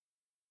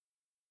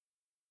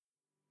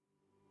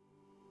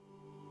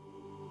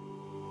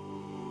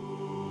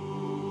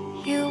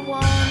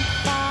won't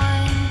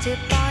find it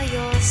by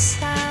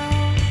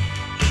yourself.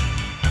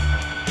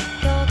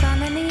 You're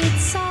gonna need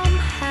some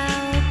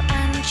help,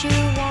 and you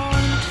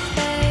won't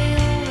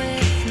fail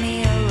with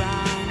me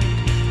around.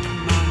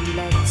 Come on,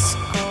 let's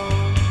go.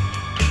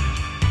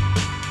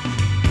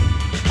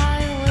 I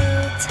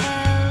will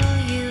tell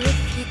you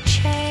if you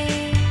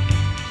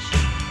change,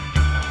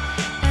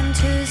 and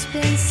who's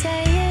been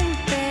saying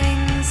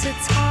things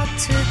it's hard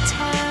to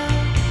tell.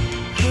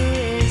 Who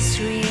is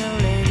real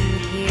in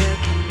here?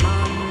 Come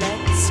on,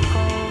 let's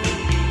go.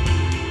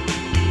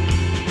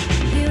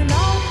 You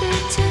know who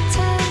to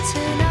turn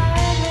to now,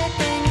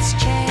 everything's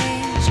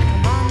changed.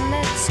 Come on,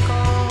 let's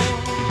go.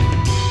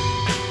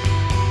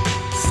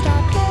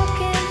 Stop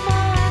looking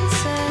for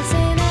answers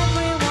in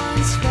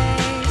everyone's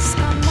face.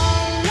 Come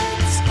on,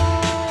 let's go.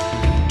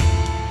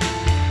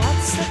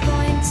 What's the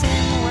point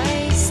in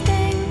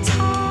wasting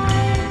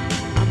time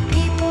on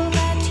people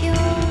that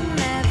you'll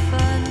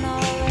never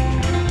know?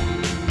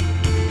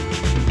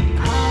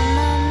 Come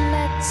on,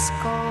 let's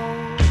go.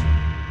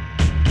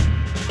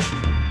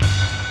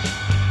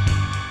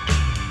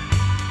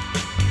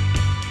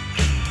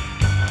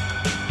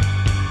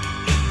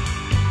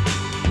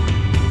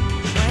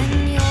 When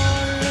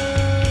you're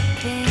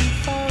looking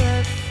for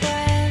a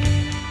friend,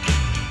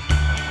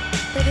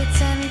 but it's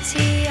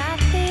empty at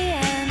the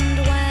end.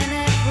 When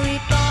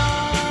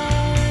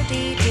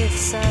everybody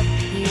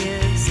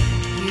disappears,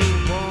 you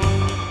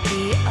won't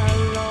be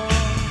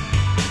alone.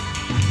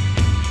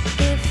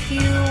 If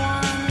you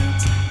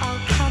want,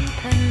 I'll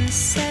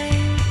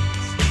compensate.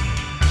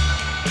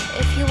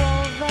 If you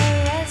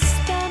overestimate,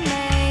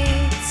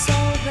 so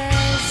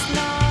there's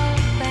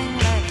nothing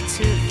left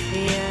to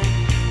fear,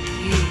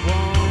 you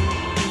won't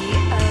be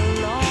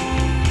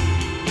alone.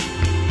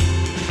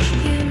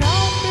 You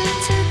know who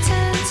to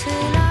turn to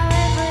now,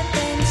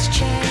 everything's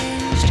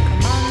changed.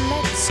 Come on,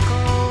 let's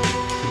go.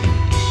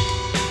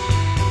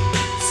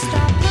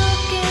 Stop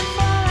looking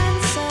for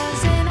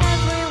answers in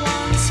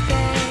everyone's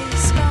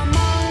face. Come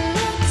on,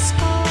 let's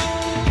go.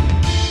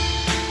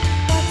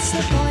 What's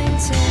the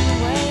point in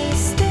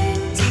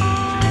wasting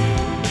time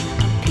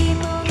on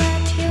people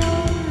that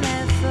you'll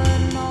never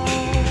know?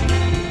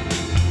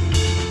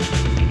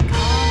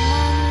 Come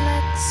on,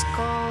 let's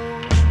go.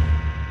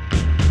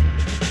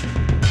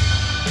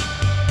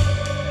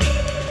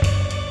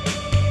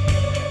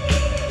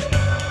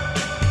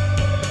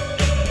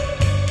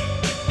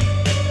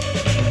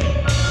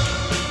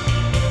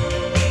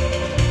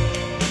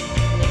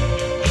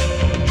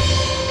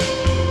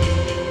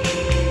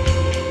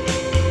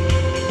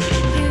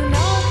 You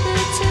know who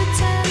to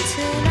turn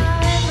to now,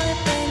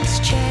 everything's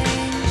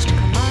changed.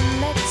 Come on,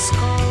 let's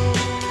go.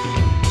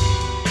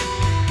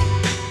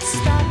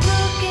 Stop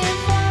looking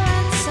for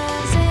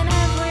answers in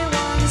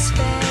everyone's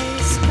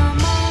face.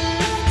 Come on,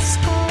 let's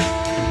go.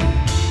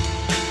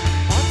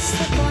 What's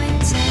the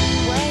point in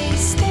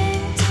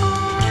wasting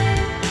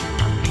time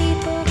on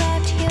people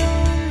that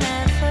you'll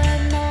never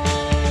know?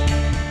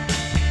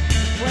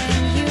 When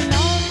you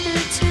know who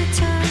to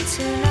turn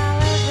to now,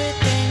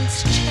 everything's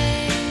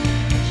changed.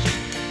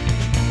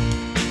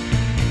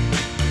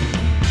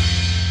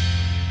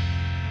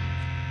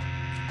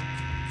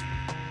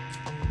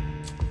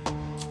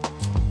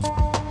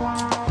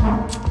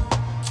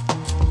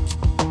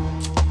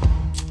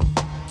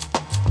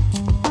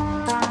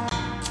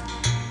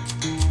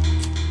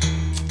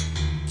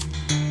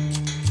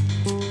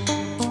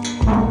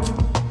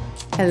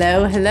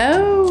 Hello, hello.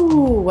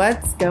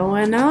 What's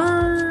going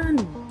on?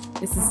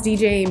 This is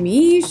DJ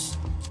Mish.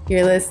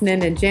 You're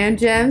listening to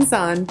Gemz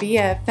on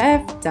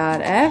BFF.FM.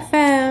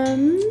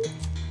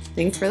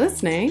 Thanks for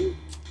listening.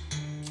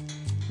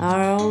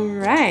 All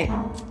right.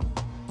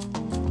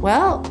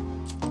 Well,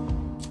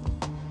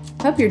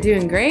 hope you're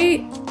doing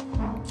great.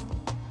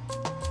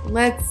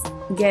 Let's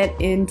get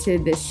into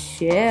the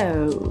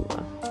show.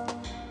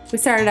 We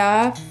started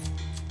off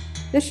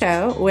the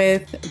show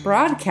with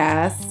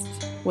Broadcast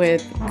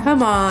with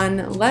Come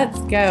On, Let's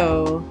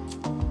Go.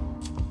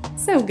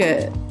 So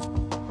good.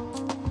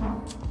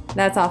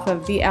 That's off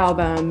of the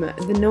album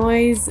The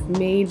Noise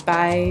Made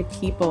by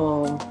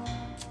People.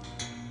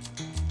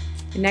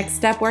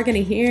 Next up, we're going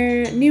to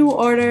hear New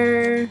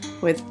Order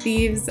with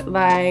Thieves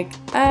Like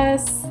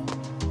Us.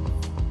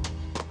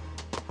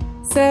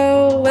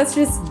 So let's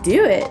just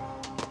do it.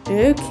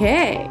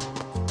 Okay.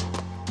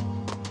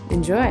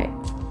 Enjoy.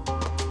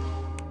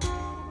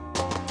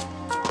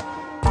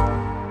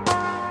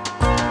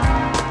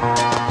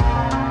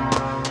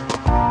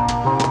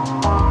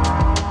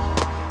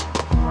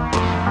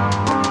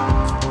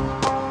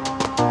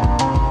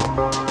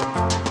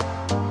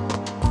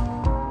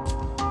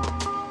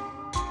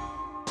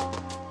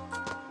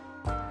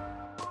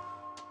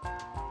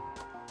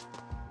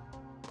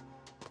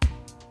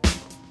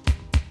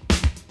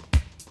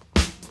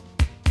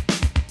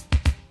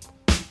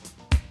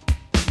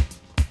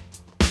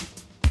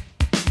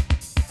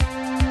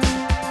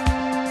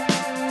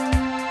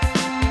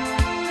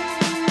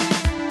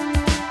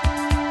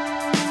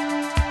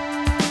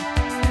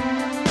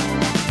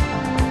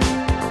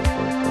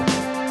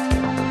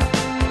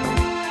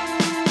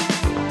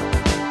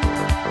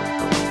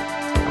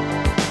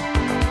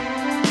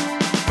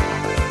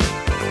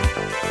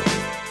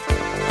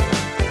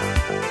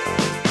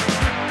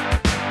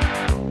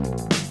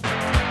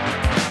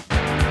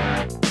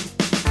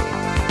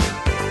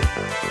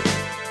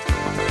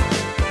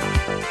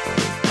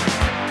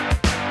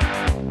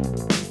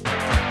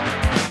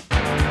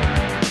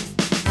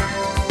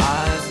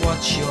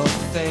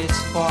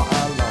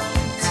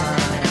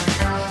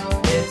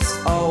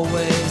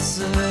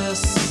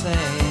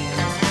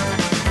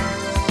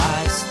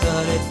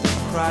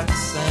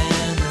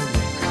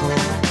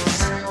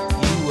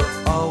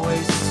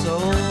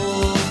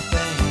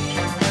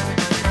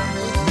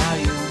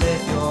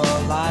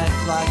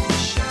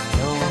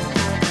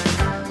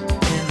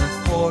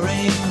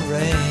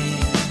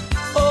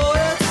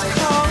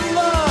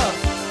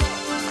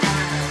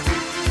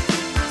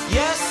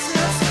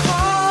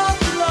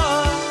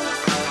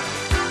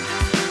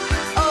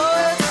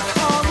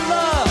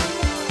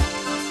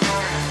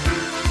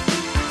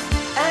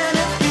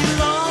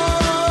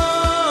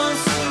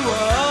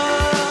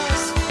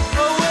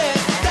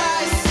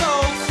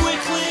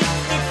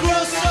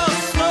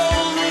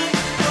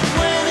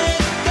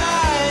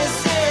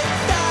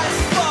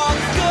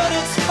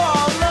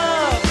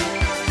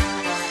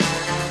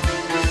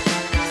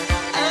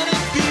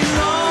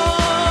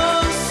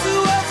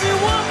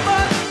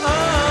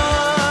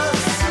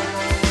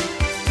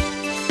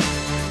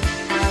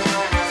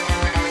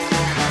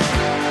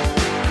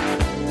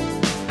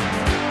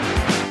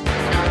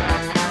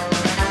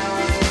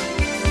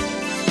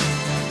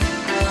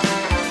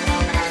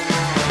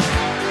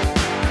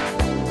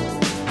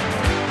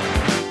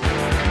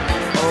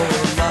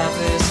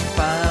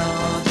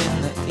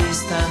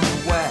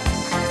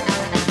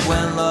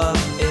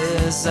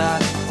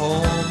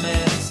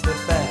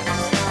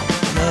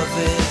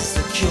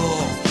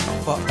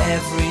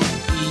 every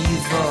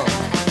evil.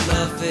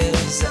 Love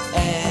is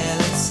air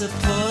that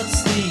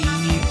supports the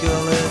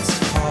eagle. It's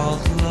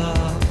called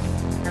love,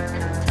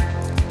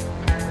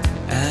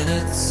 and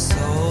it's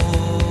so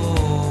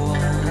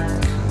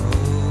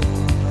uncool.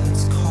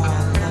 It's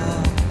called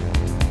love,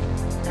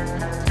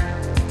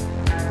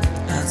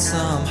 and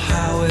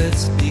somehow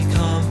it's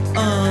become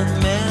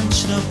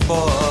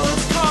unmentionable.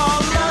 It's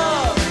called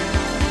love,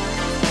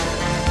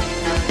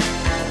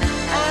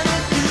 and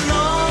it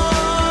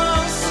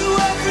belongs to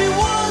every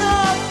one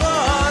of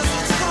us.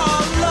 It's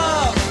called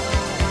love,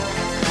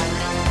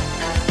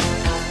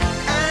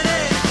 and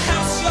it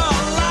cuts your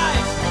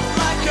life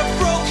like a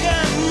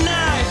broken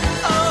knife.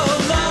 Oh,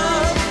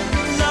 love,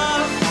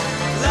 love,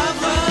 love,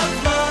 love,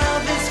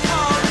 love. It's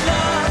called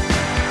love,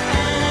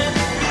 and it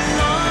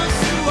belongs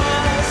to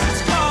us.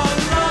 It's called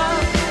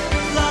love,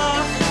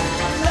 love,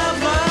 love,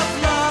 love,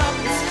 love.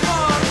 It's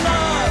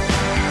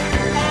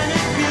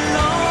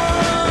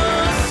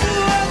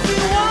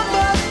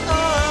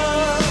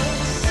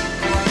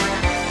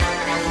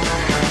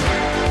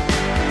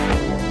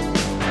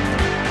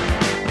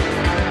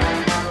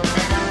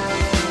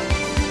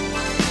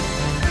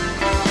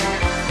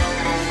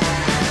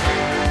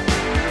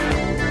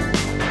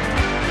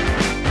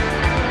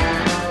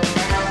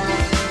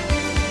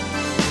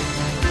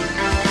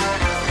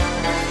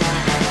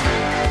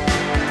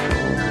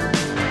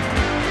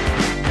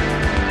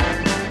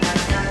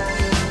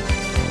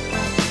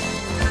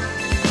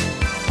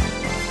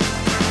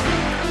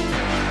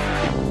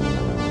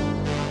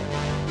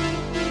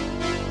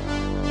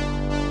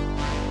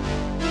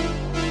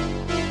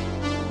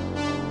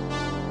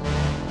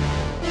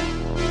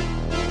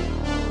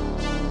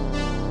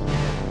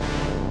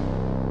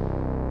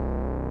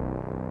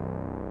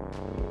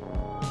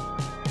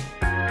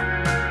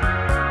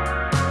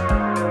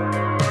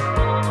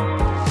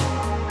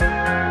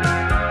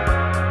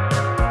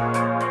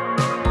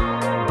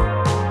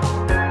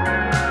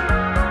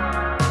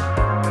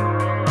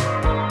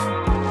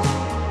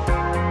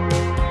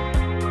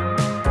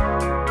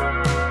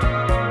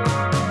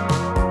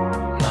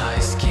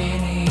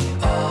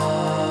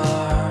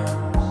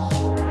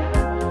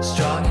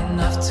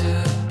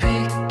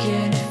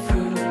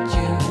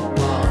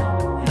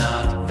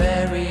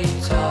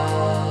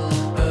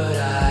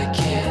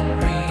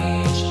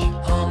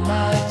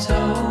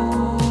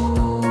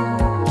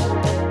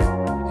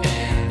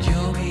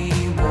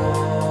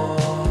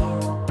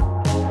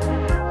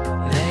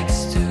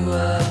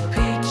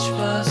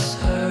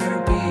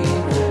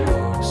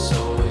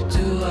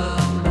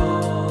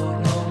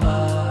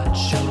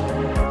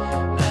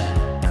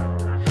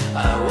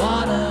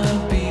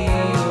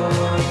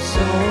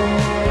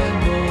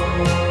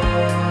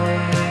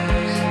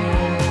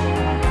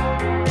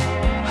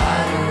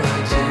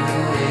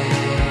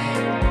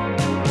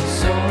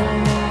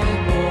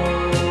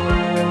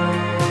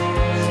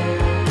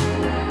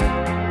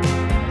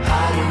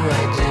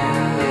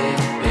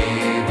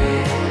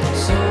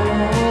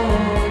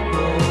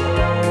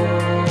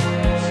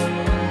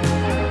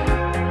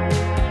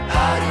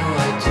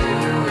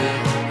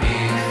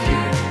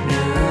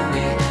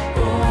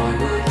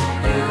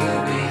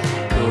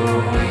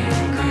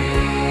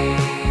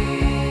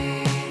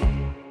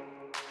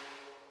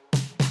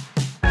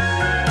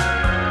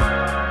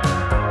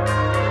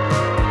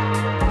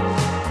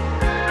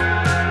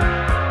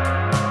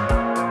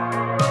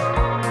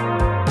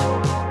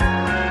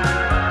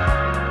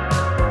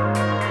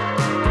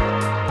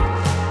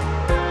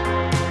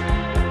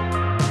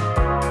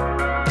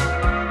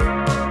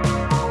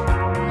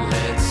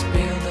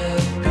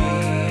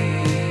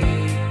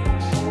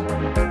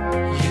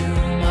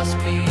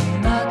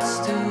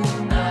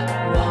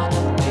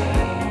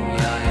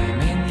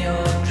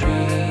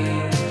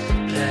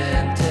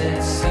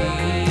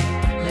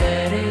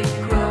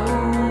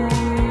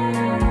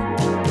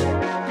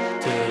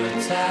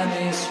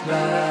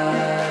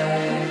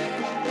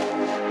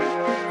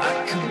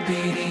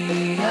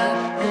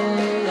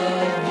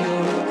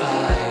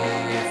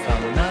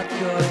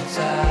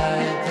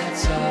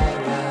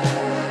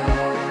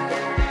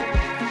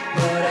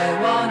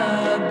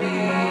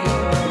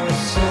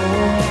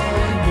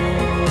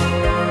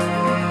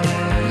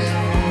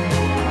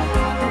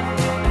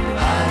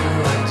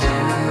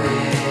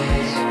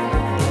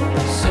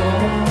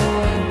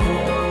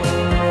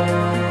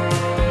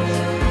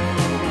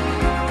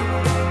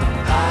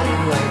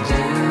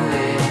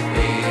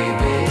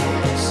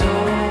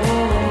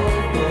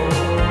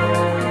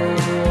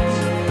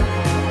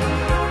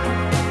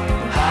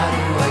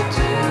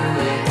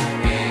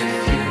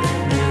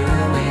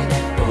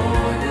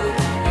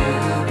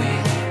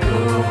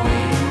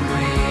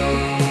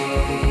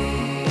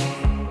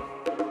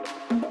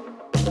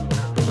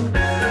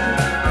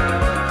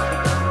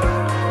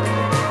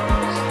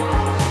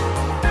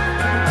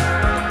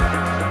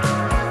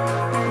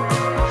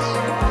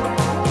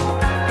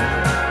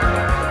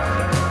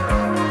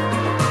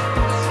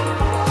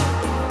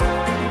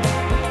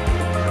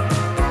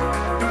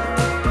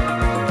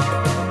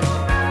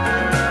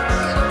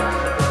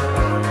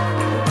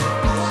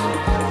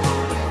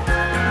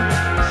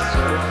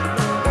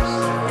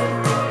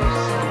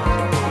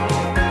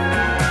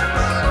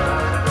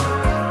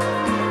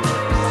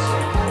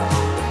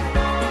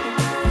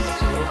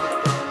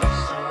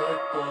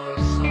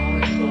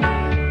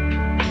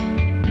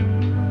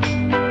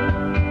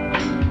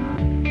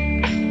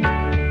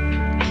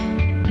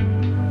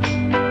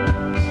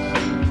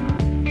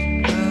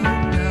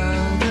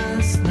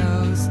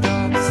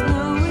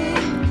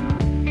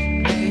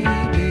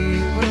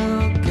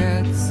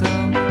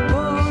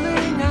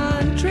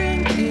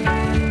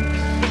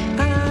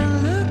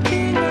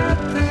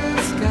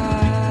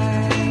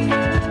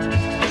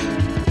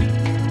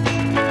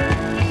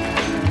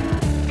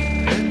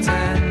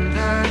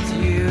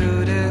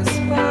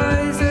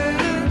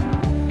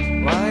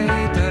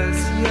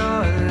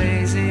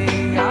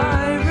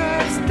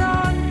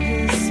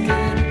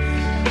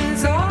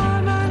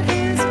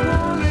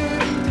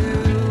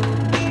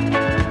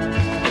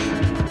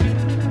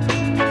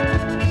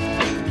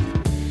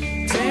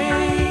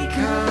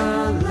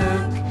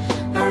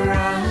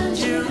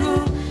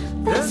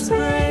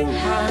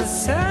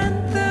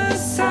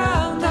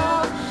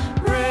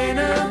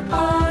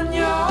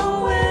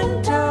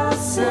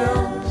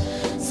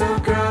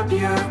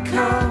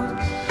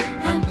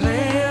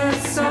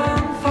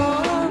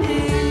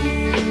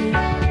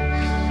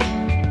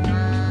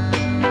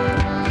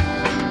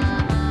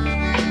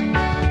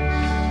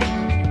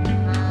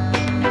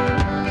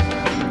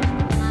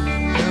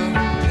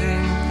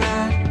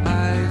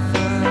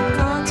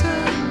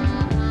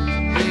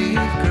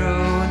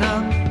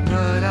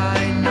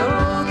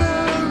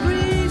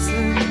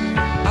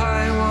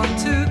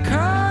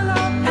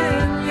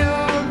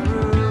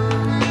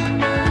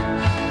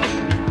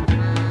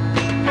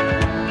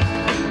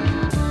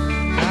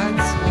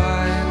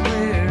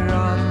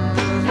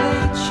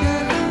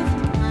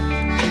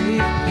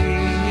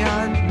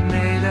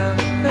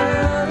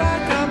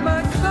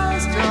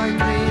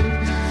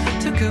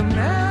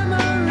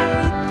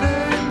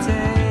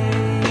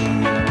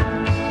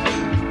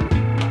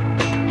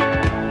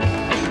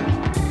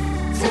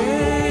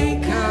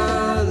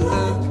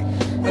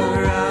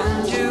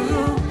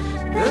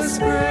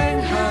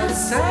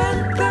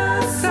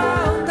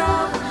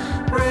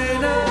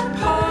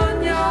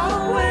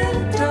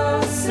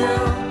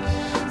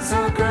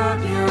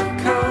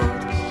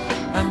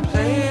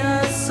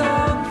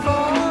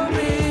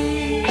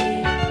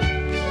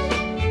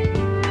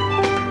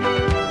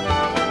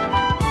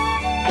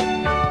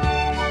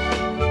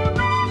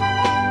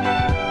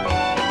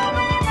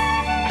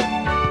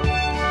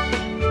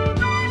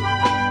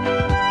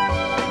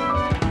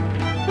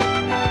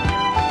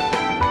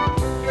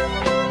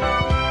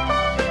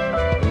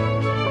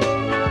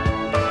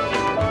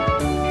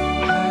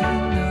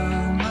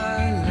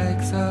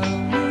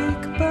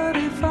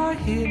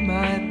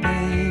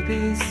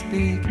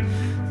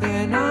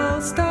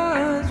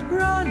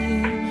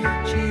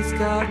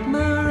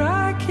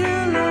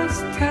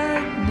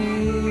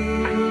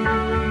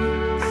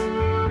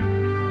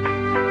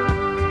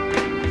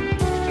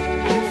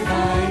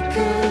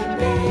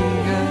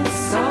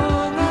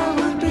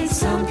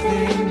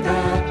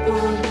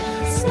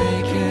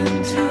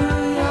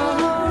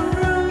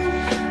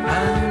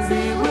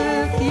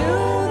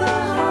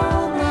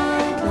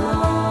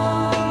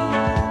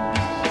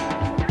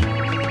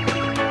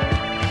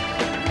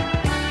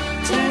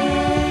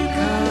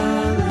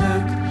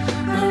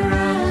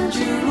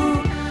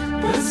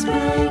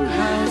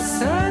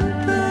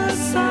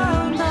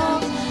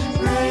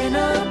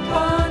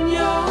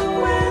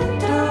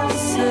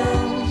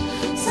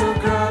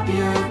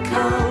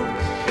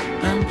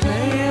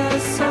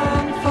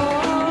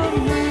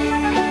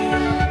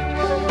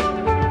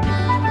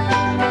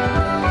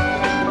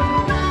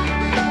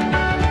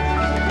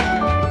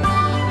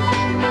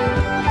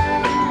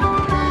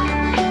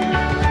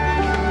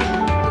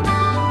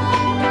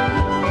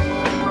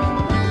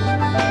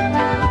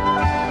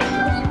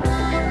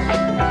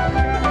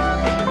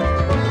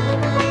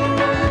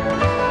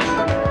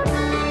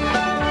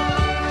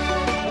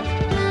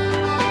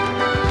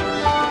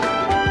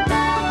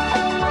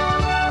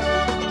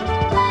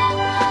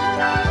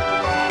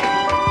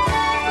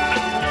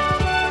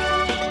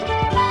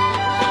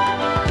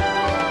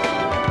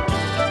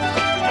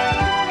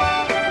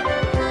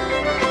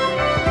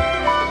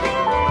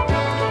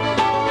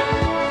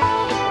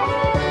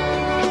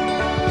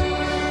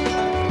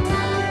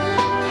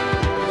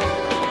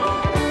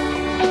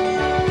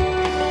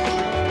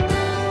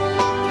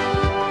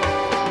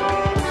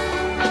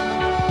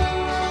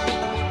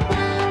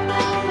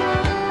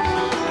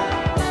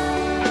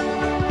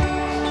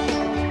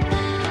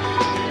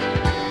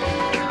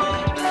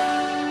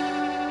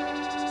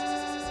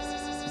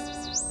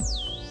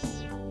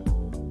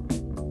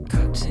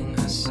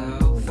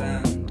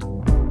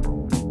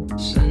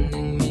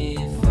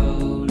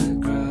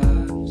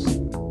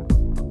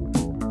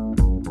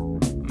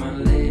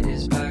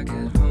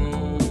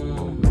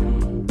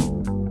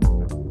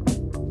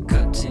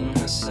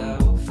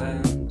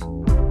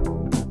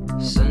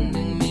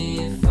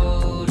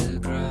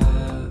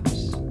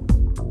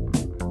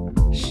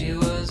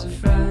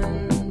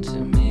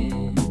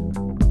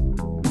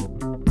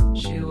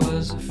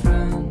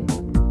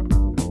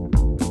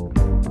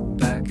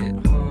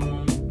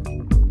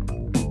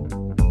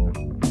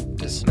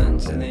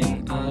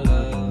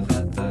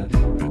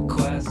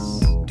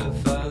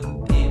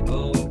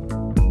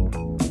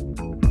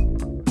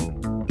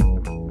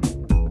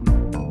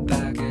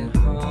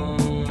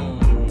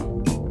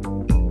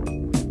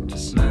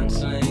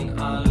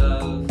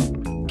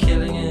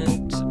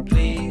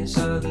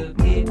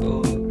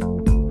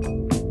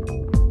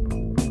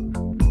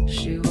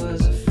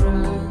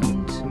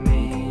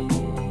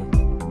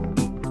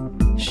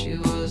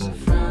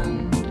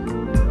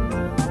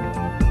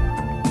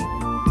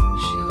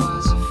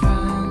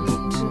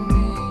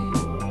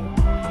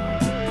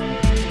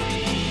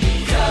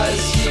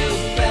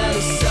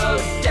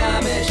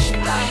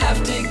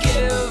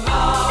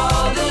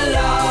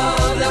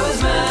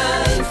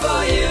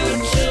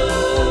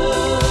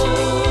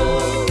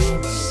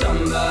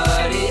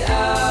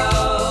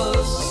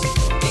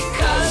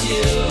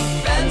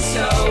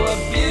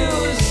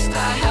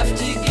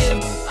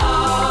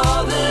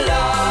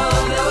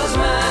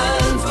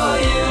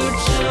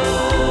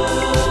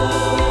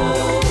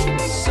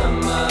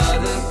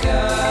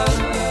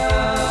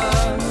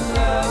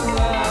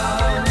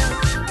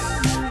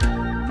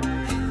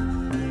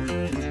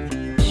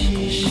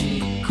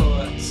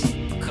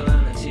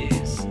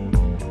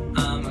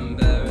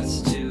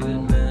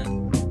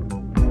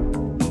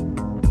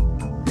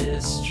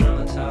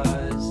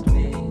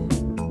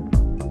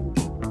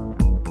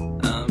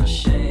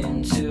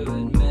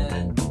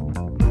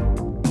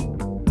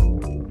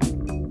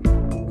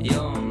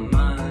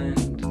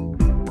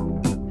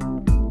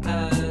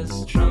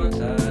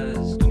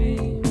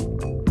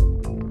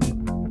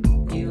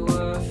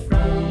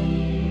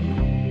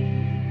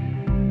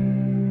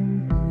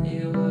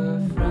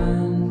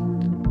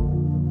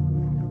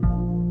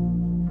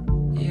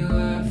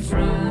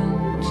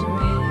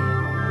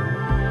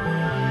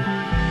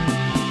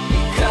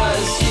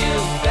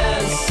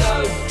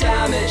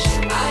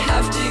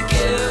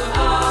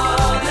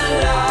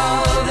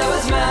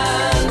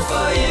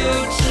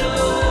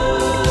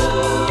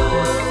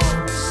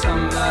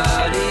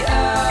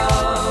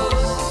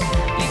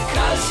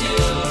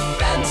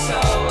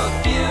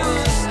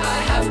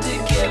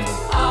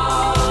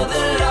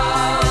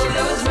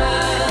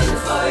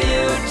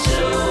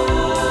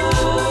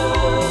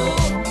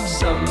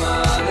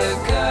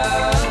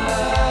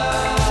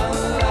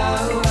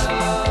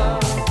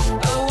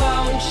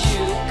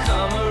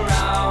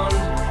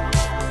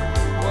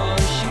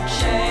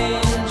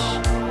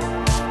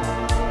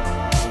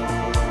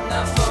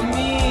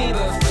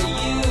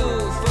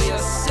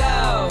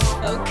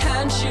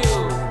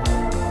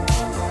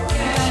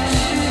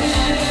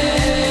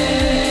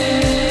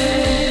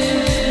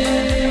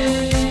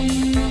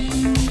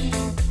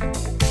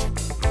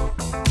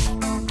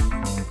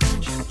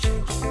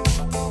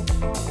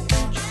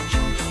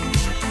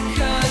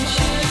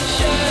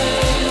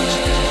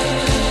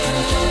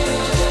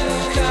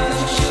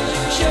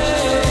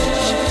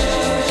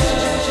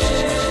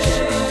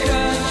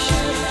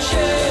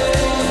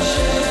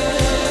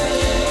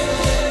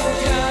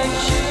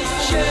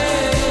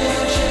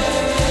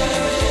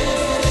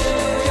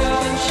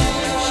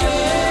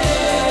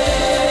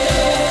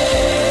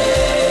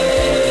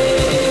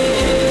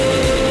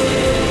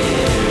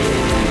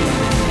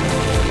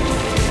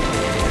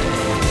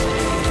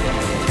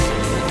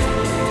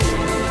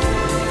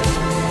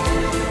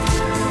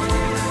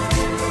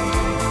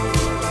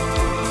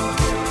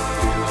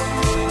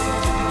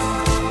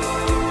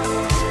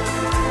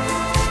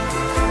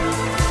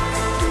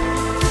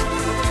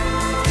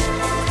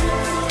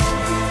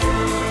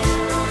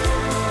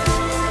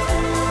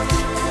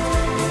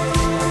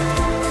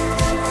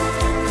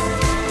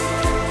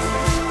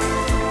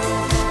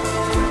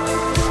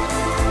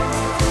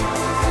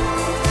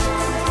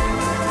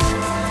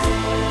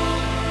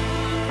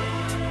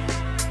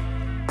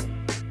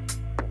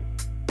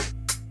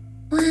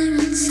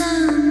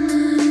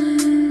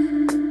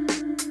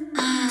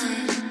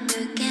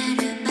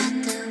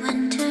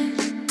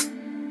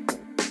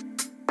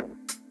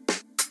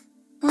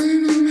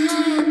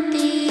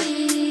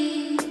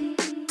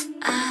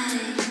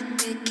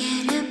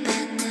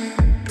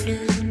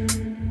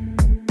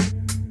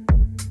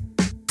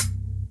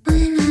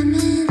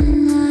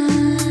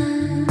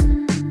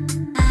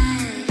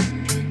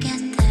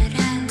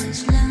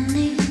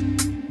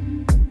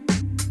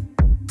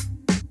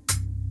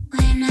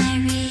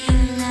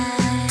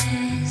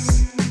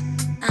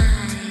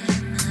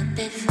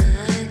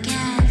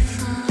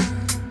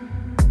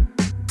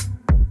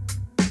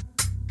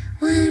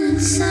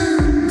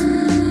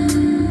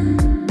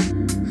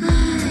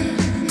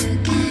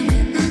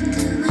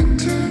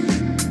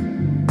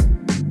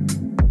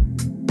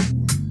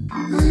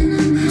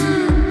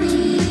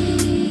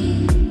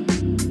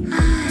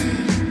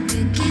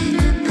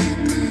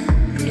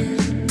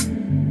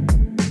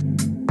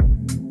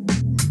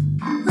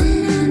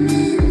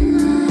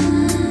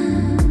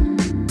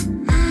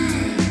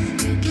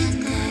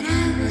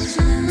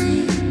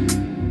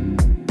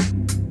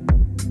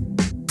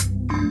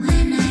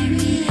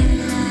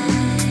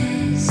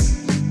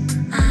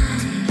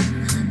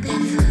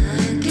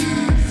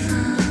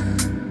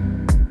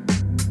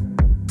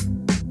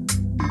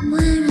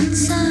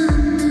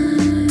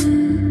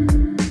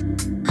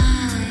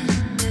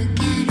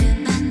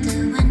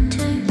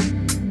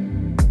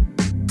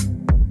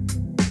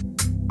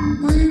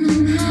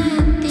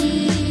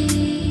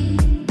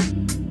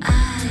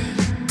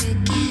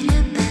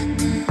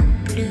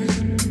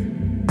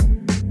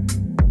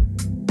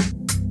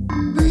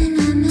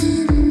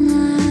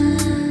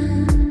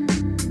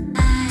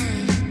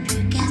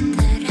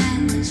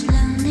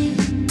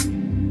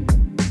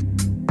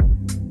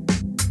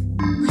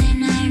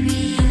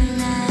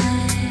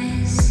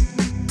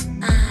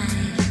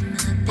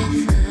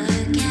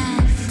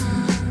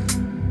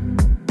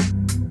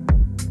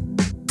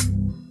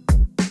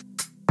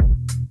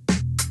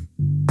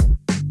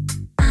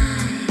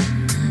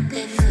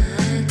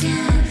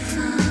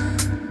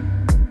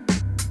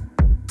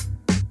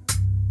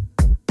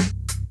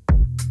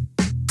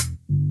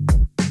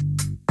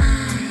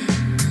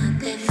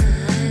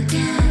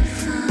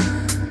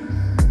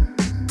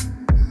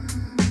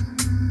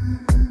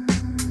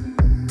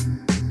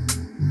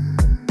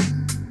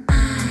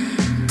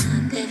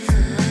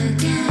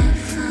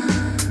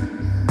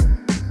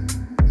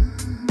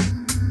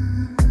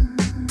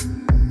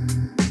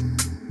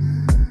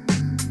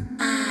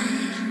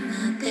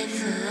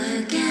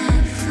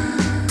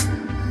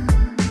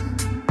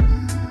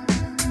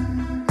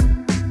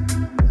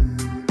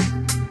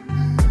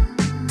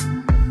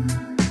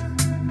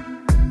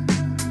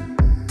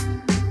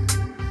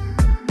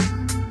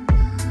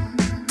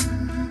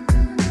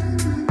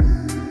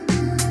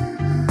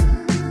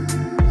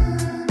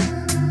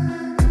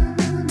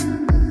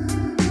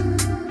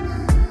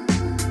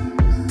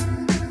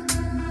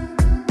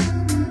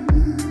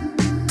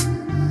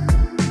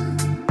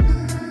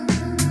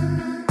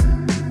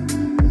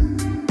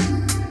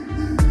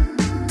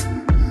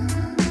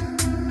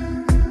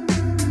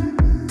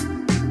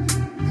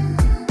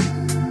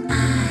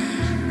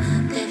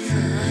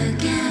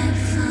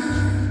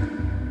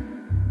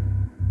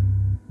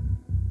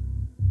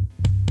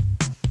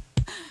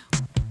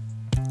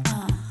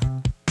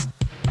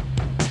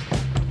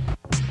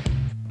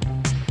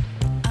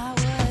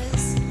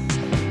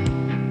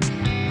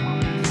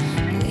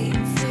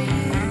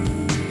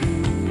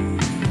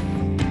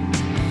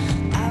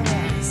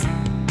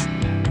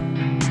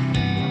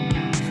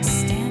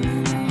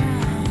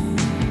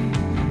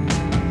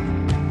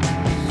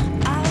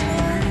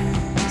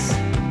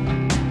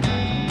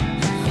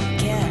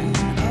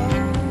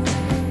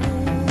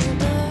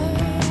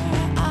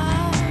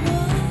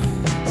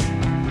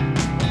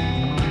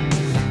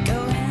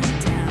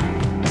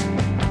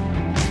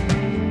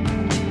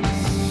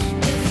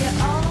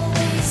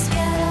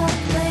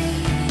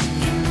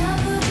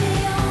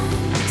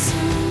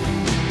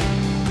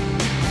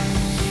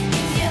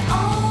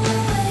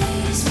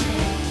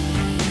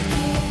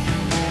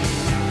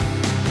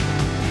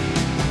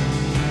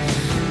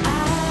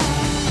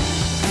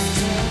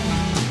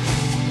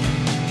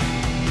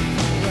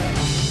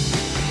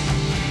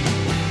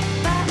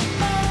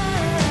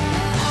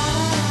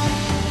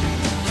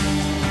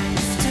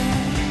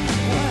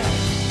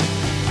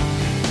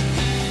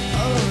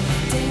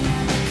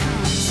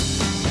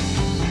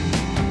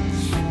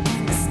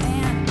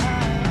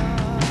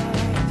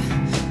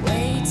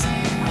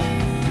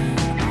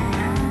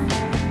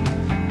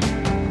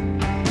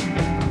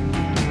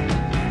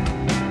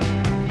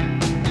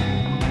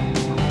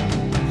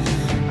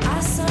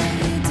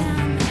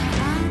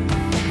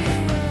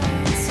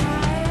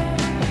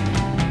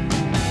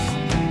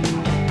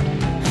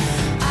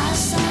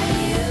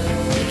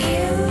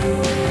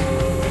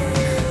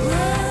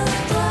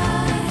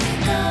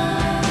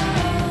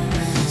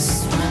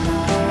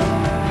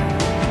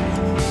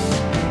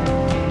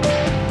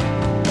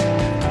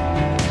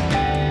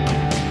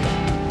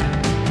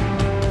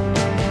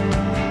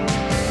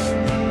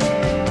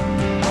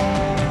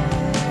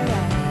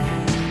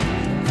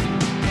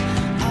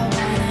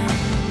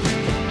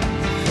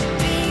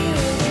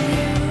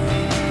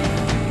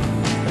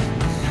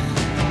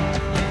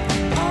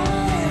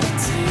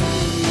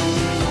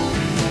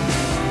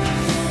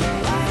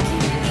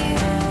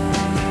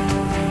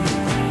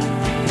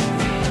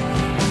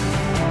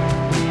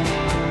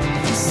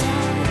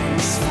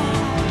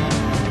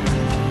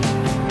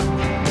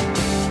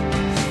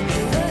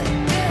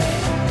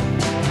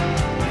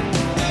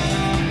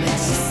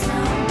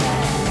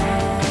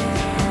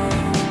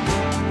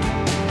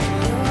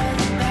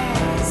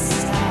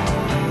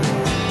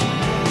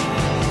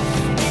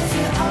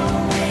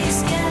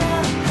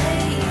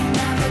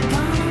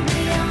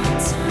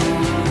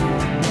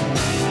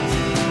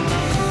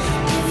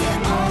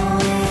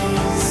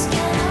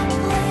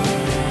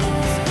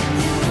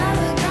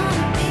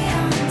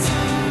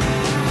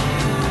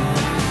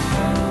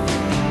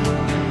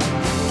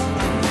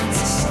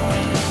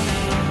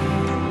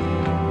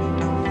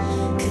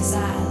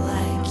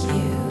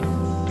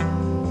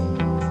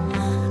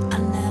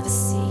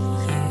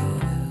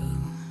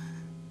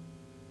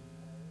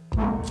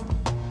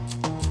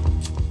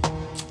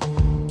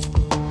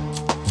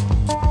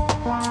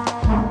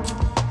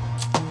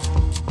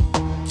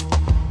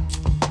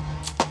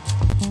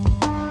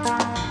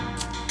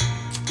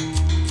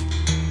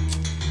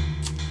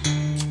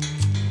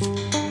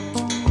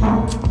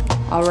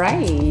All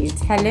right.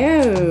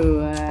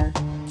 Hello.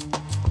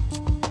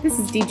 This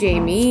is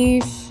DJ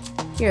Mish.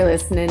 You're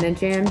listening to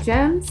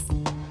Gemz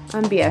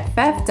on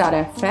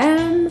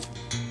BFF.fm.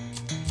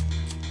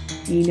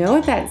 Do you know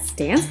what that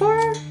stands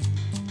for?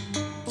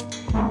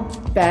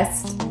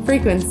 Best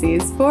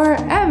frequencies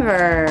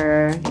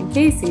forever. In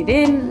case you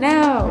didn't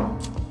know.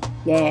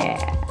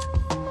 Yeah.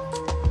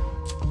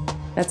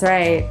 That's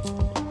right.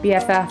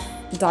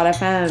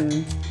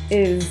 BFF.fm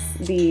is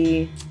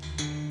the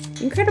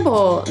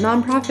incredible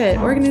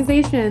nonprofit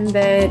organization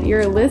that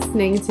you're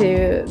listening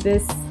to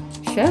this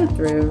show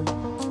through.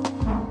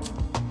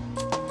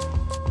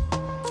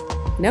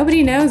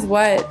 Nobody knows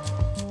what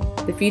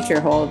the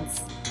future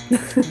holds.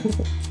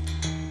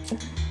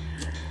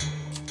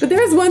 But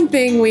there's one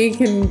thing we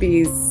can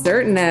be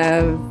certain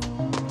of,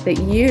 that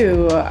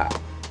you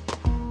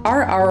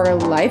are our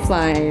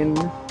lifeline.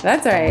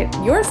 That's right.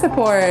 Your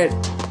support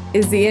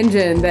is the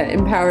engine that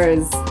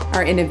empowers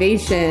our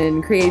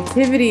innovation,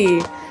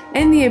 creativity,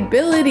 and the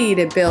ability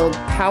to build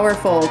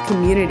powerful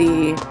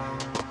community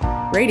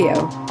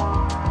radio.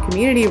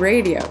 Community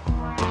radio.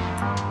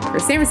 For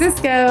San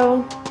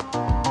Francisco,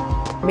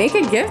 make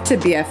a gift to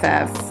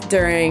BFF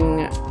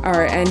during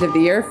our end of the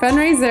year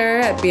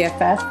fundraiser at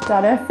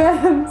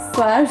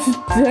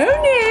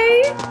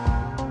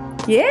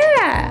bff.fm/donate.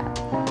 Yeah!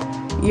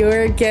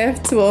 Your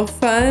gift will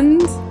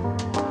fund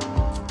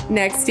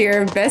next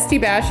year Bestie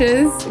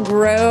Bashes,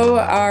 grow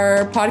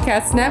our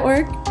podcast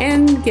network,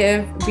 and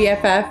give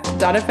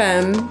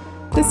BFF.fm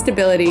the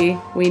stability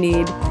we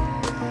need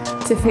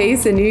to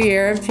face a new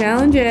year of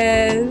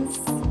challenges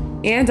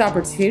and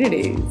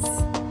opportunities.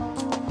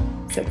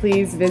 So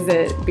please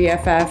visit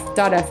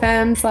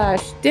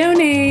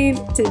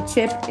bff.fm/donate to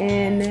chip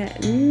in.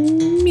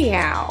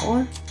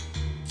 Meow.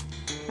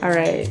 All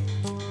right.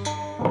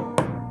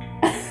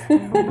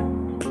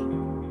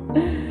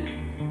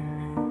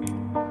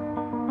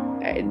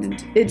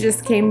 It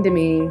just came to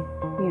me,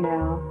 you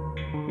know.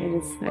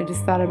 I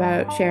just thought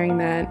about sharing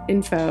that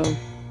info.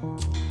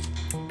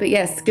 But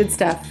yes, good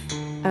stuff.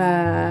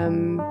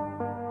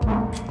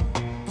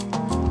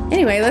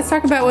 Anyway, let's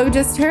talk about what we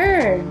just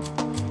heard.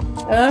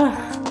 Ugh,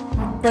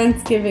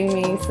 Brent's giving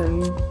me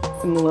some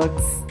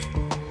looks.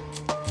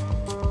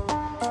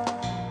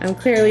 I'm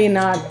clearly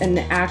not an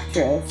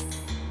actress.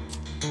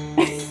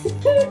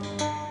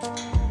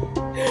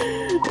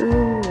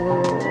 Ooh,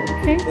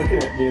 okay.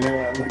 Looking at me and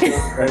I'm looking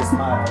over, I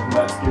smile, and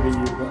that's giving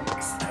you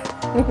looks.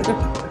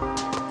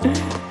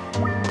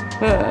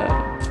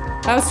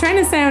 I was trying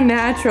to sound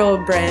natural,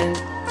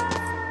 Brent.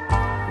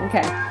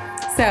 Okay,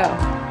 so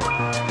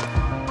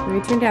let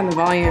me turn down the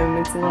volume.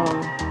 It's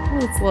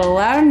a little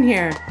loud in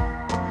here.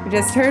 We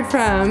just heard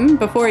from,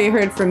 before you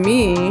heard from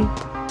me,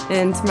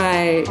 and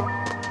my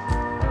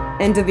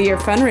end of the year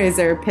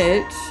fundraiser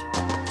pitch,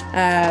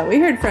 we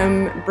heard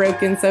from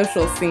Broken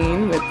Social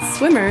Scene with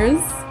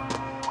Swimmers.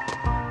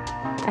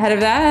 Ahead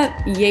of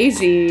that,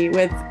 Yeji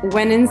with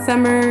When in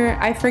Summer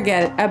I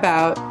Forget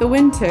About the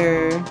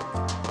Winter.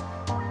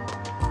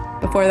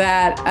 Before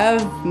that,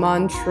 Of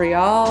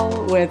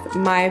Montreal with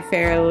My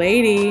Fair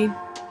Lady.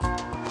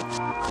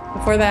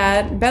 Before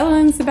that, Bella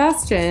and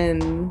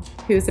Sebastian,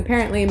 who's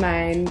apparently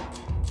my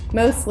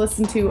most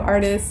listened to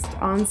artist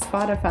on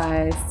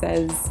Spotify,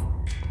 says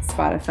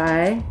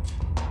Spotify.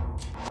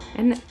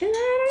 And I don't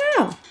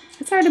know.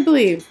 It's hard to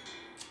believe.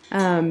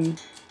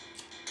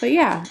 But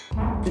yeah,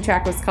 the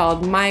track was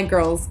called My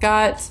Girl's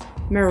Got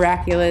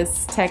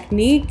Miraculous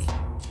Technique.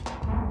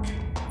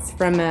 It's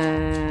from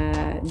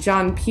a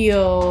John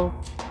Peel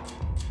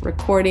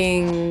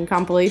recording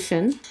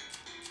compilation.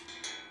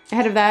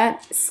 Ahead of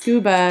that,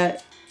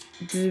 Scuba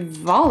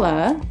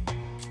Dvala.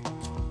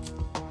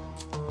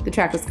 The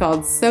track was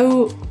called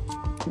Soy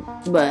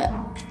Boy.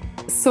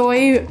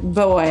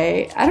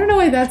 I don't know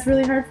why that's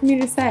really hard for me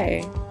to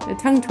say. A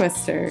tongue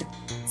twister.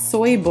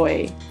 Soy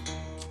Boy.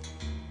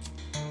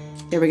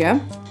 There we go.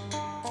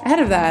 Ahead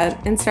of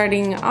that, and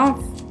starting off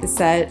the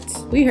set,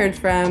 we heard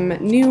from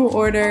New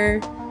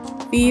Order,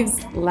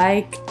 Thieves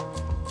Like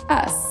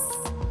Us.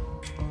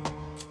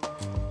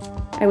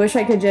 I wish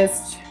I could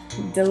just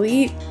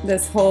delete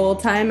this whole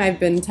time I've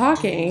been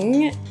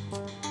talking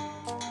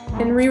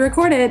and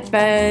re-record it,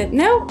 but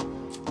no,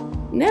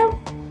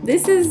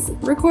 this is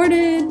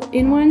recorded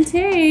in one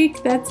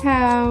take. That's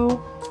how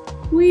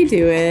we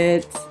do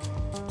it.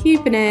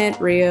 Keeping it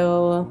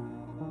real,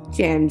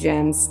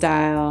 Gemz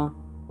style.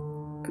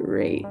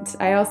 Great.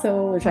 I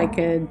also wish I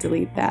could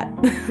delete that.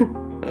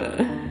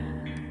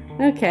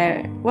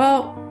 Okay,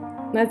 well,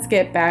 let's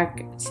get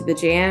back to the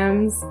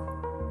jams.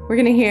 We're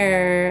gonna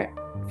hear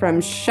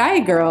from Shy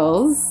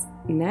Girls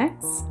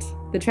next.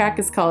 The track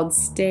is called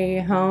Stay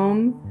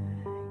Home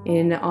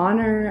in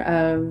honor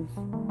of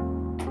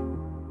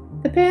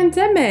the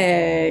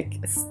pandemic.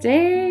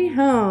 Stay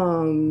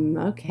home.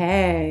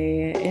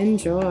 Okay,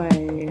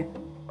 enjoy.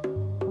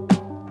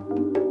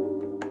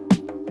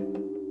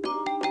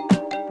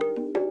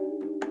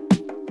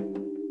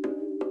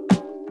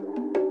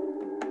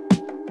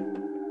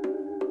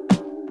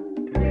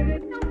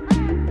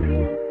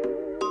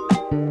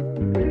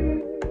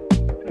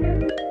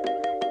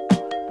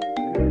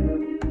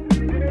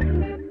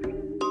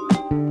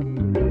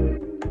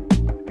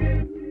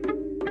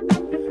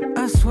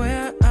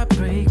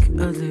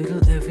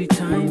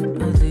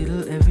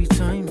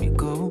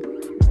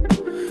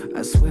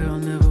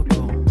 never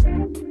go.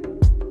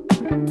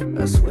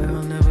 I swear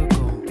I'll never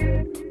go.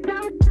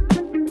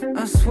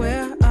 I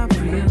swear I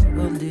breathe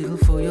a little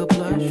for your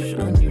blush.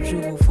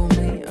 Unusual for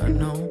me, I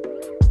know.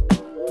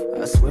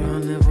 I swear I'll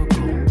never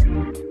go.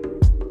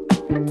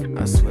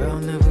 I swear I'll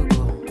never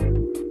go.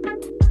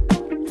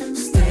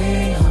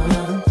 Stay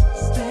home,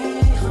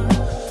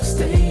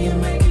 stay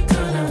and make it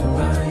turn out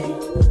right.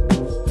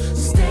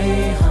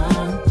 Stay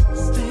home,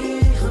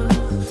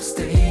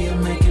 stay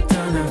and make it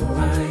turn out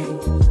right.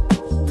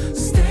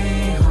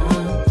 Stay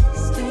home,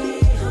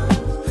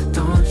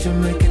 don't you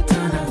make it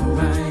turn out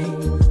right.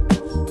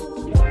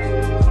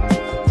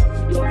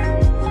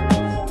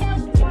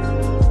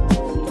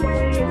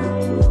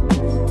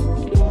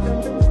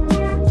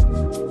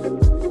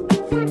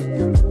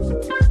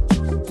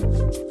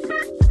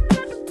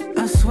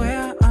 I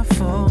swear I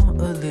fall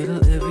a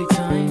little every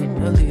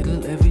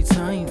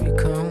time you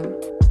come.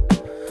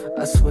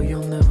 I swear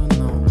you'll never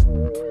know.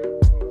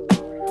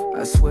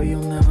 I swear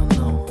you'll never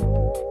know.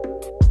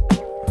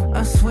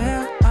 I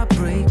swear I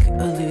break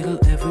a little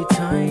every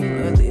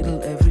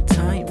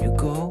time you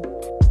go.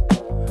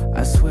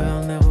 I swear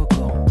I'll never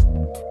go.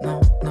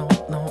 No, no,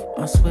 no,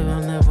 I swear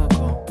I'll never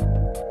go.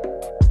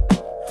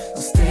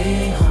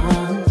 Stay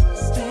home,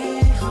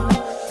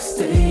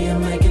 stay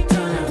and make it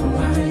turn out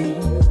right.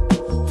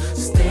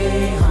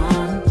 Stay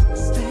home,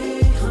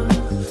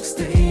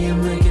 stay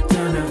and make it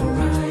turn out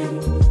right.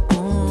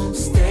 Oh,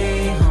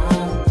 stay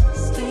home,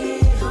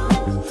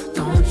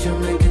 don't you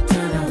make it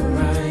turn out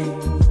right.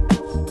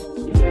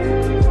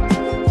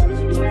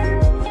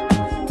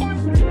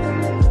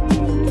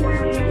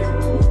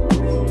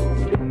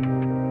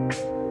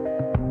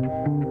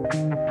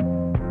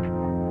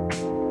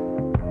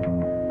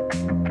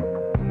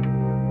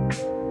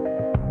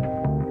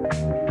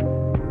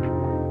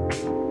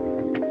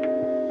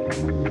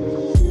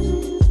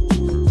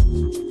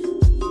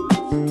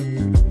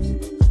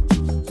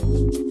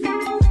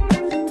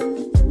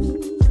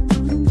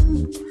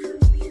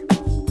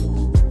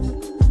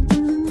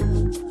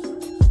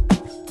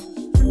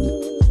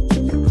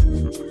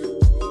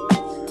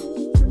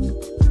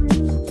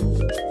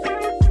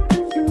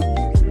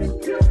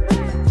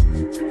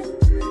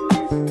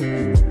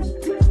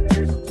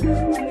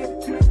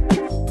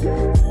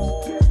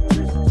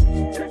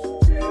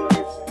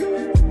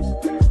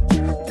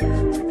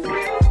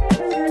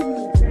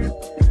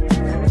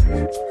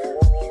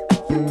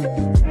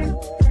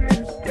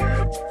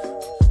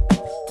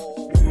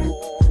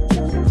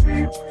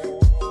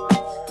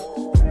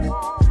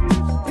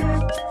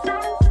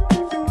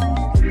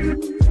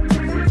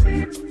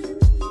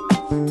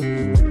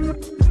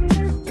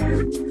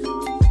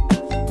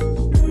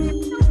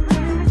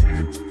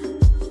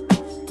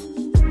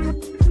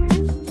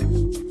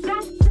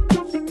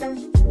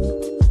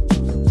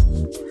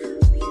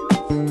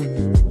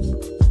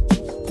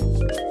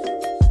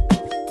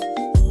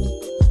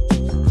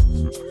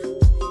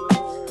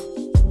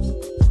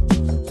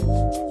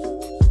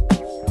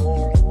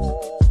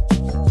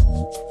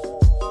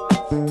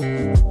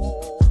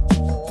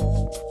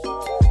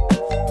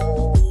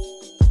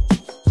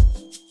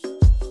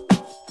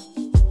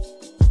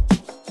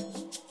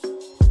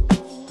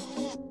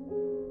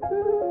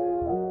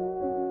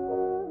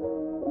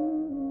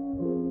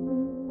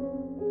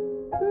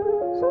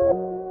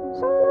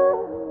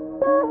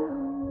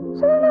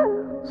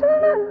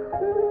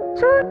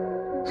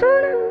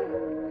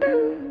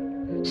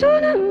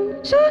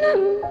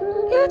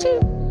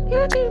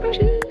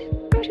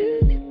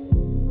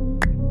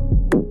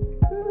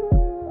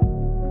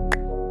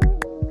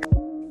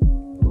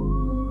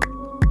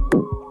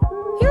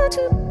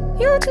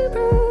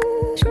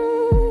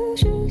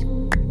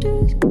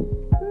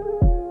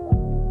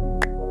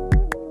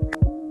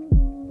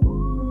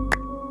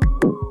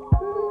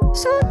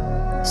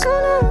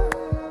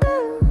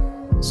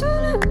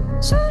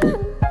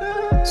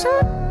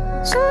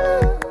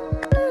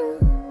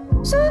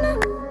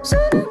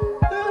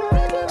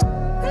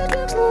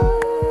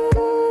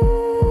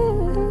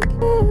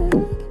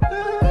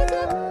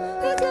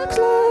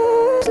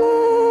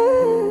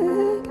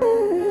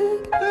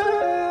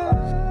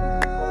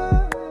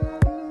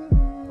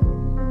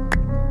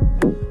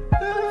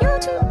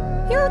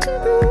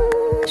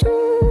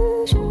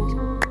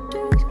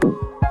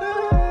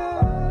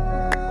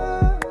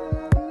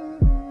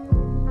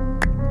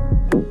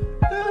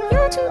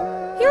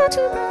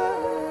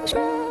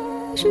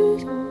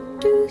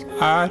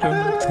 I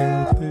don't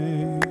think they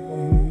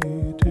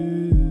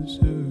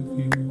deserve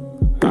you.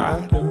 I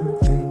don't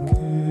think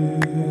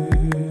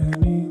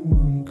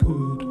anyone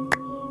could.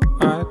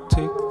 I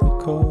take the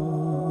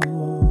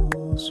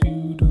calls you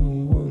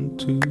don't want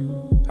to.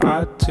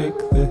 I take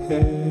the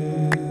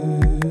hair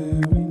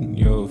in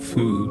your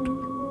food.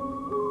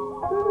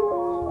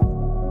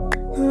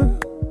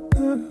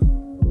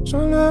 So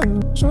low,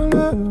 so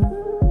low,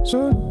 so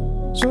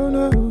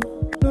low,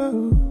 low.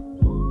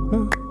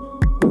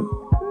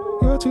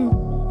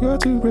 You're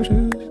too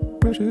precious,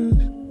 precious.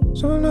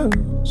 So low,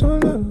 so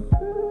low,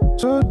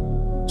 so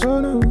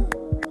low,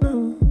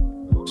 low,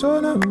 so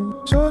low,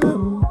 so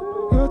low.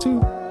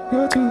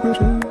 You're too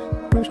precious,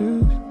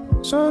 precious.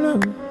 so new,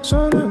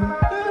 so new,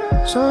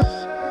 so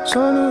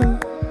new,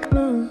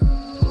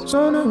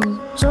 so new,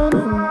 so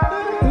new.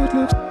 It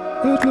looks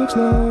like it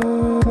looks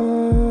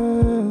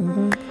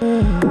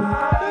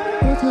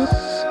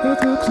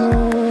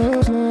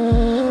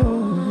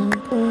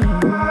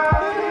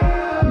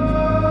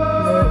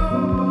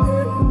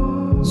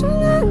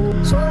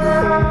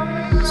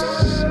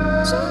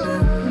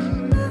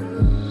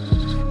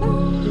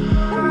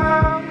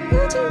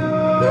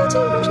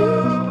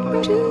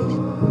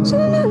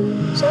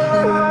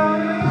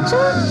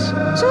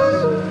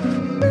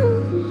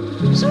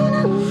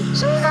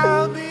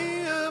I'll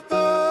be a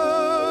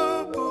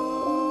bubble.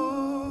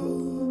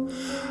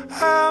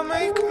 I'll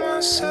make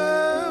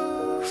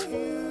myself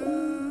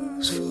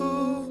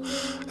useful.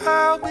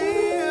 I'll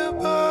be a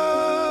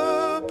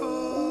bubble.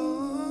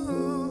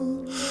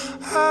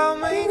 I'll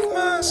make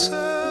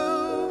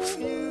myself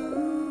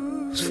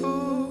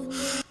useful.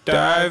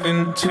 Dive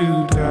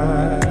into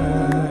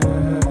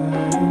diamonds,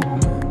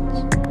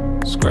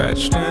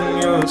 scratched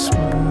in your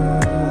smile.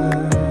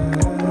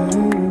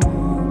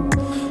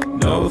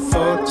 No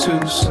thought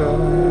to silence,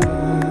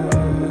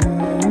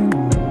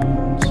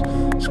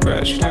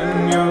 scratched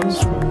in your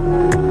smile.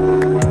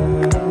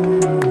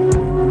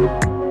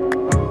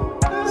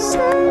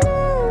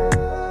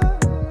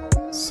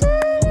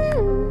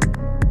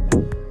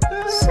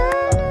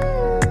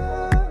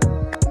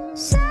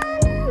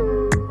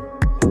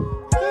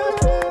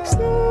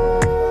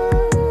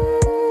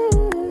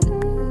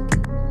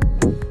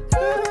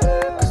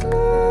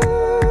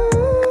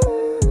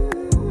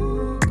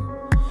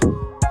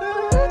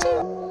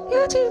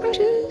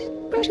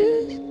 Brushes,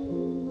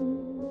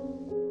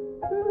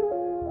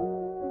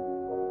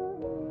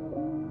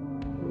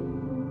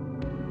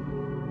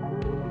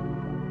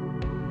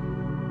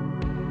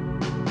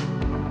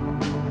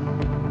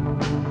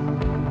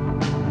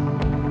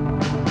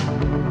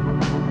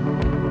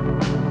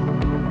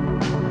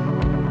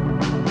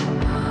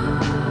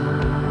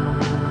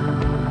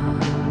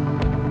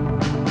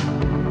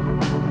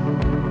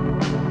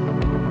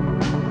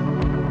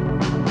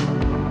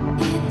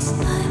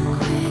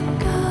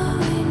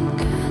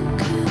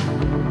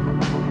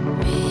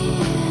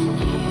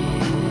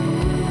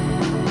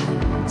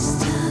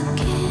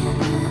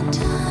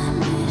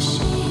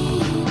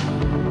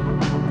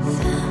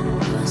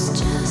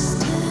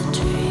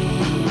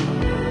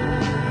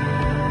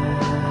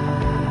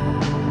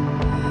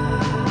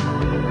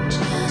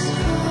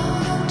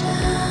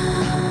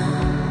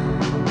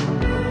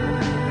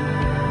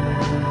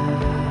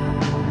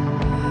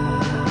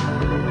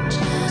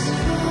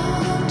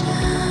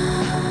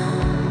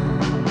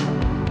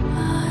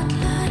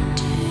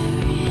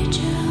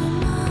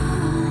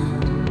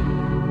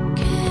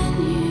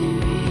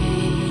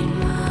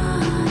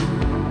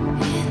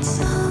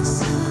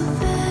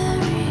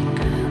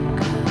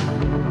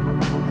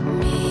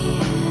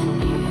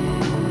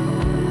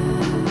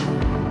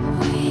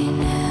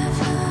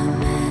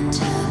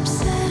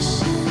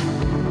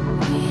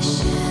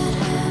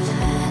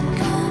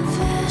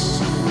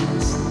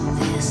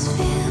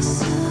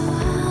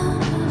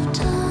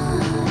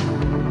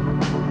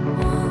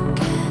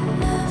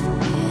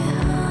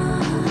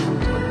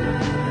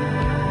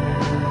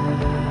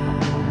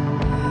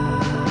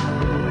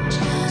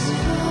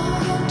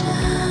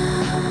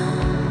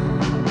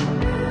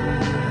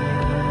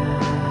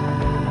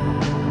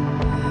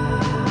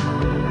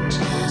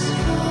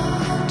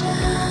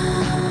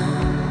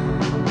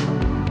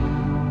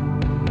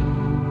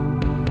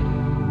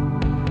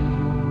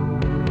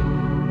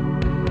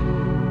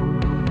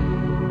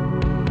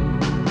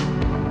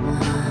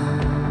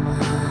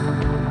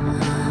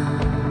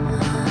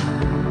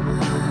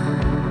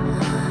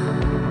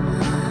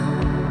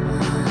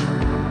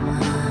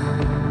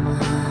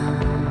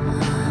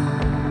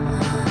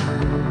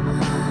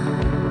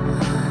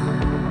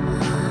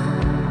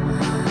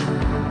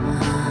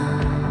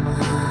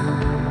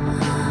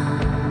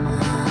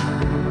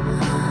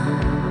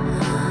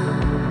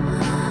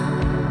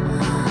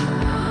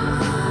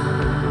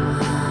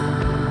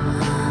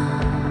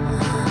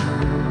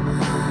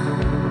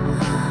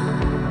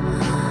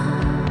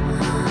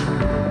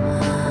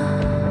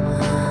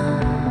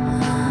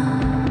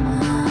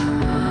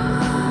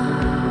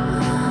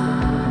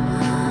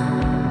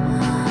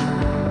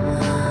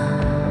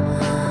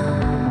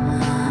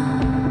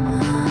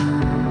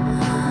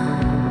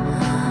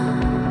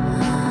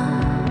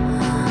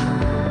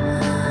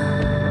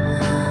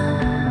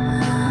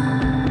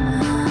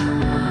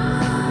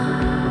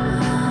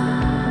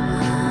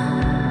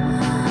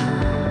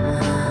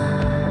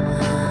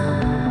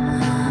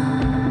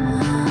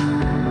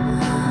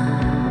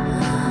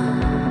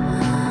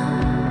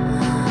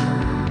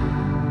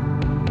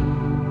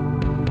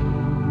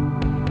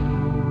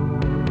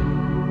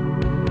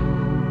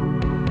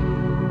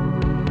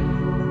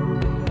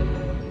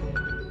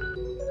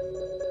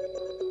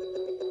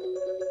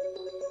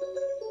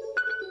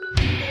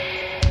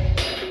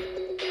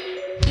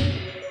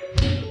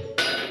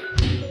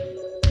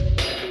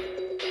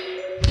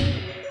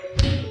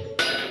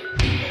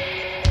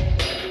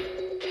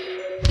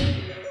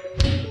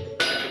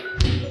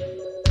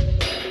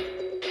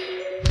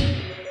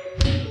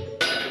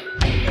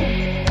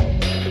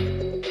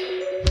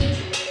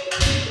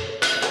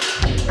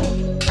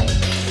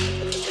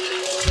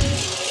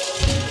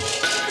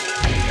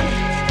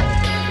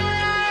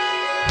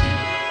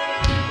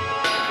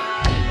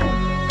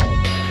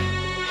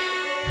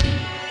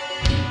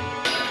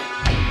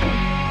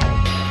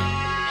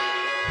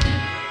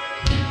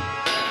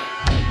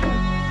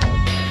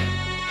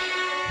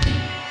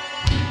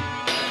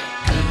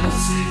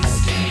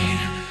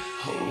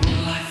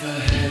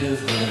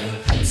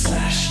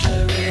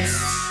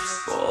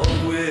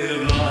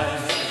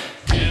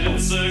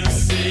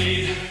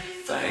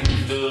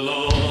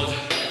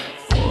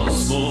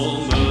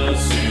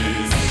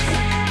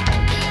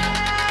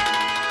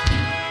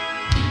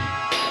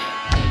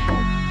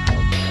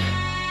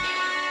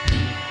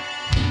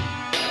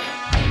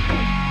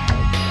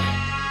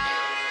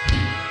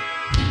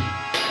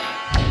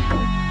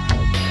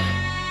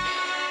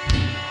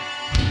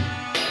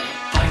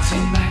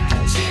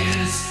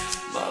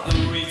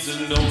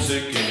 and knows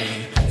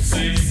again.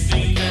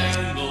 16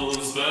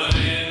 candles burn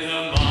in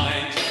her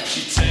mind.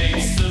 She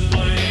takes the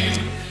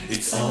blame.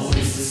 It's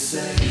always the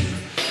same.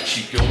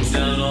 She goes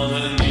down on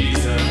her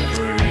knees and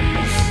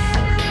prays.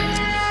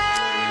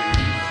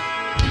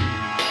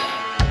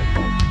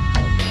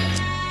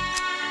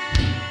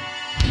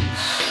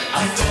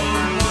 I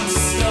don't want to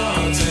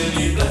start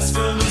any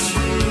blasphemous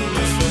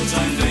rumors, but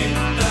I think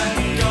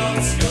that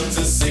God's got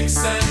a sixth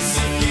sense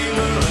of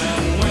humor,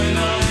 and when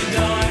I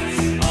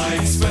die, I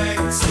expect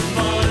to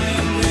find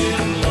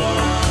him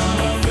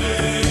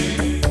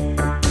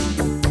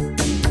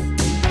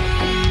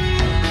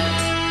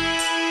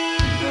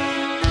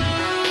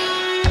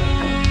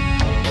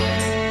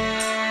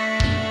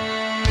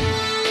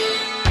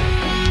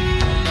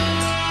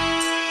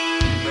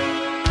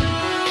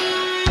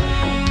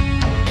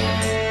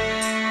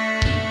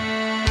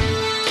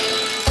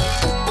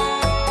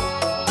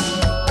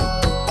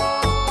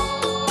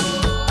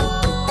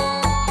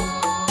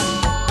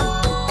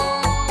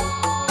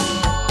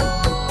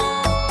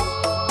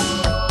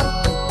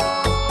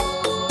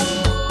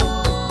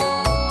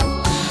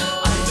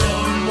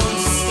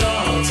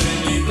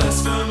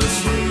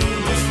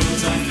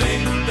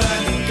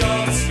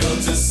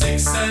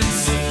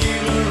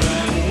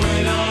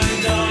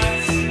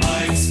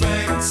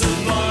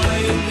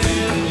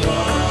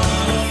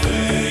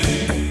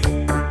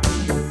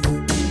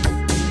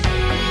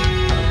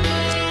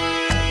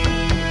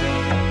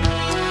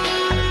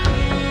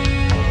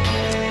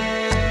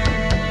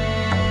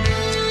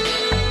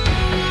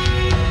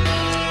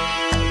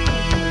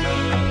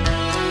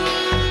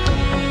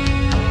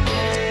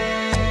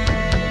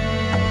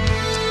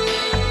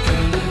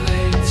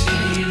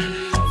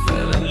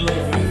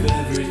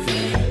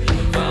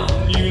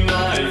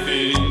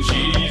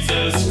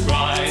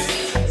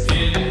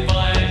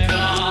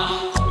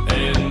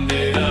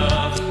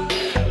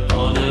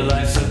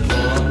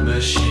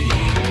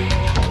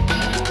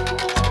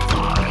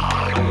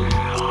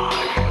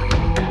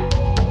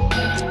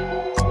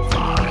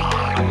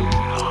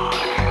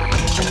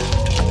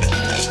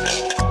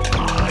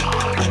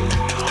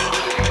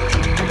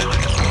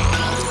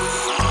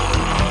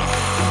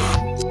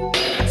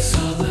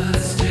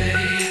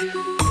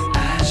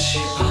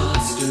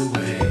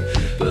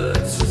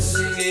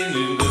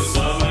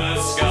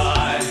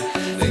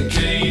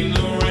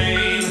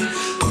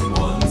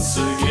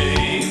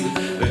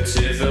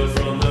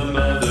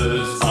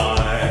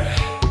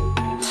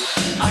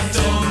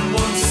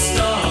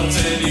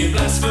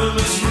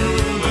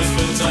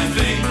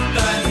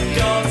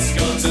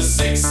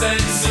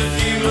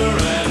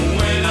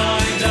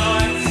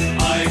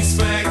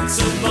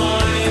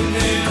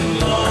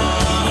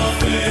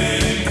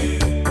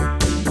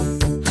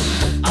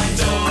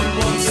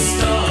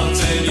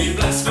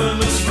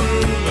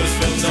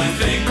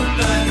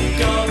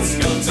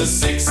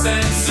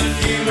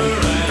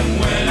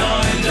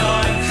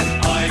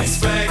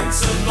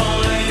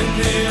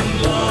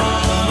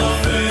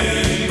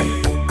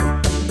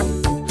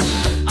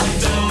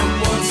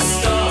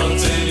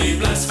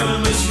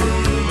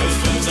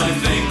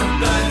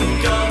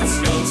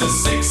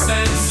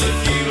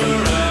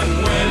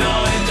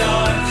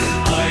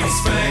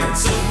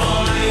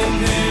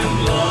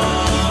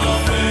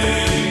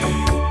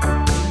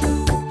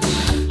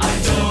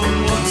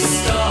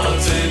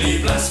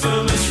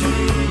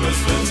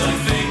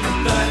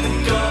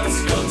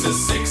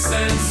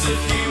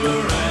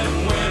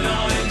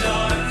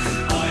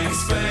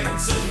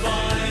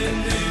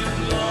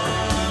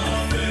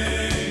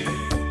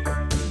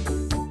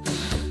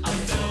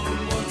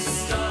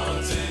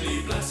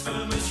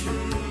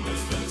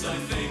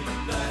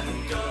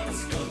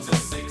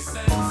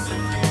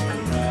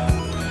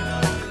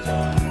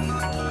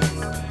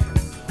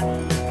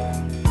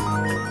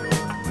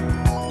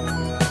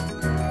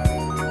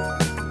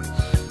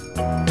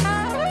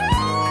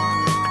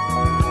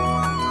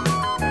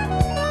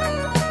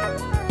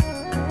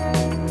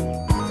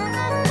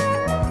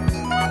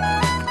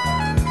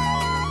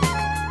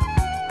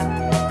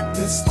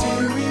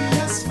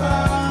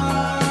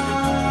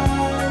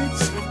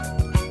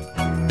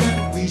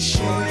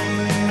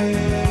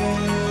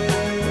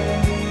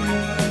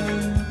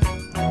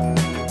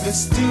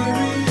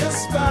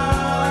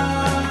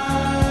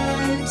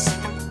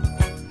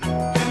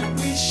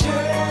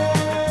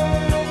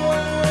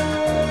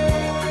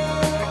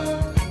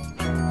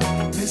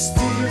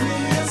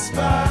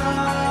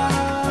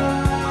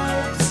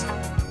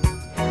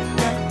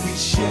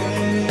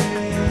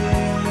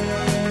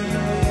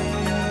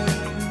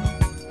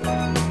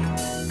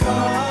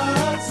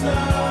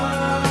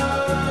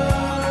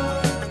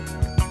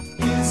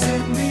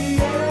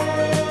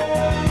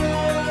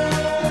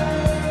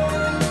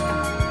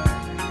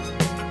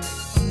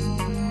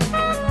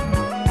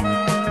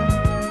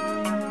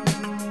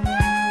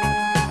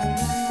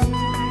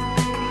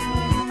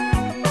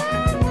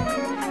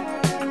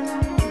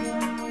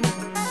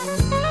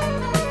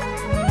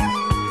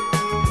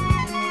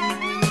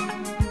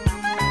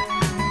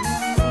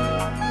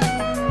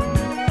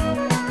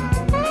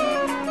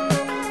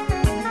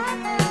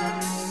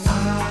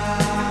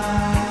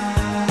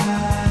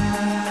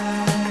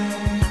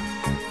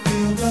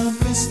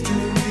mystery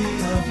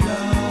of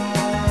love.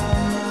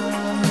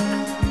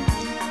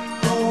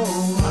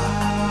 Oh, I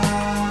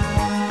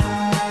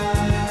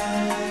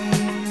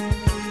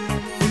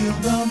feel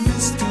the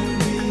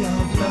mystery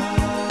of love.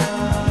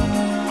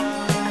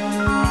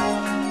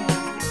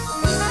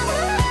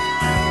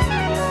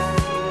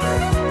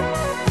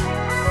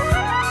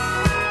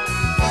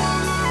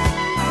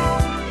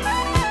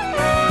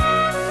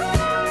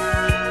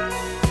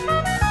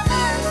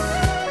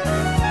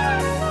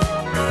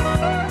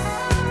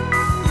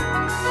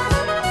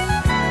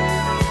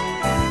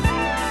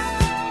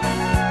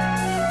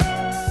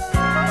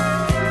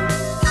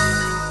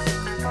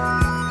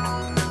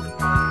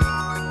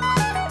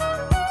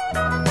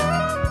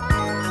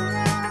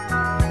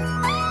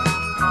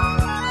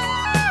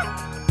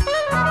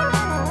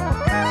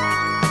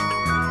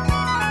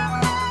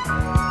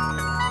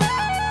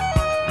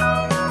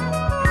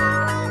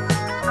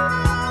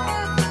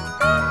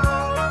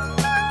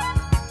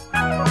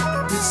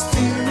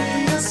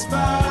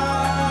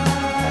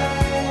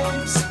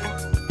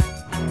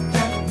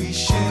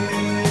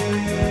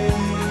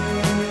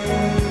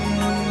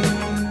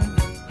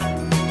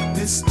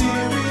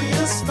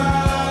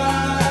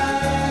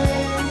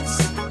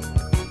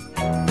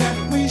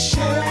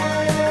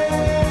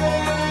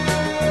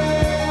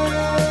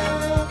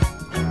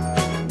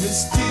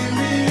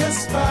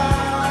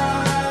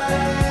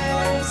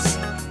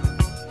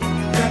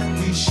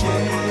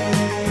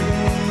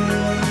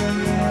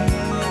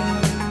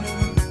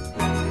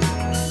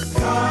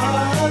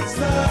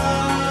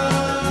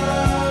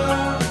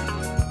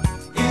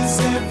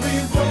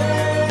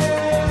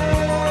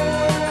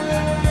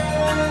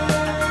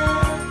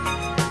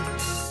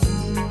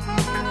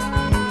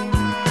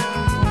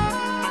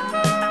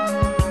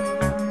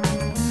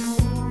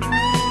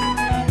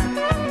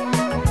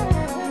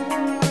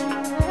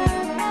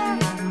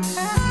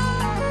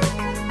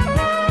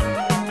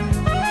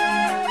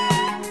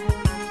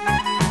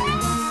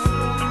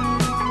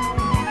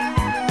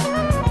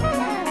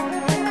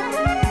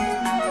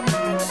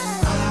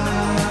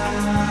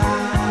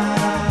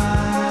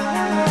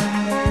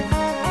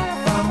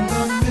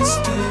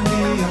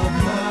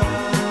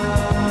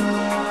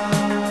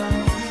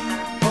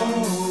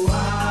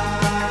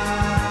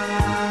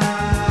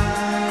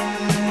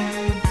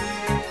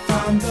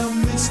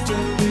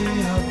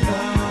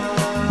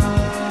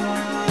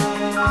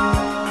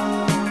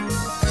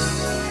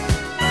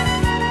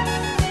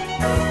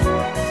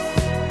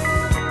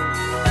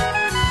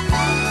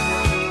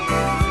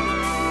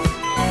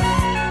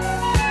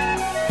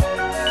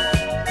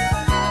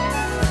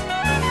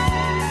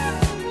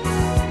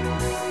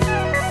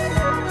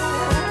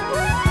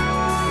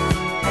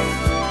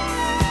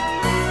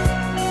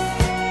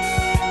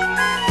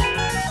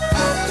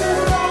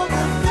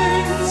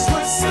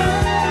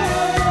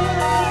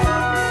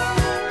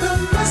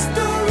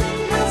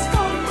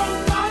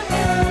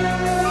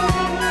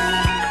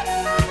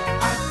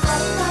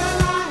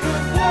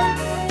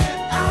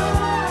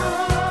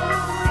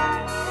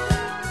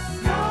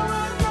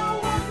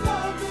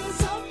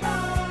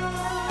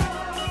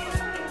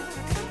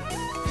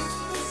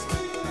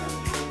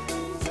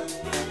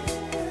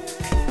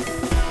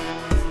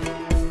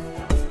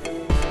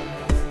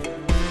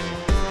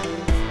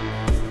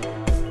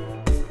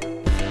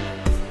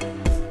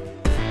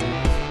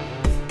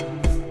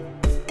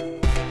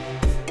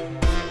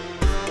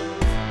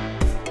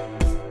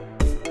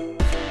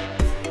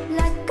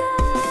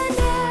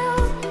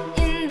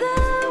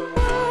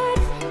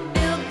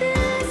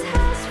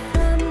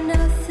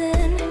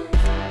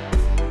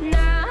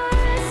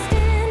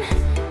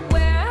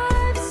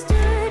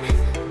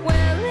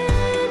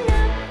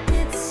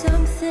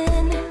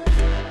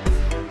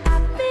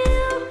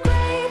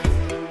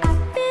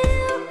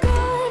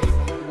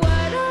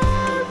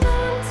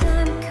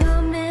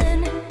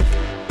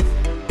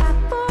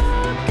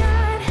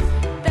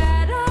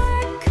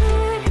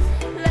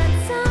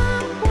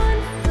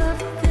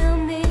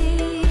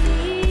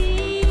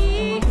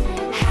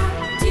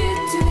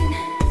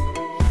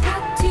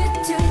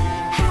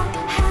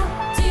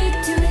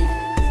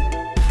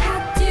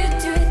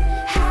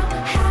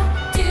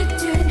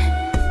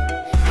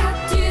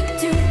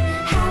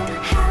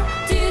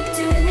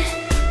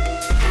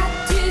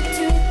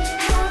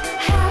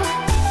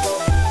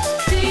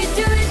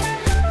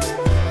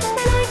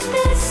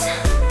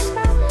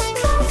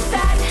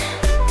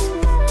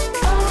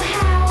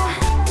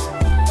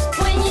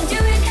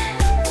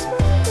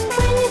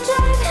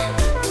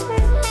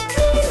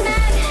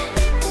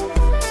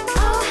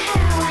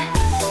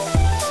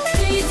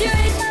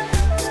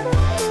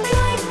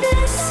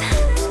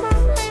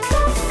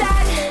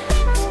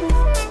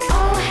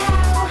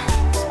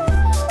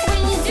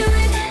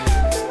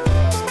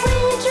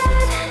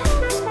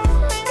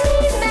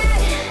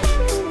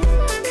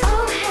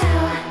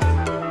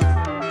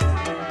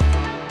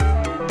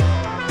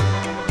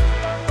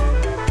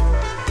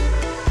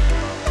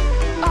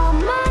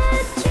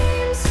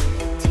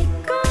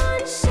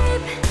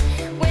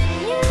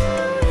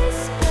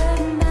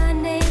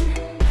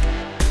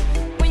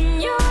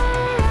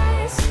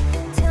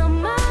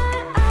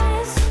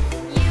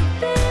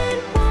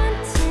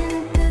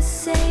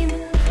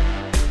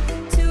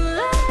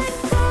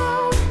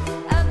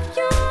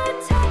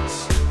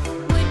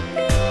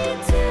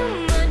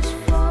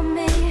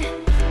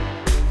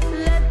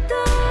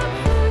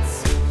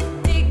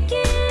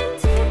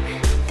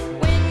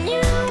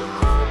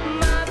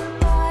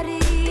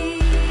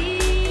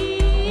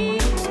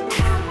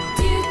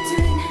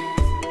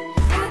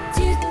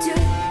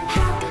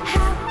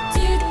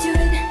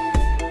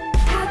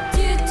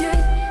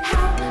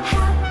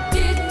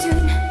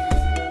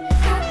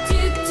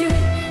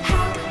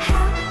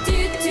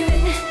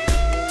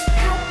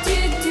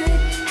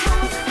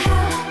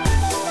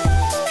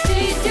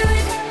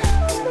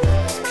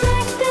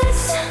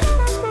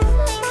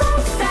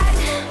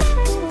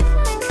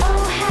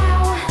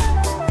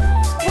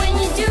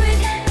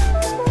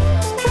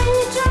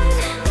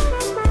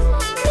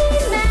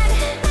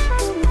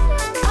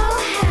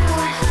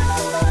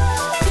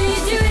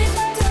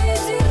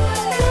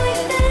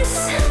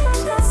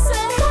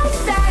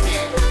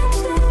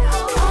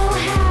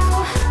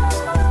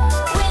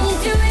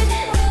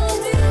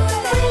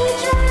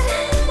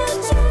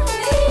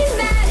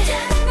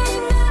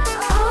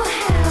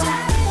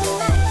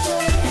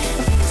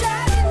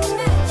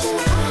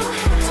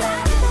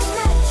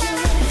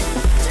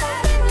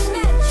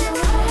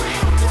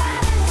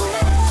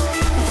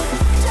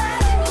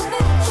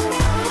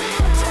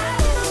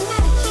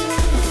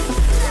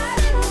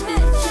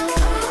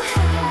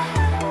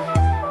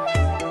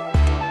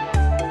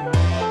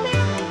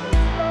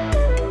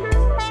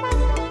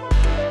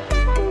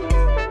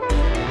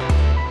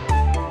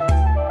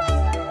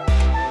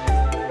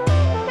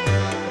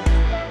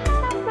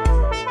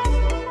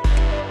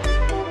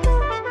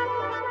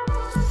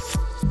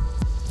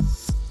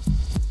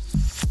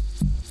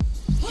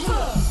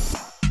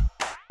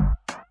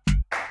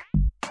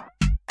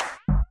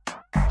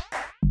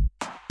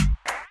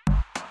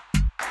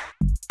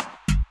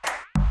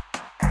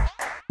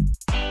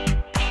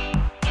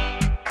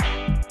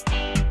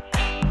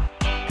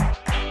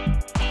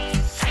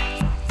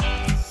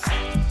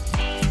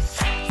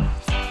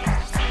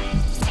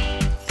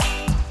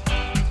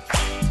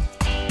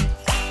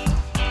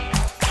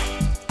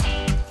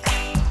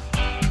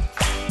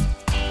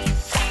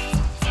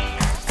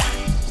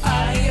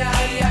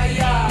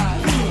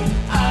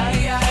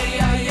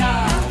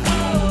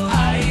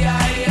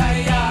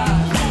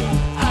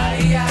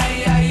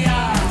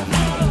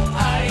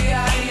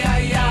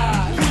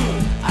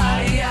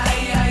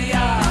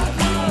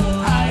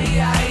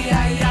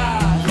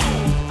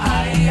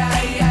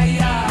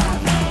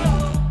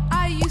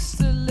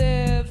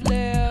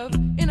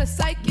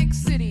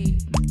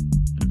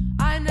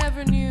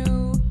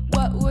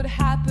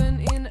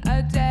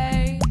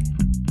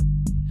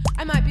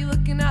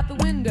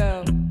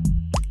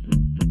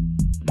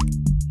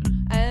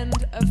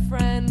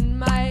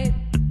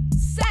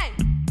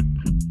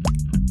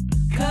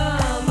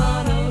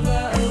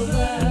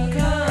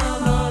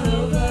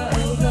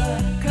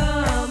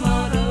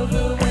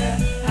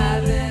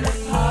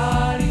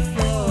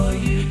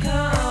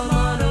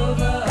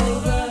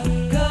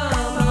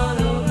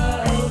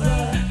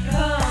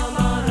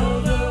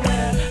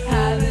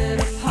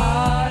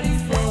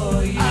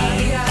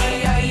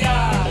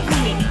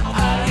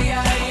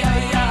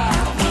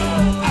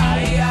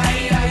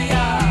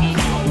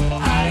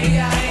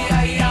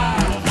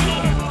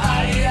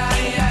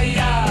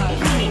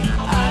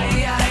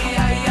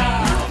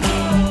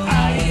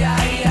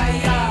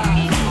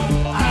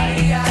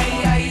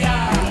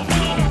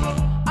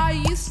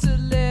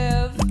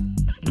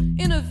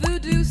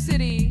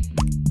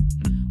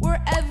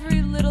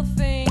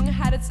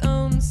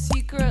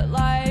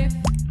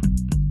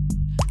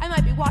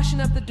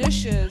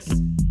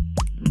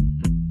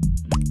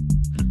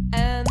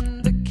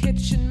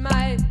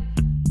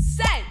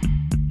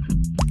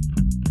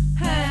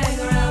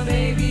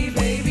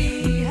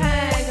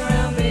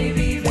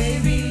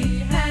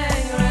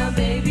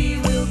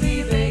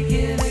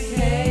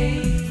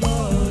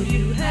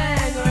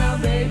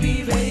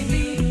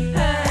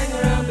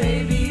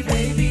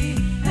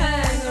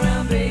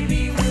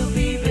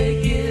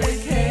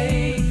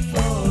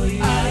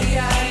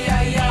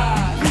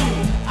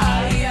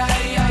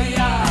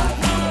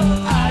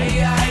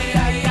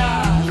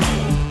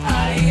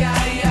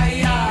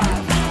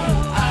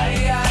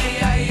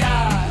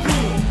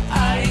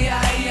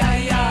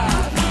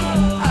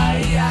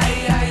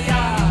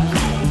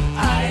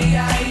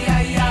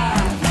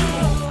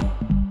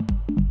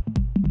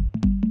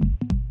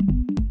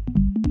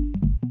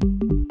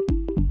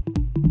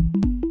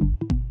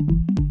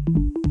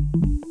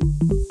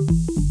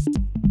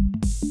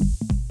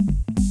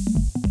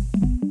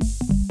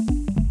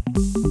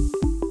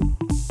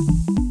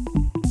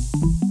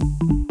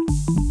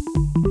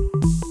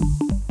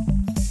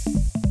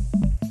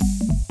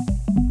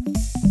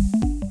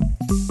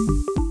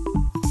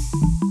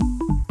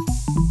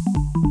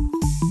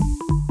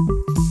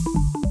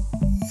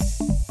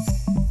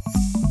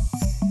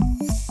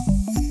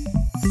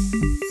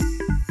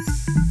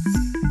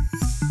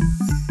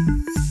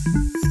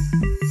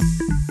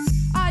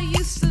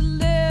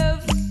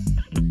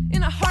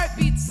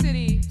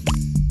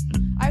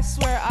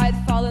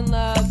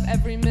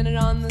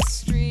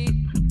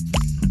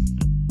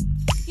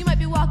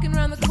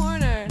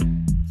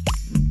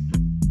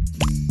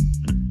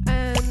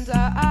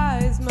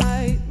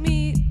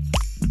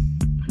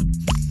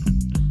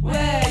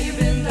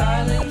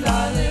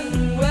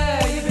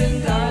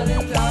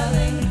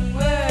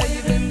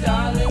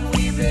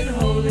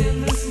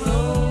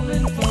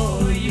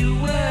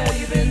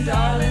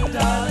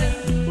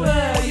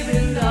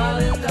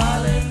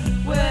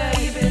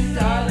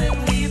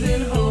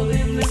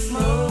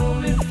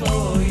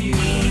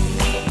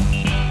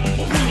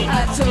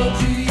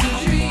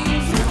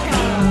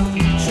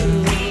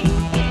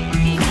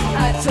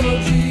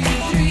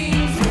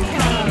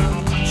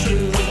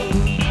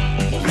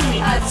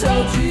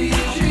 told you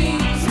your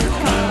dreams would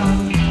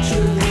come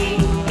true.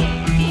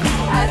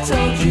 I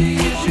told you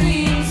your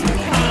dreams would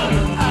come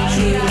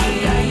true. Ay,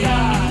 ay, ay,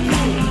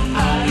 ay, ay,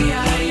 ay,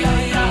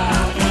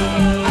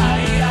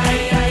 ay,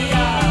 ay, ay, ay,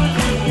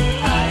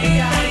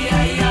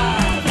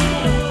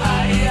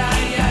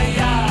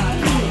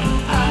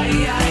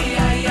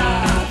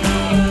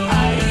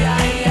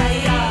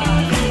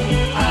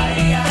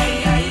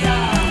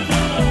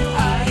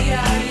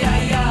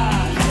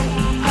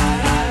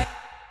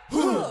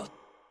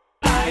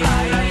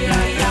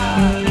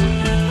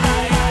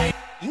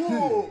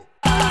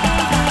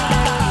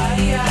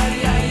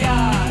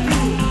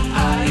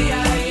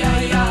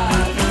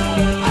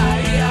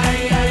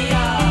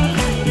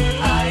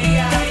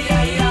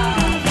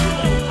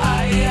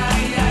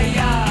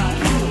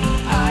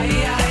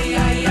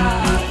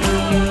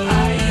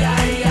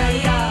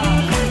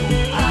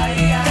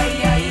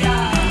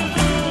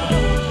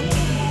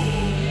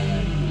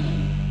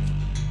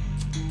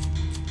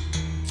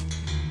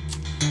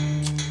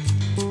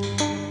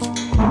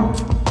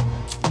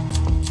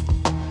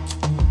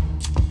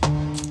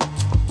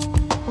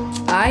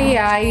 Ay,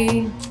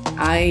 ay,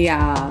 ay,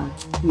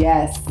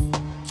 yes,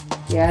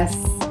 yes,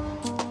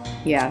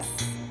 yes.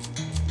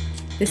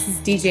 This is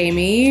DJ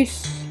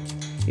Mish.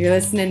 You're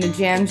listening to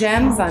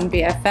Gemz on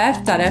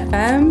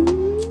BFF.FM.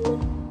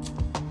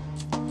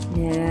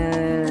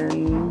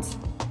 And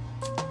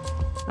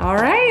all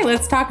right,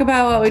 let's talk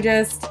about what we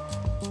just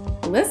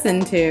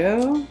listened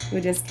to. We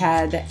just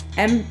had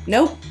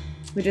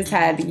we just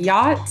had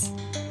Yacht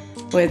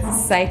with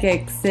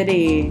Psychic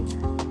City.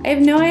 I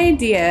have no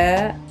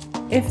idea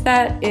if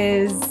that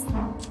is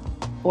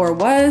or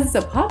was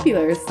a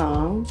popular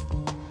song.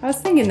 I was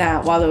thinking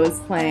that while it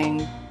was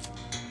playing.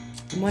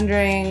 I'm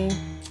wondering,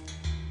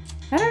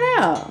 I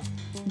don't know,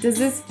 does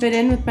this fit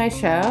in with my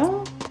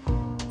show?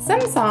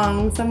 Some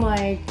songs, I'm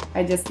like,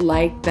 I just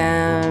like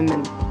them,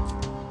 and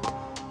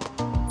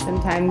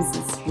sometimes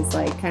it's just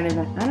like kind of,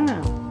 I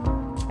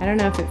don't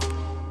know if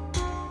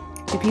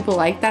do people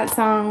like that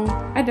song?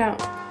 I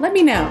don't. Let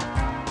me know.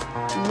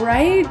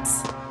 Right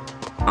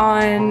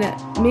on,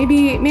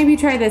 maybe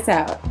try this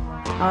out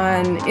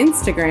on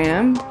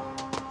Instagram.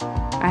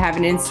 I have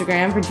an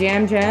Instagram for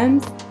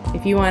Gemz.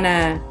 If you want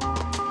to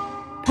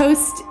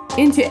post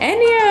into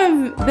any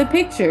of the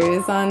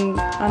pictures on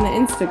the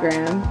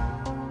Instagram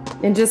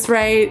and just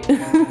write,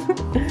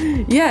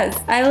 yes,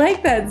 I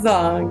like that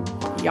song,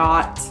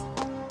 Yacht,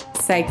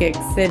 Psychic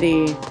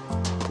City,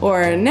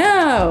 or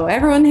no,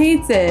 everyone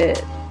hates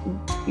it,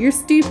 you're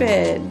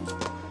stupid.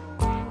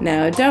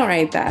 No, don't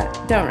write that.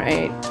 Don't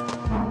write,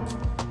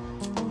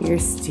 you're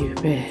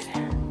stupid.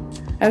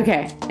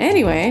 Okay,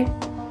 anyway,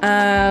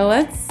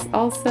 let's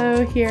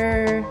also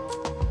hear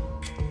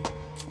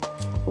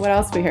what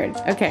else we heard.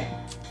 Okay,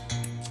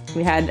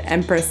 we had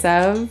Empress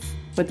of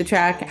with the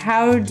track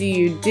How Do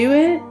You Do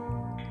It?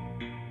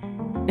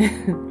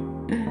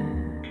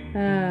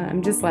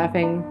 I'm just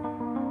laughing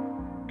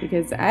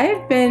because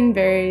I've been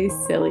very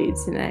silly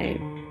tonight.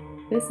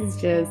 This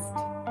is just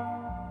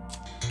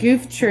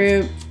Goof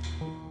Troop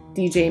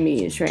DJ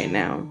Mish right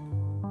now.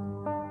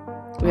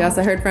 We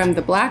also heard from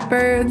the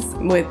Blackbirds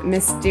with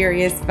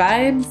Mysterious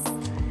Vibes.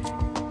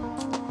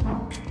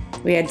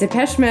 We had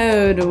Depeche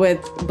Mode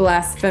with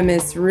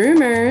Blasphemous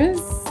Rumors.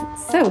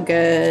 So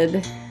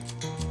good.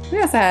 We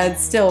also had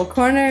Still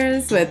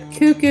Corners with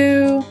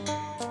Cuckoo.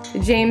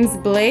 James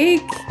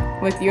Blake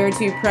with You're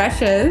Too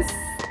Precious.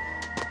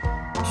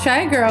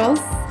 Shy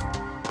Girls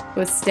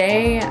with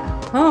Stay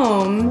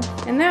Home.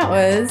 And that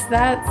was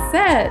that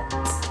set.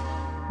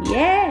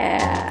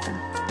 Yeah.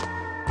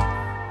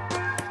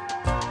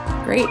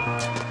 Great.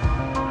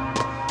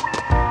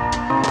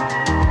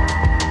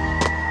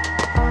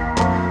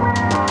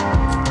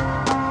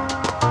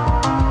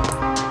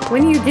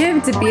 When you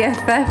give to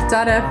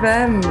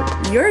BFF.FM,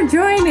 you're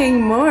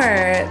joining more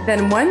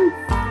than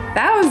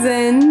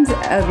 1,000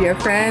 of your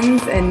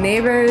friends and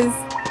neighbors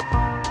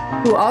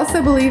who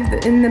also believe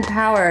in the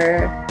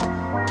power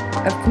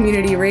of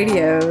community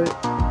radio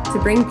to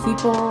bring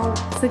people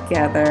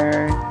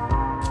together.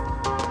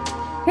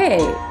 Hey,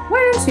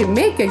 why don't you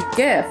make a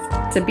gift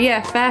to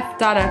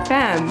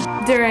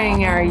BFF.FM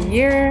during our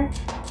year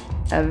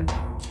of...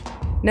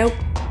 Nope.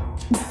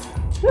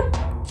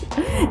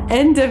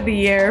 End of the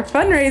year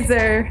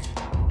fundraiser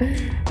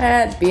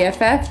at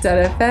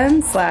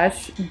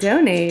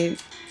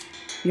BFF.FM/donate.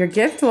 Your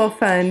gift will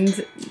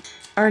fund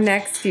our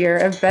next year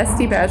of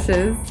Bestie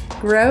Bashes,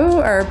 grow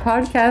our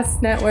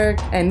podcast network,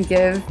 and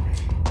give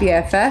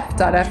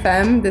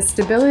BFF.FM the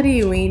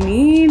stability we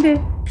need to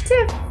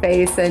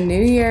face a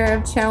new year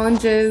of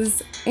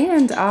challenges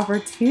and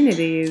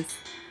opportunities.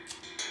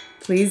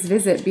 Please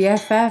visit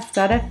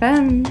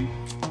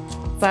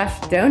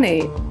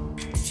BFF.FM/donate.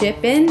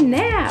 Chip in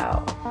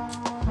now.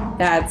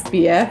 That's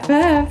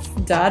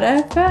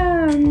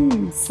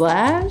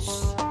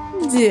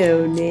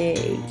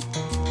BFF.FM/donate.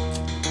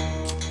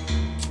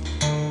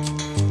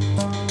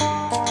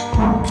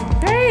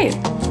 Alright,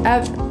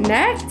 up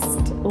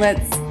next,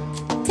 let's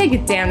take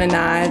it down a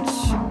notch.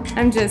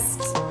 I'm just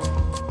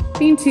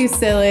being too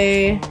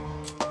silly.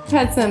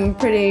 had some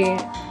pretty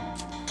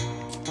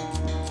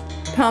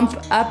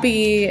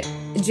pump-uppy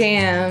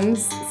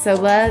jams, so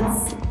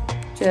let's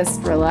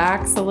just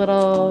relax a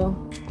little,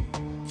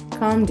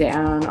 calm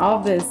down. All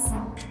this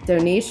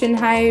donation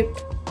hype,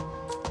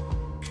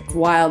 it's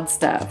wild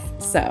stuff.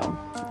 So,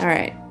 all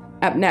right,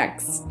 up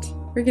next,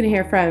 we're going to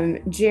hear from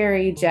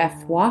Jerry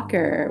Jeff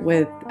Walker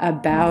with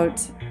About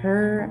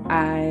Her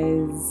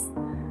Eyes.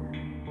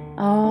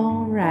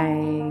 All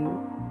right.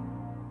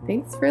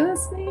 Thanks for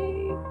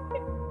listening.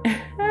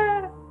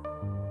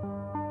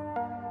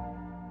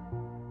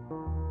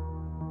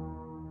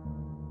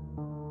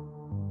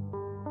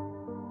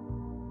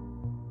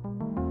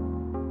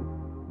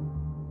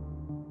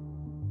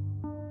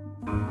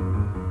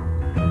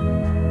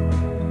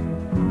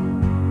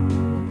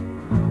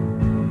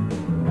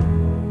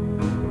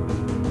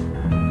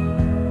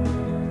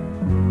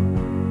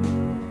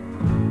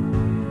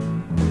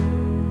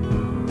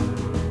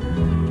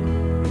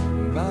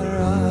 About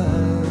her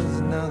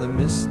eyes, now they're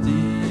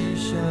misty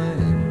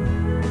shining.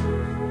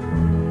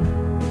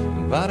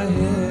 About her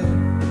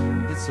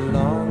hair, it's so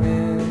long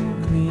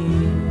and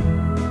clean.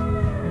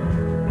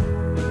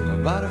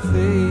 About her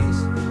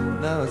face,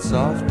 now it's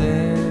soft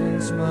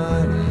and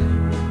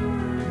smiling.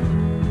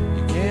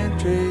 You can't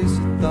trace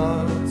her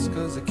thoughts,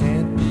 'cause they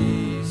can't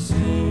be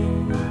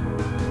seen.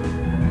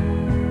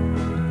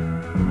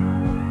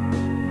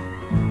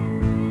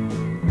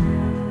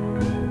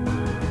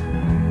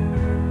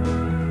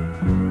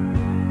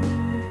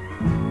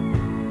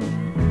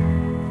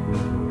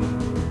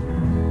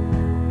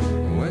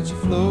 When she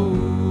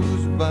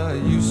flows by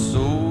you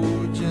so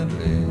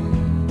gently,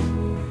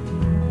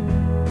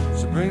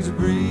 she brings a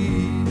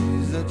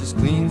breeze that just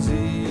cleans the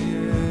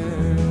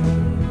air.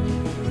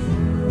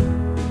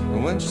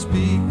 And when she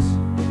speaks,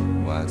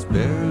 why it's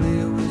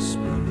barely a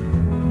whisper.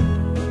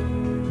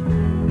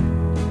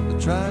 It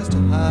tries to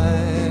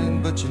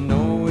hide, but you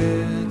know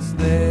it's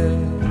there.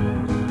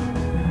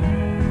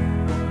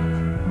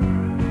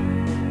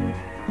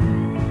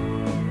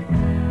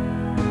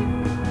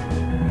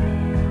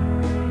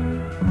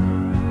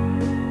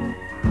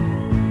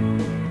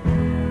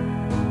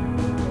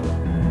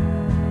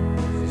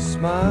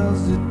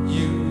 Smiles at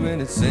you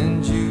and it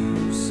sends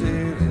you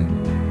sailing.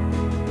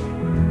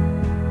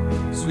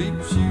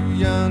 Sweeps you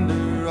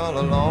yonder all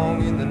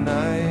along in the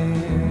night.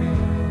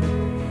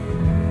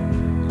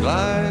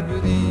 Glide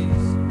with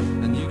ease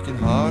and you can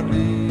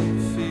hardly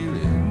feel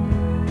it,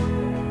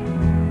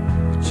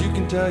 but you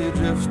can tell you're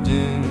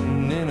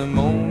drifting in a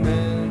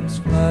moment's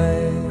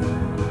flight.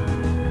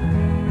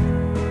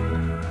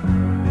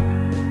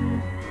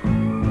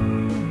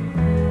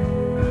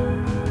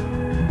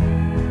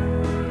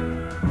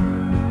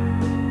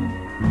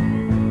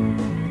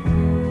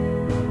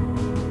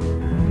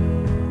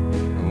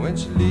 When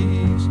she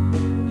leaves,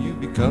 you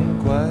become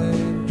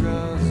quite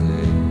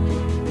drowsy.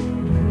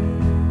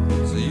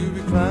 So you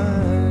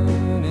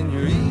recline in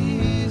your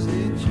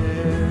easy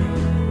chair.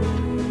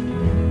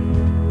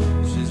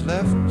 She's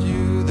left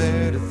you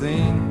there to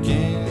think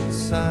in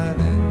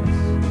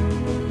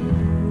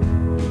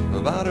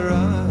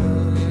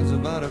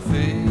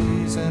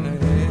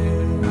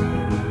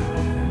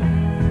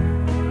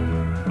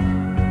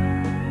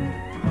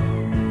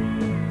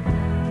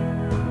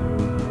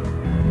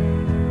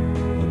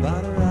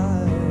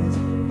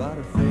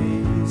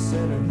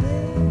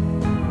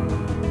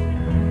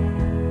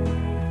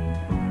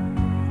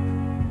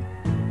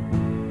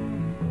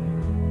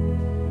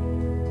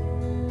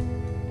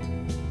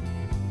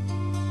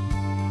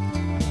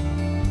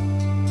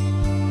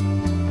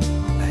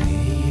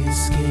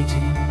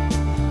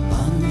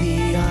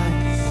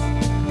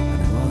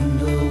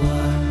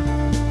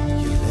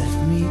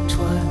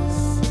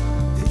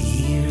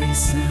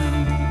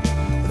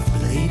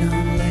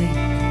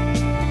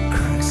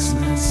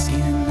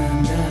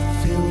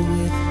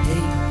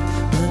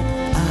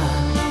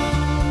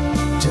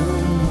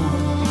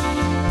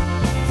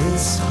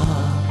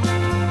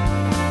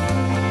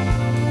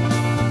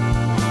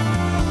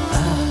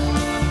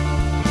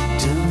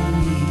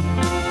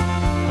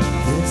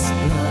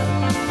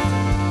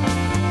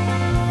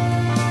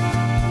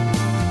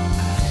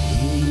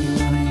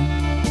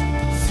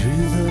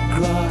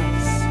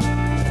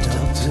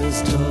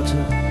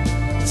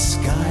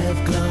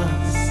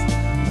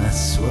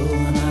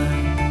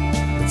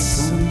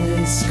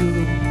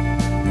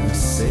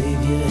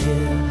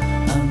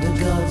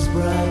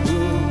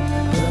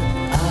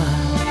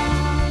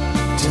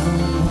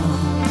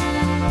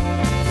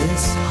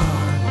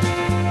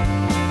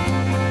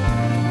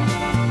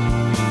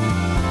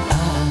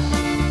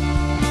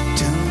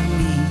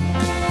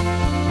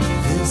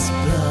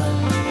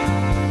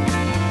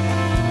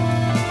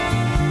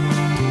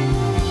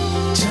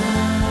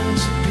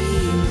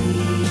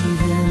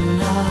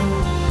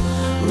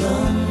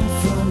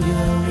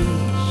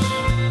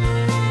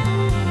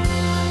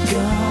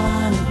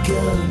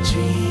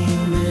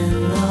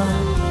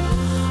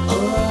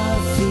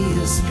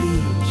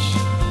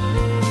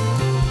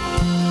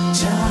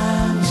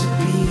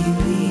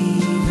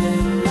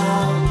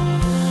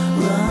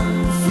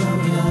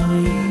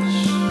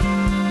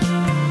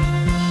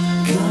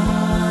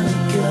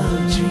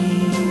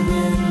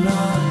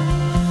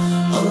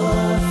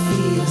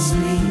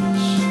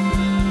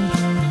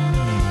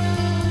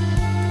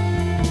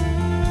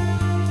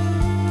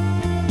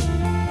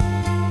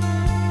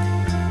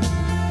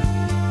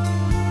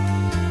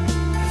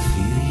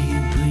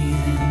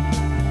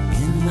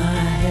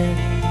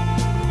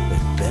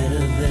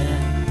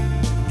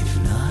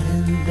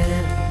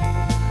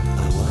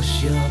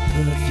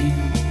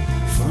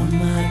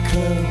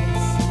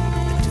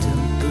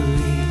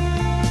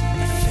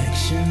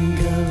and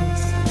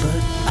goes,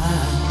 but I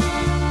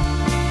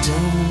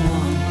don't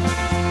want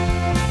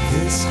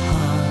this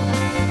heart.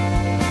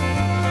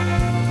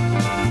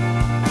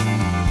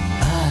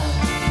 I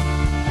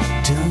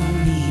don't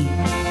need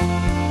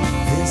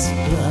this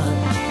blood.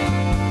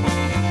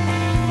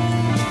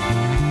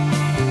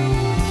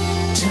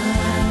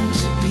 Time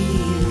to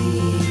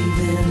believe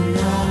in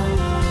love.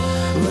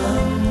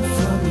 Run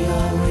from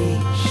your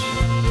reach.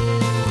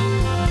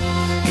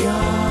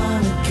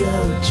 Gonna go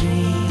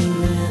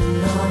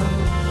dreaming on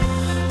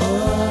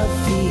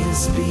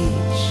Orpheus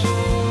Beach.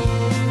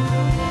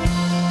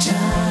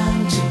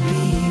 Time to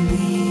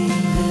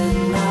believe in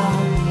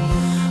love.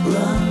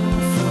 Run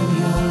from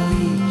your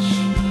reach.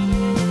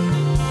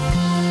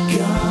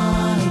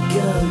 Gonna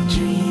go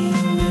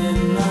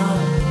dreaming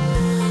on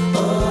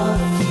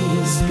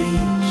Orpheus Beach.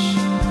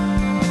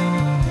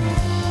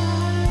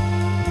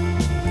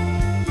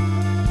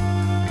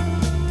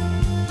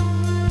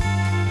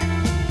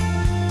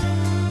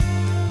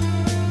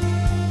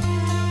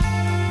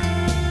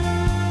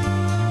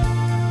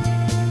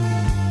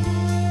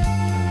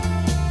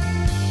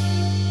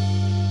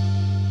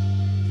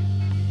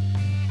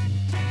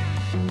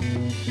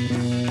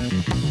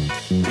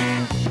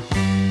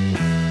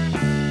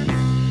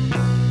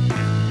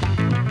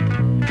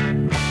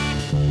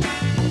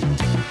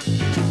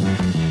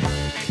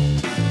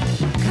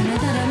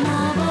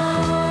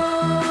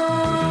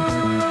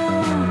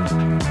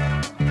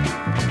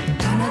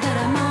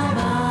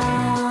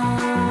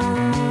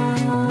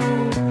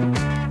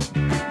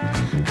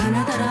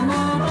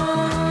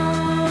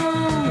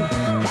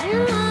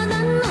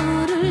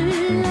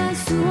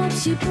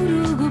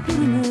 부르고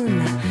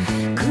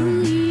부르는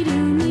그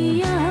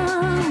이름이야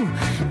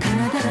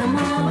가나다라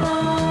마법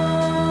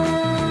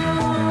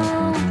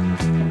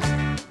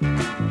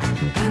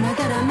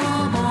가나다라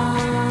마법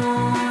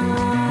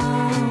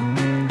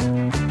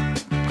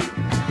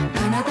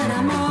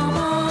가나다라 마법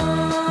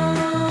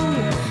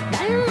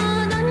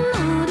날마다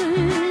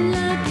너를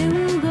나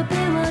배우고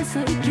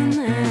배워서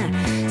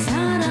있겠네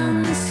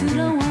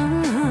사랑스러워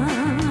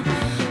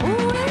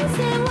오랜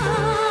세월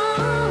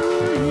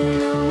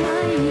흘러와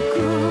있고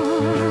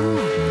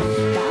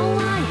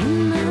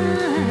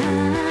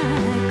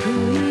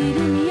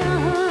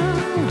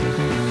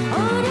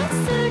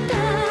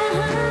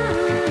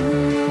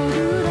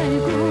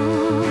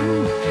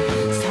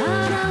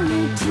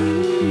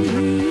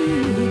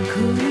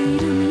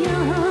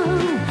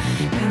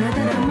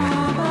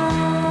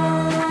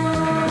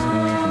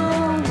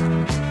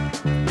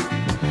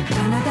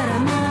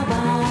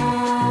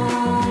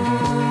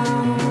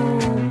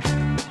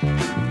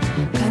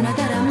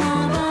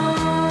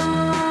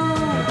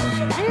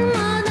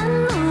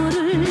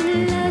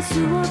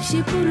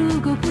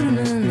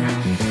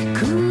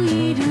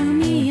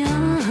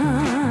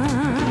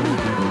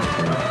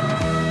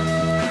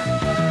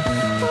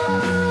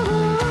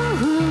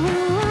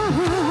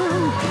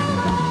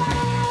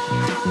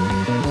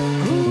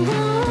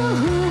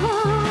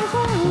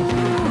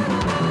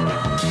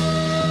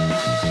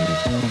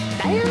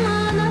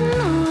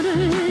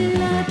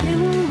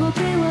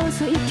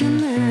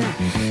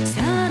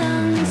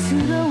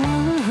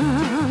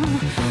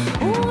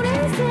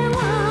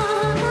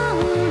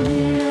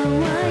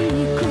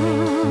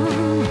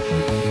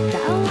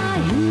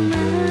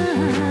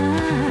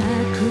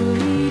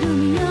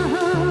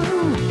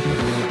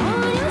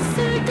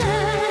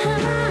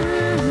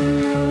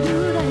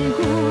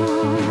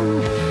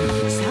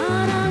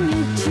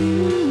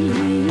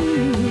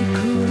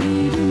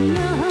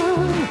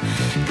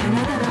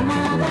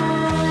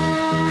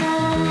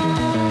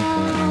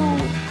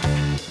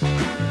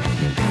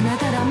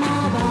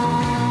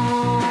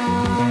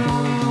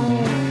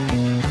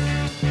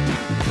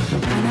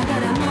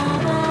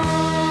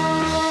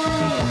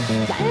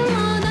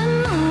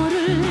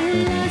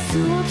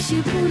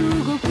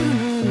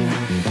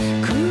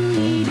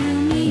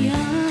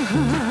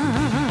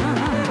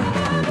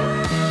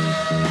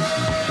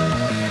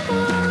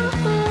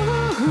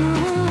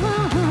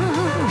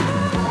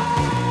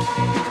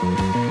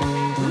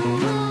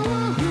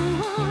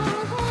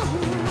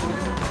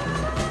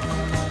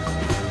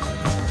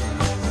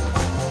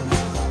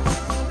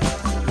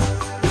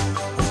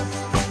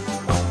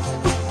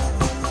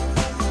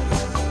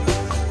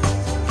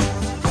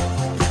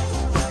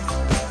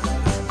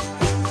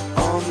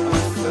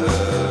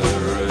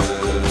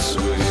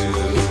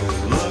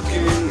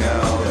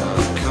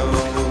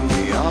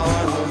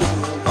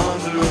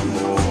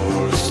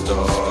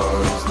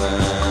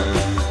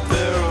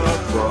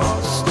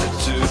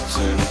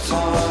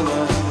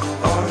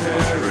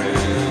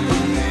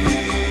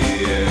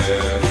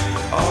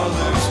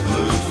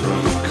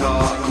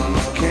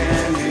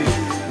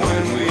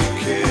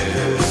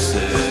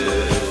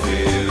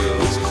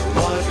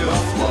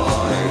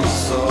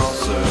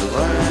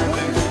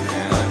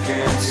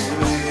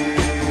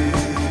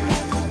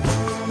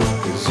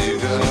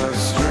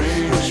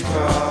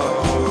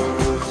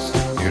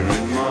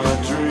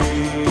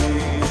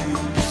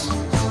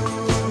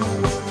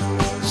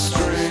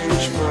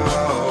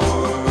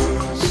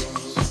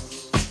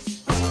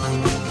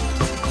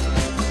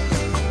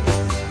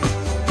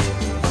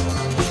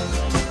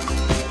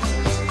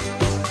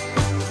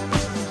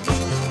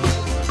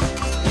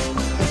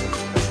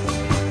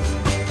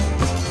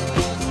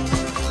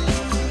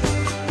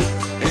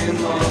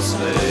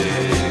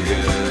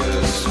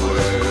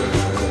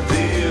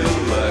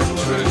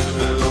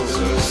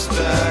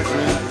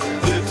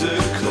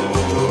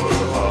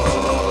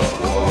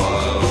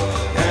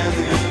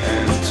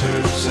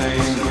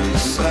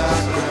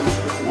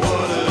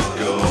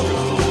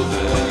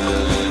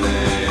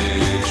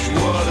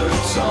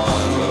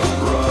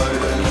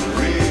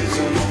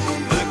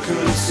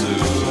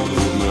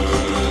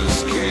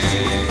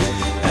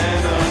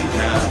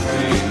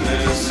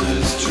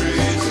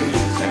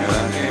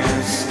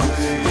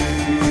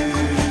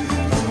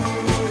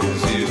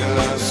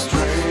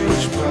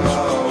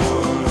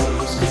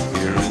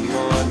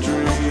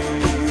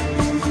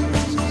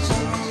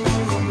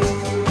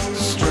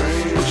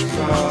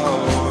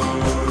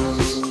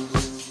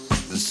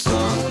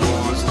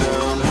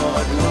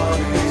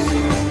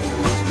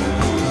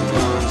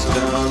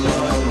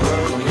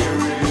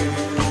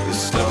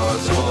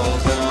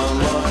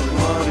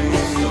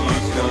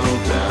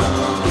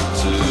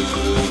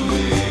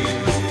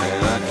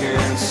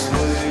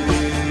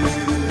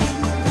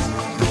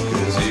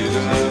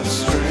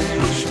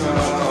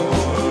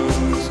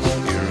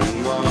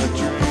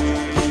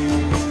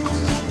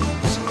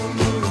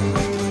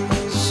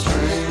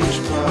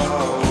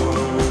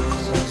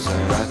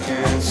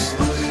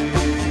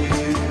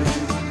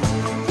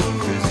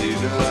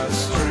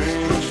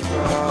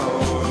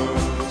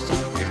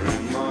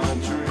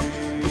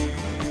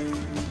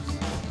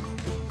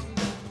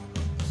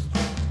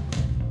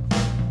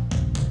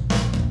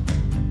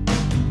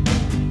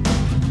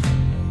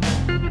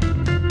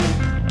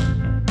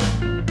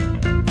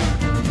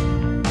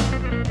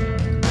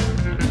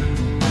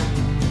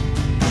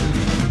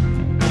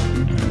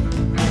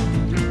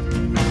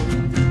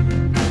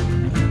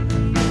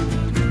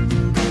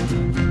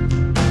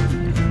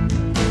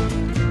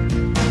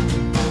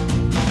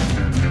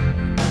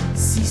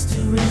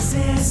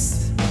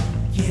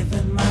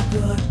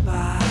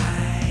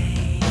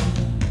goodbye.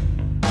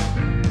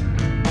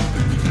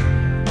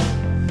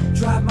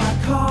 Drive my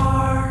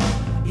car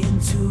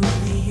into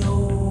the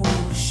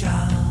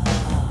ocean.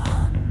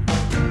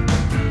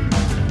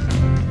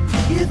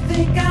 You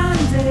think I'm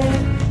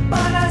dead,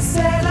 but I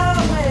sail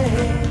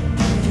away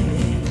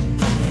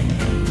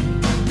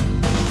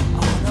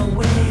on a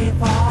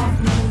wave of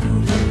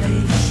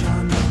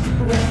mutilation,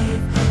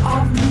 wave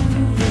of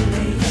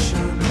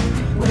mutilation,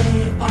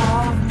 wave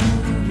of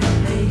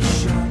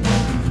mutilation,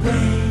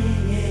 wave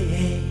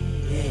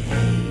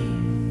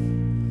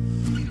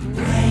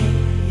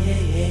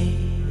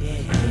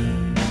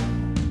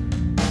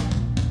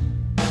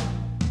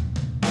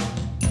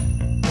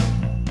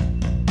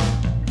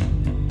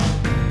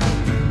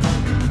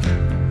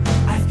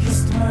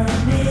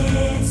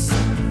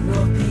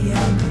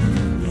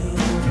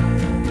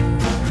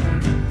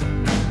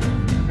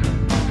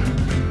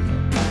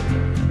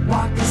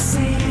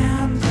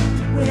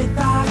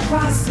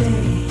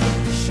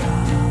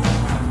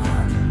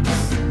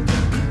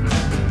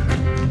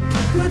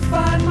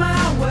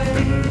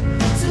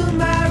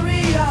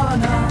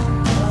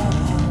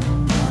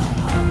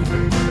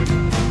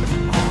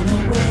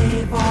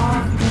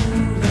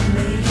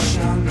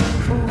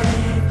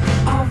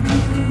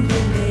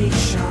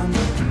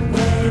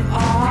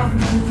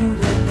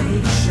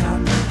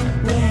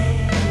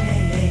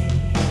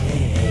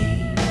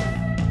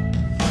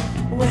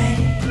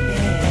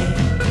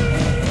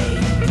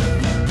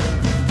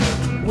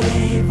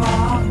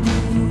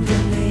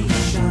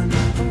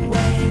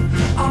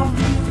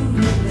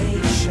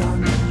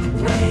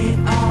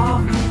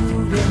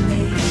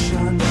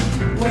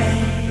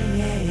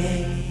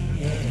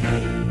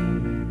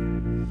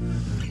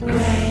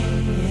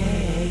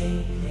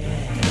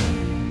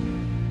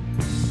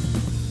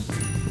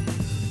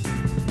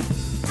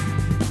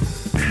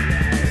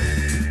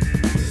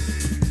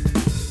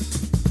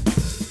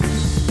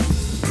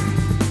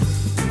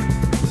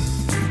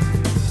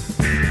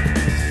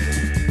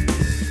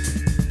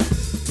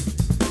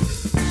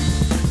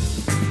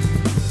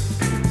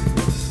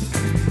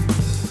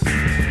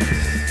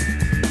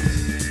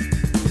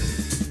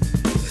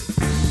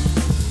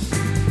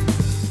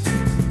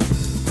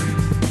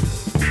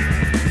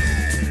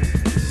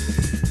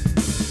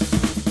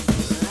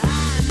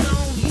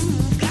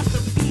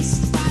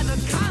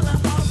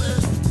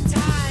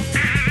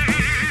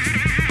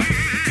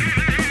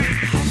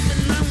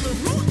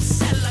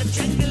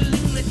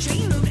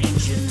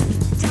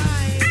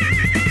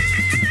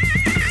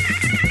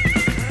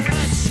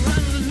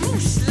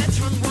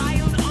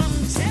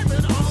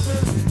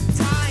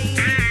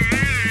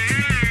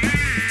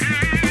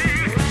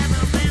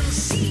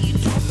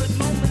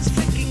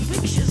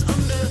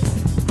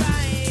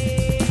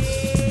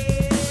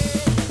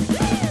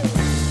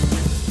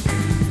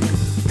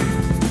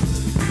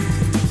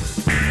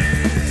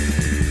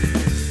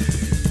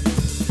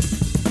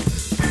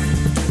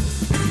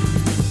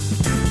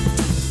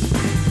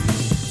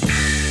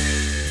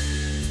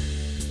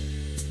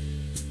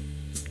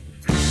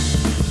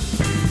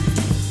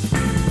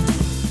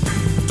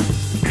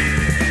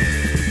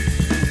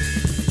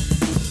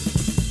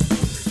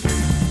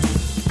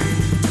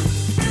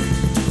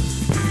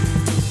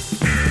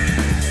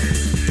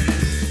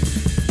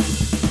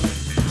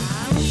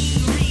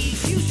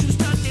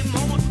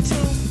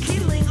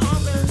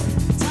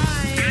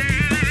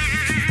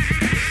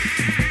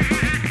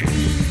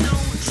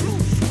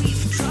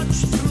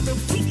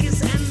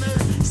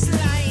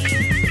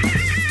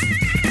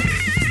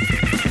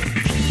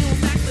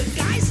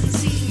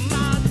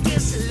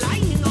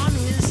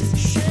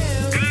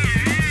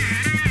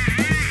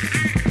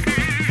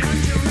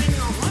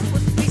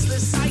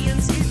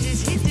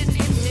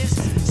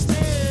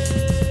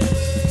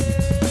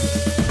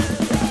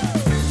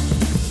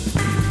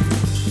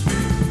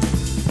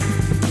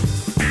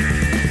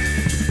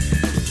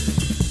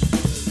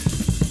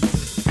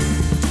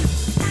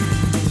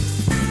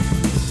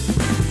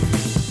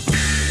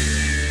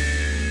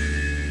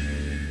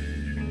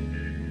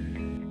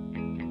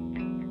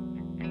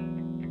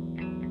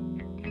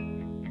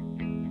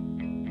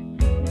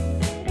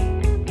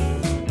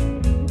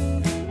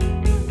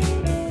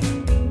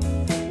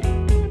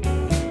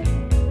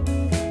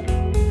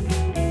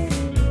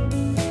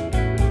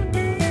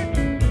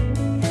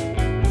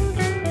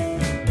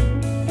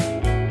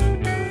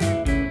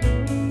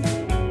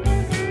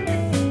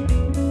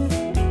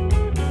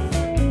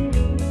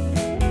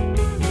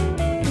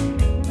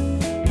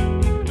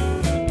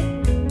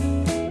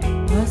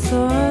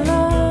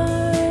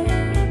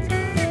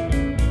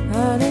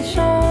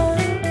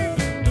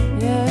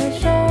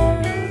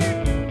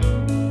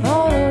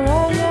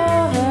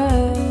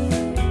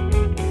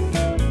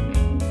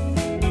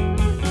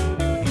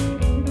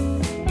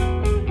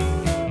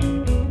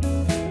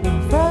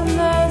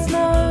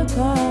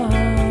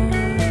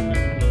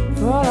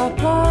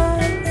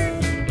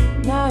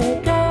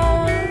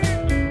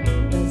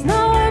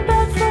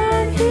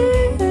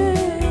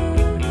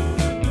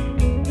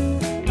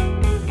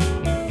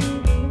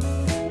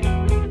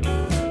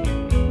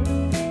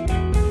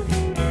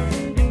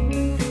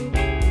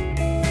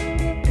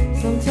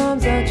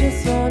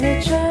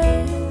wanna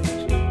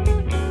change,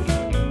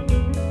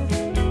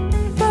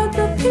 but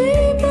the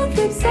people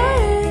keep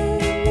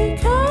saying you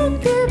can't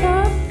give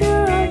up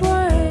your old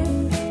ways.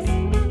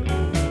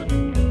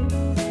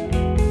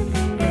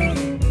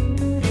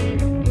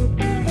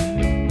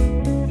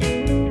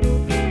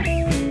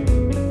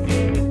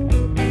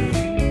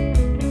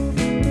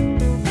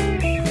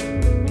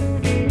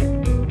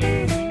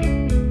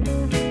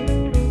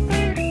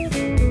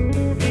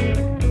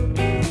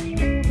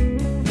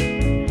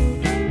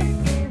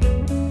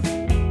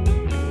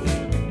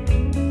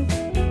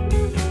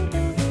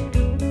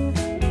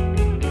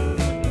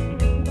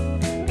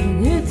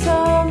 You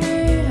tell me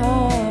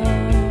how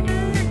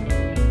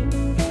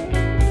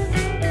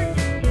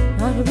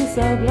I could be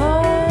so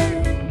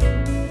blind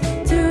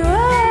to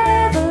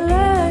ever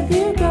let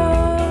you go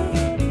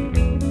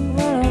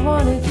when I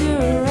wanted you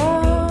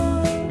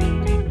around.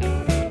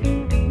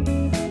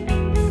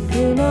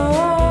 You know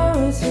I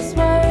was just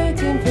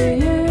waiting for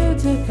you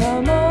to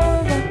come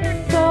over.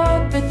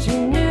 Thought that you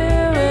knew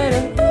it.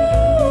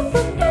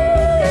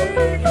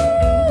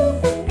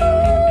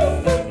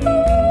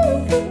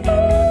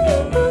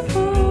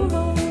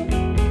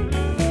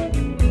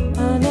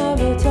 I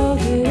never told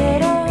you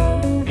that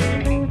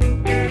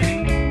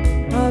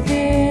I've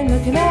been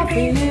looking out for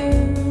you.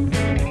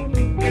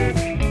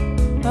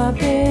 I've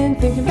been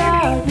thinking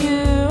about you.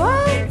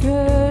 I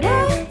could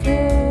not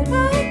tell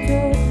you.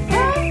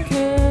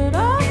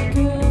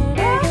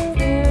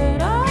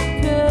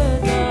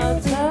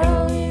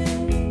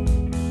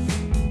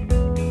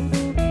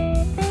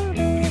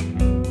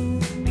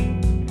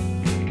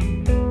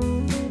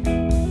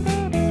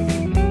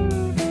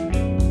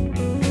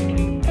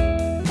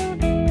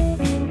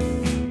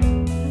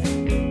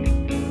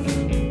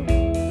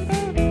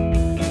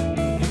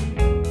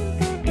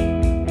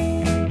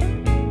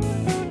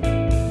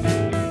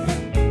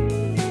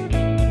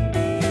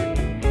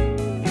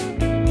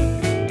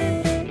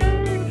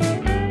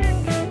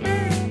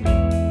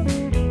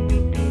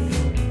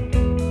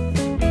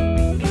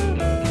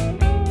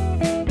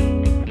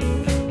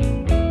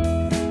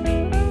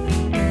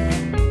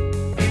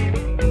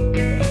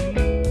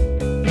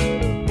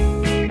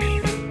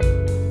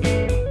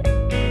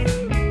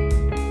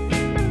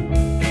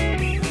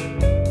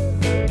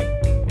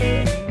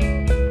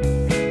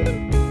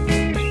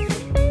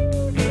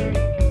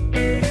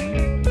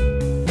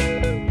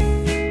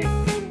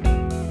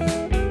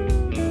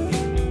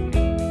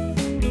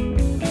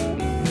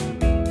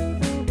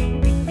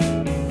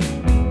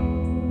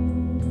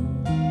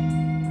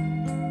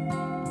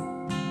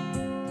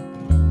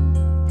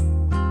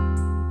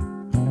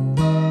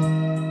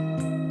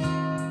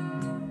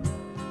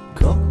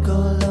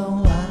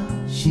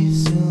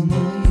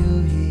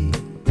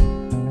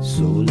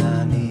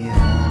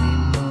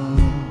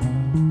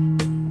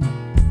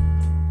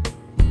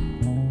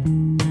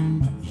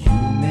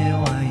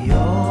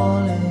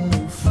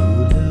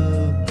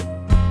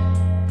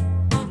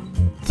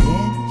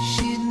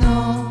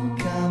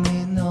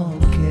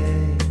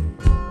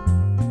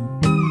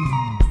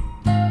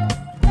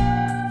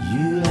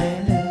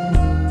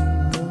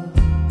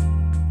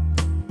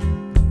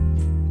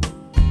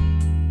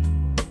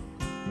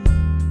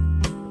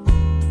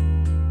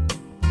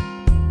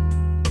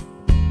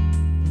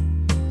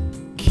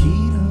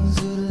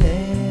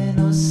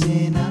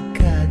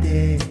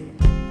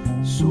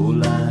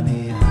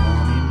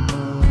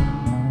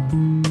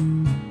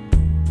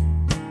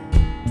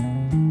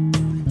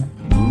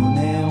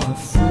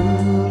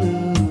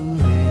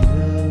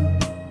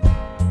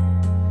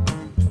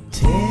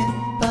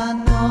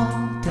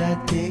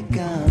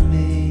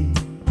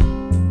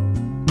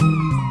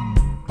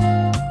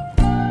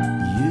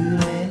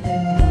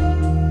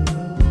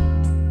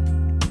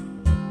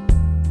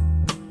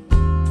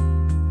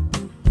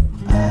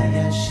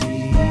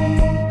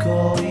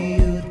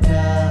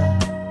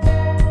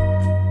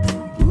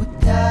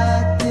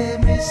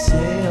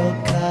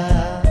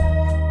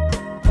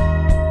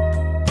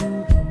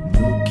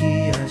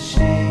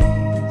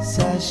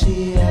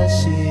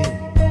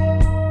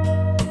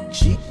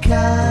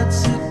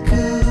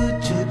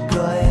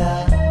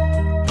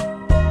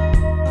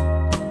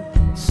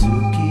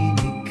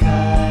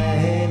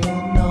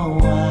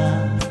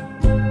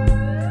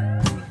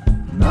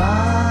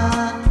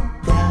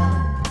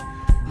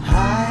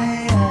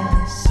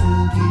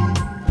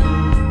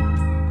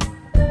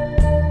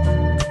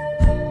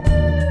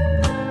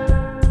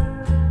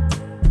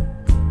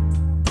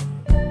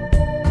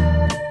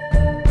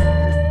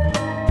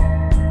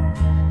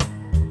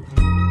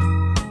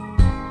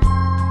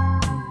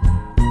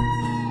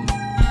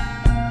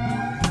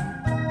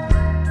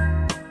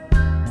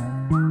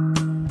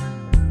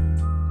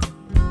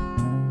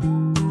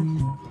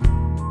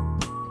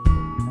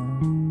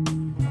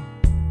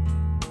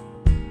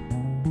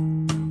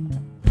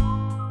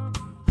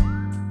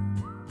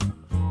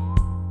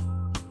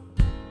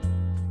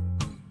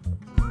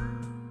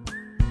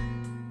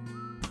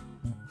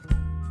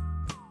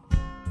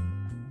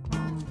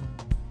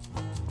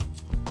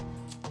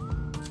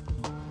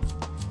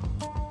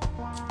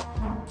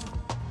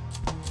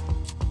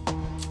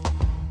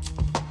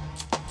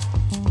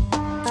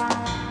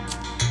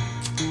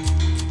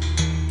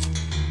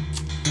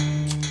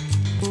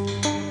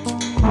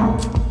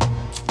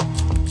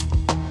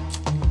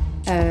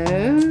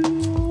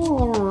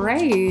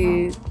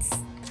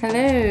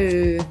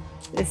 Hello,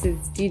 this is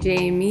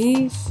DJ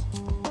Mish.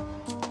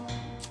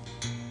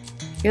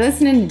 You're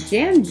listening to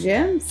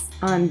Gemz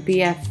on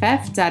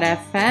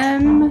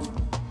BFF.FM.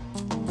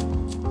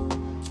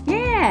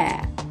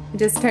 Yeah, I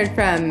just heard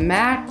from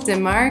Mac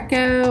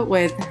DeMarco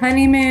with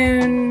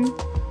Honeymoon.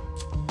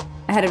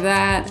 Ahead of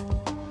that,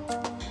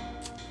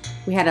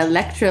 we had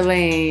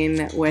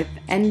Electrolane with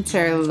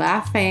Enter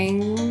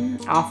Laughing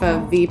off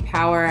of The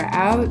Power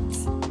Out.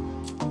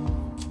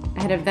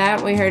 Ahead of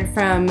that, we heard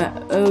from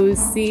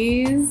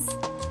OCs,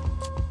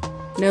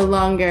 no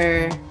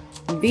longer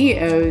the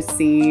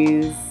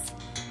OCs.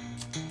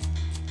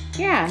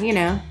 Yeah, you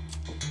know,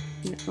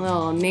 a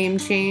little name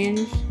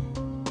change.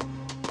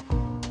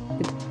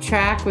 The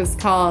track was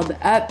called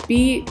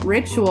Upbeat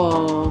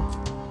Ritual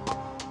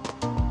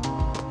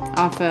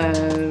off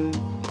of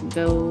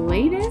the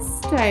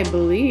latest, I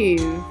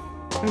believe.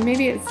 Or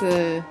maybe it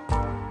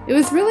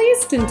was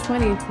released in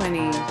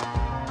 2020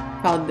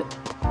 called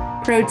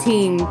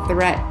Protein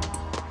Threat.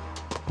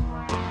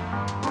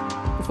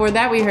 Before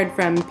that, we heard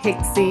from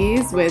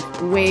Pixies with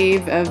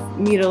Wave of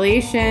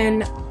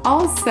Mutilation,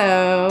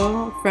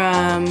 also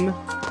from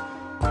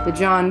the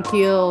John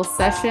Peel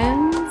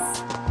Sessions.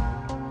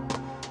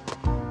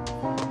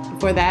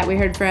 Before that, we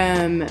heard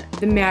from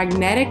the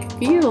Magnetic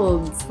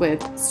Fields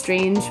with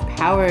Strange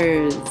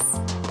Powers.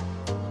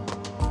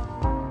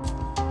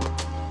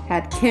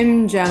 Had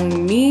Kim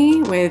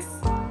Jung-mi with,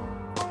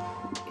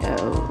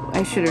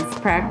 I should have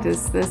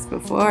practiced this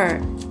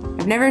before.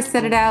 I've never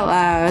said it out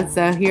loud,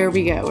 so here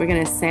we go. We're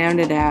gonna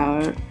sound it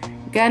out.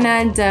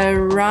 Gana de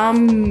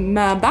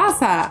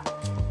Ramabasa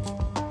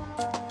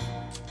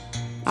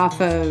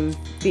off of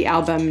the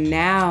album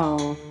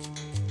Now.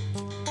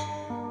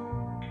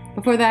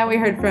 Before that, we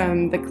heard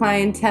from The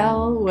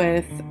Clientele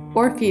with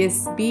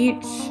Orpheus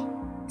Beach,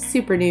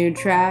 super new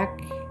track.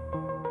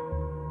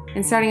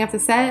 And starting off the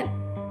set,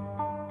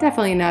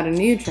 definitely not a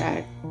new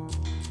track,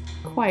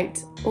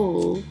 quite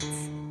old.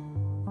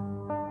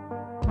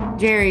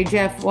 Jerry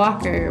Jeff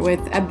Walker with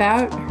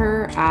About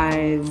Her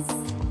Eyes.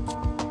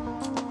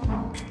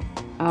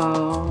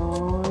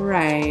 All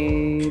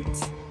right.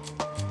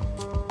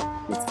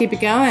 Let's keep it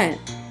going.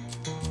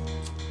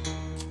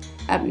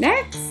 Up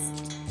next,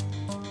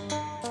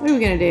 what are we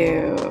gonna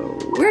do?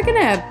 We're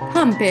gonna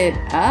pump it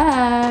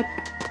up.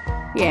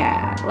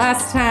 Yeah,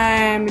 last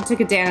time we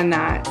took it down a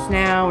notch.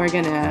 Now we're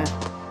gonna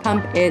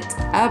pump it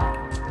up.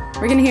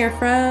 We're gonna hear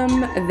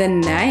from The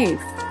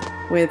Knife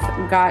with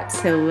Got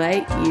to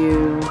Let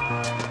You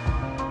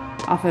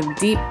off of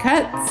Deep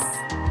Cuts.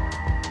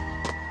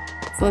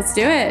 So let's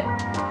do it.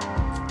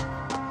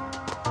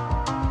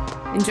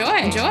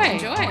 Enjoy.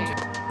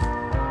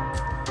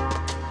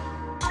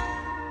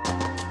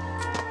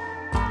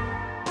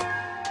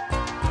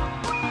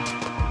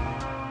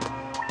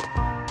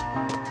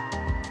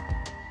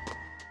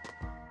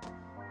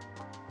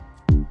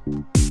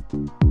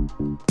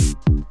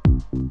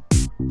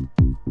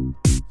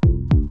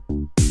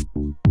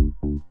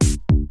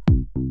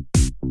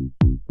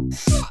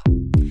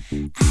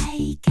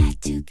 I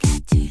got to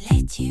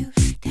let you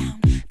down,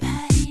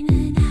 but in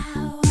an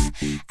hour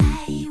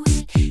I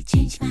will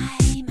change my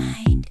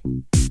mind.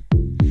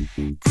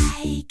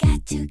 I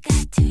got to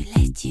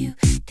let you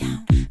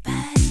down,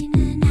 but in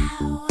an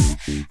hour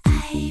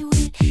I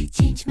will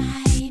change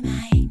my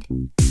mind.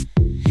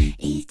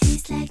 It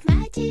is like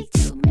magic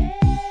to me,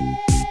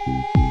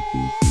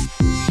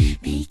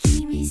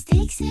 making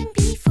mistakes and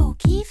be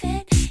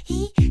forgiven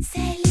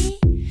easily.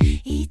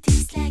 It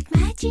is like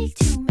magic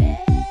to me,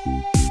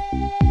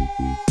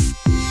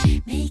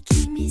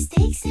 making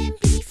mistakes and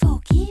be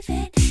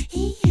forgiven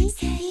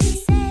easily.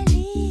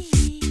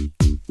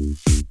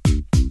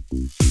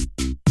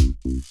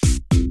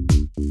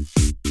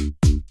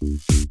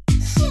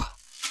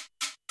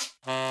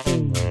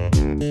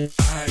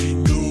 I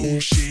know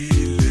she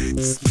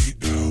lets me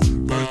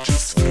down, but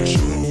just for a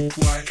short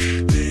while,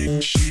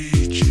 then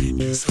she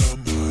changes her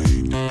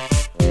mind.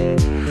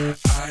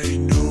 I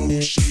know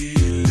she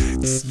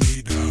lets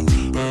me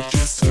down, but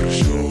just for a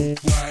short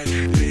while,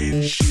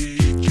 then she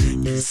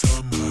changes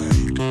her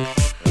mind.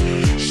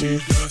 She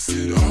does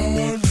it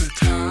all the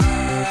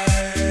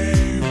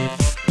time,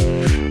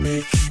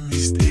 making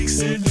mistakes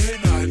and then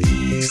I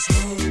ease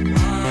her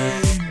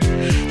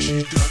mind.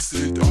 She does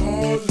it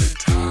all the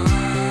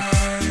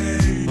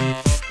time,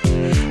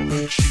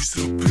 but she's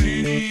so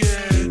pretty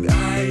and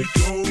I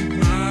don't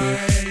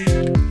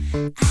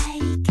mind. I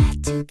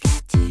got to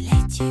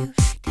let you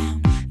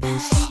down,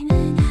 but in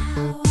an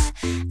hour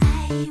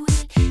I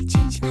will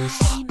change my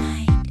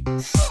mind.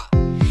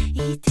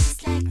 It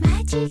is like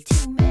magic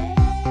to me,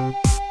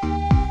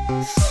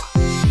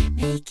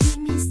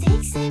 making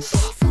mistakes and be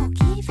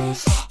forgiven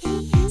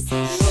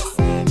easily.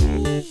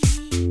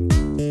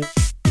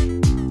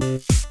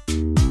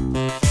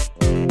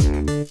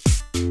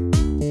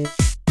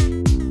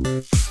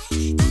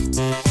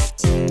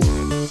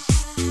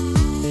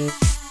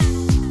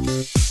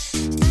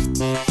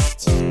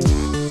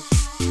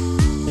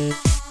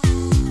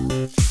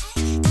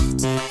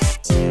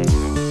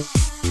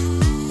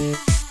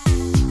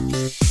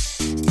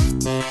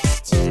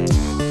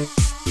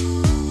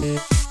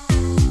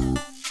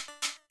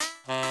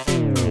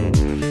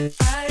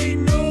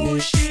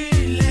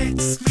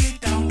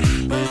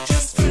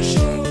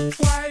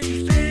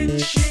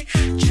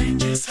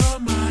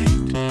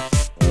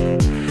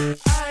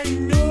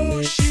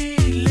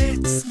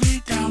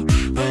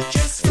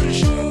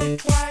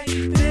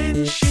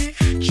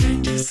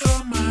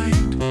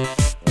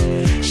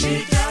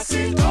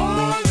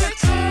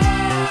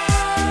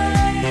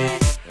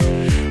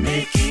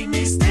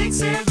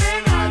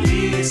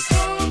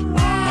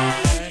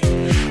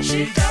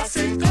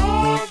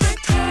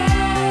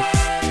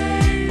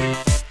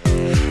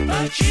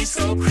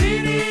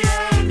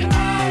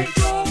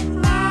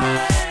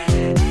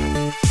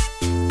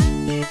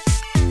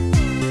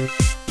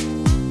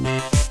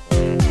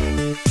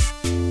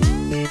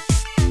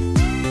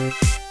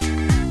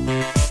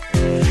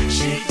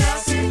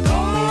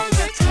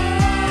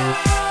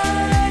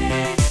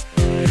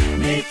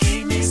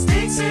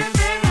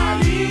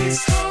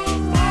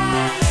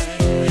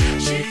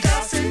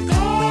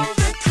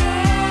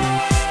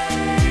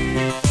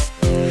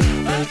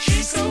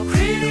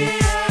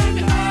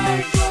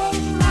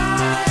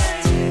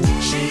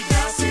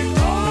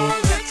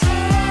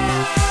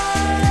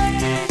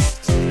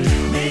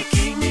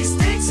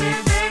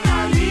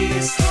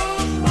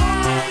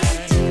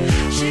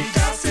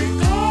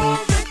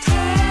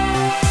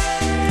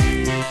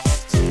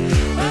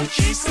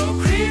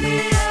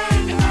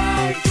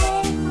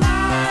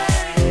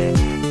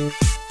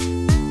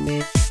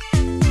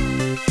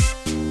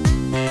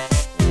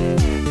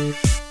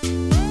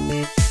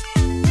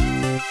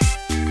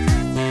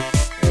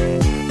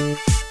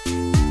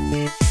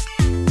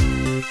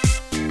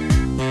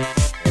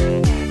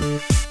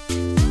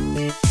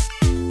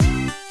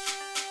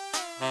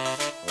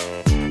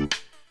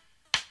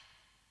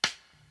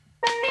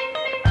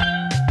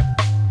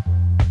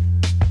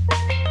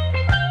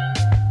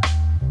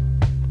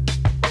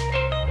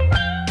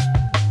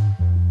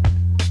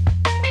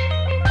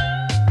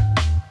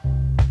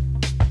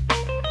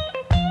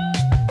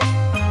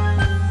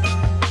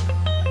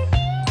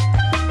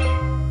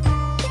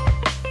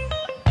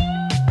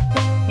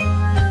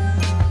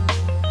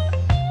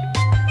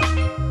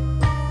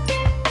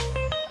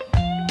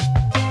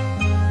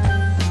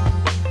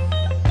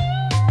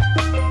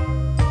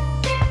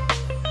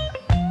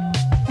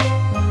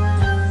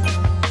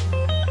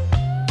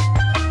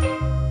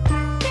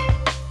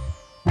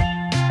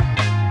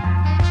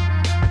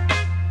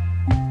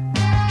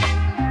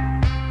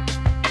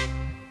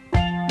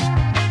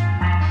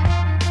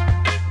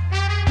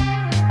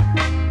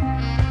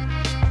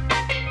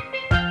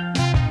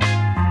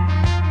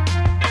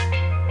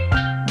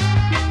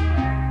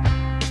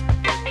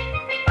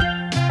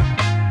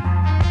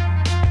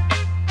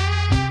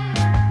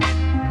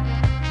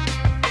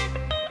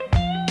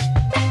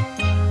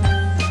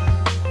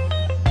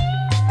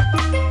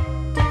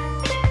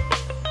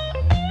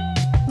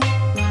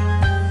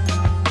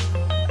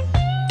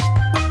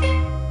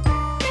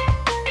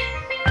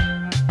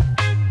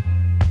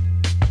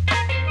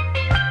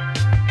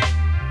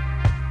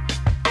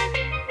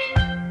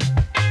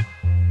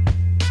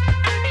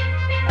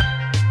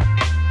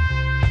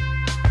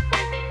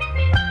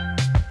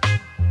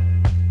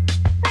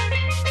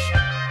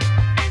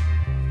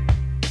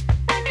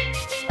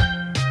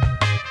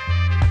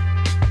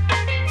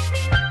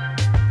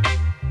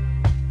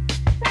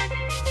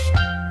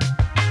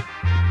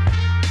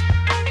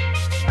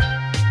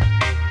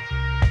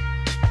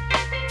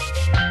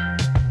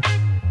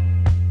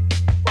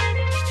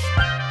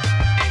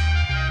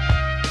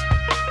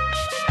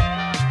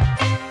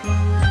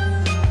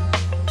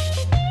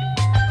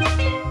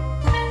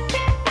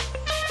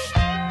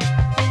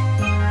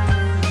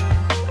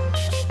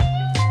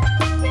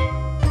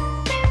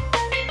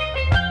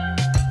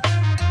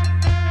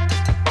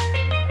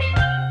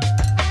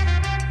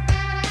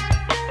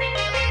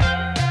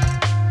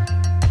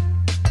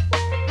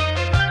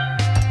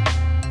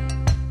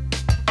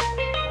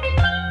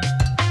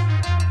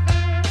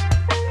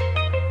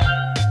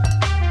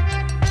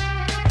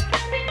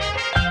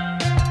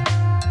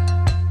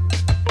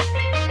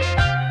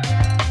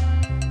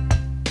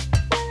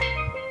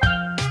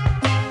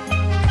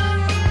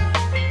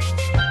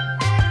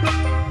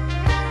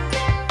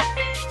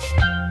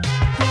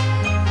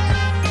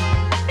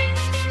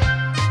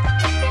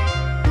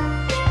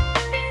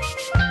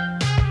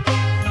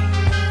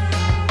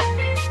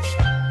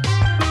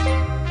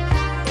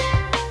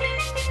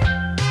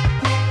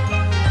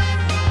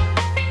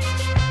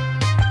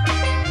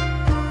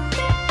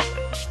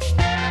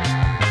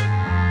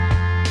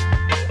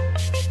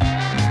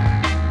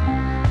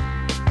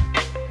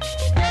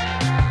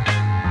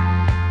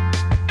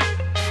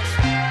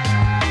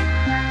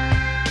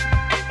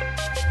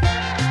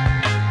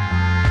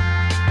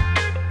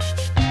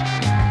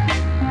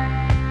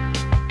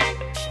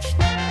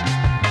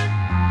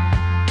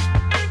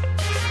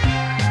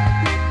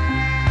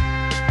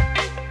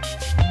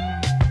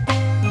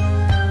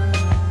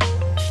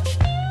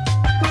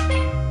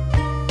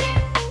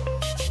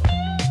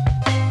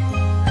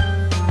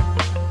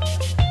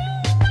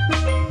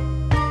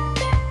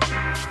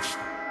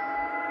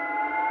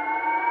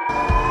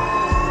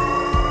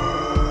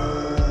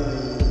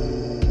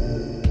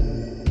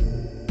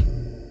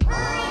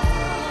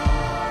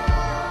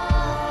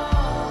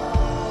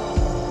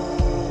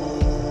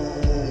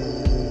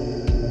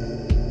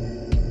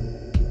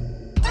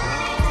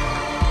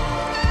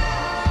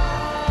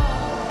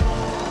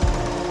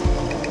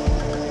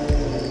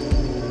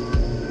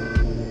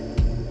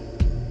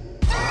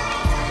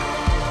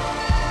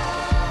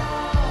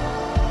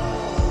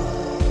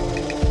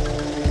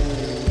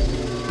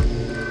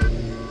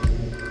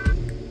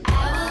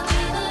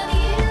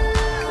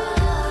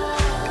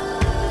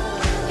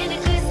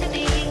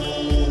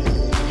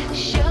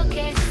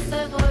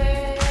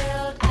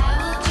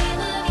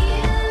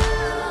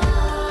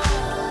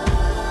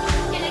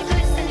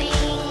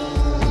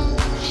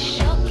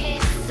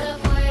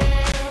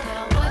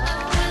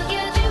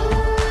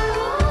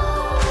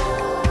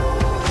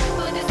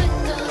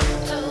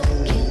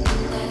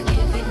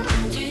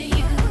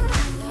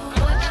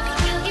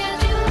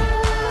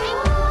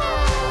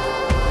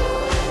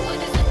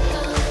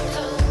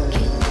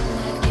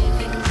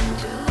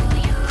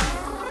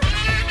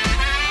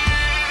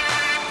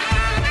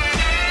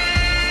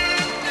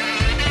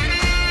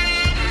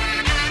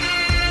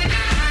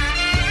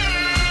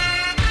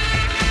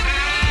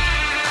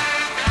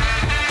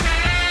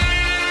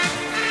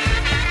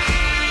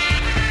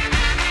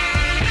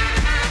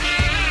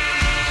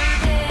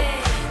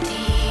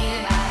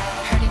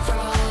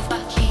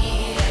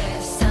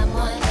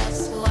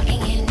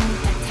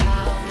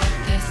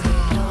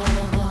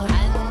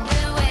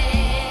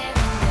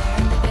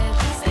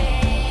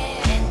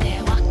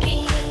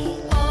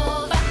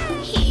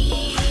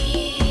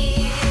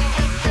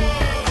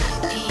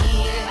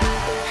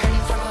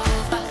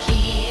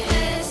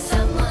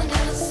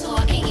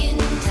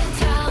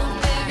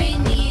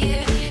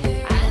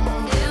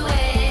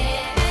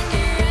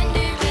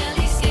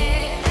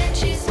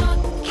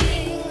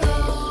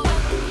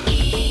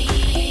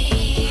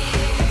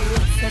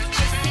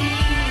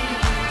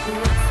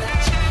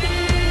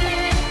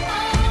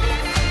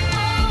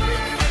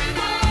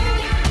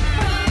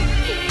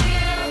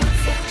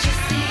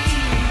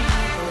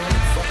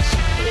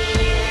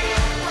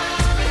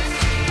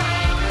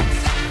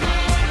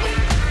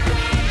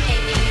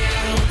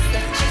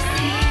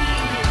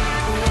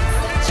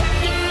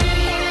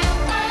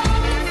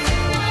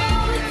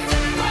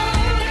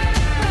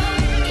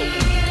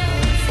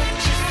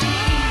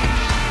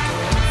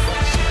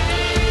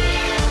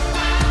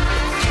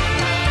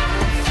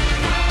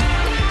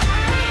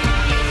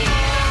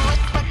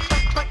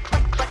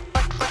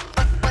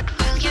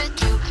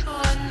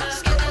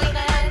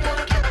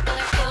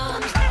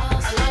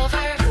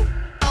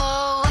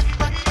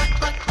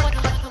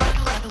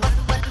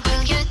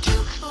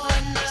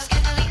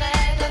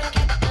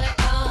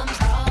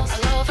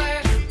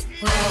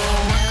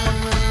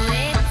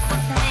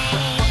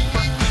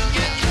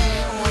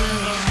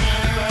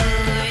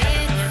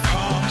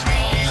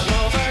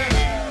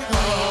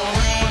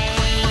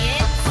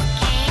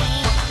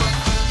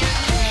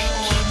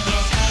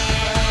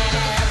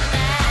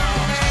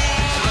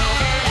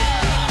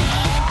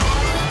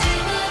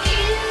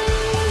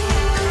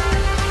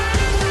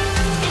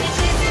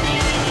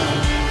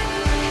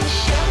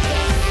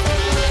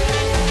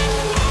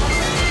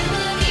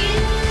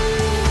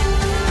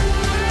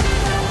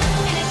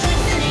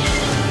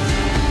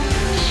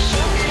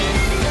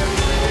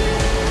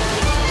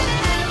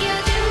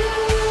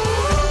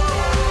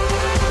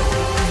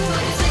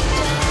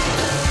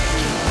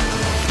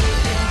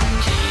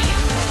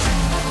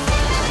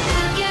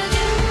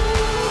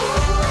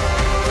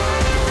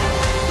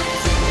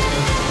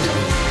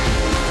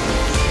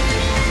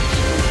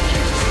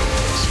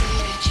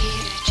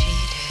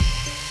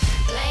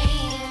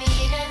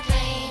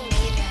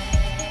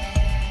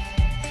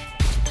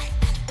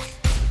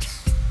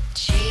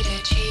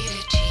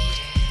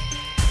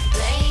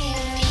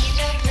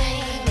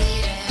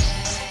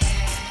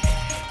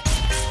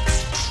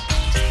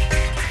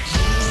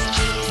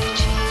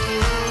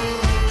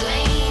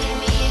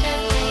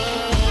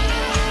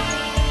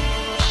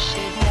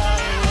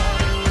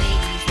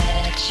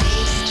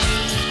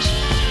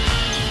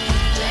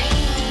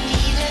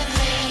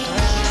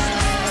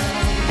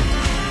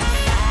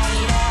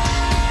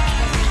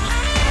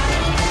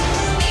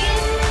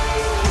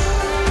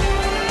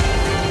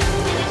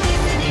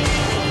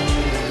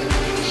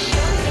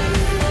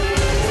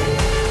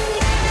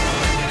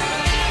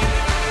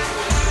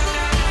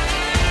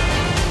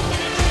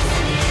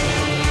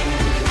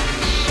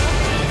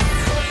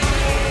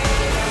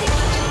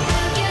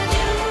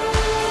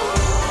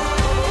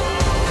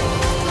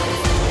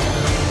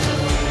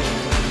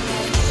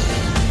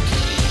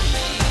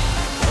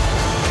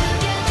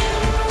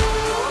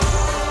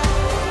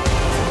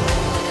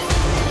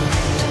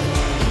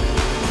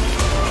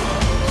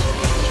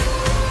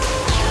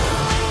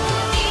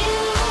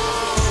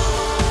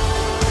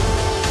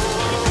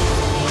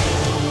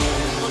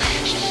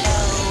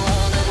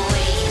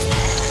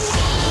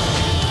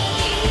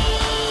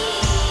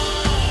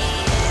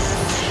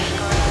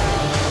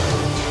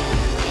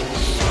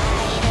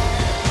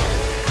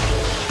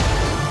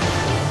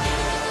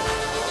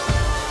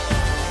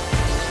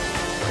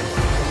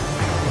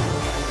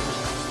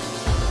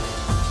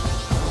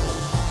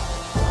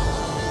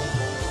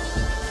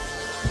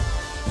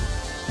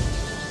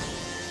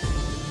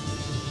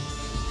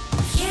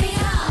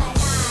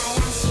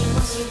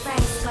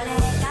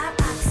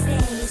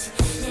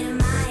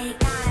 Come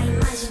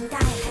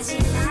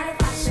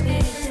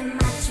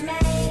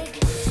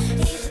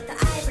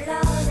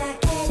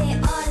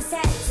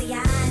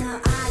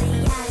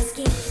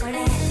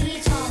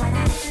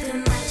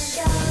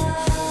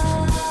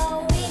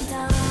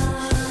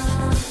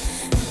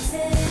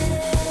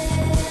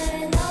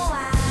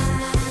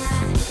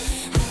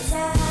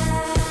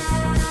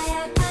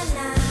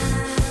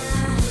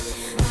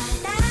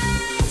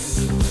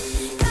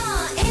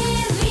on,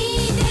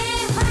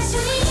 everyday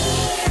fashion.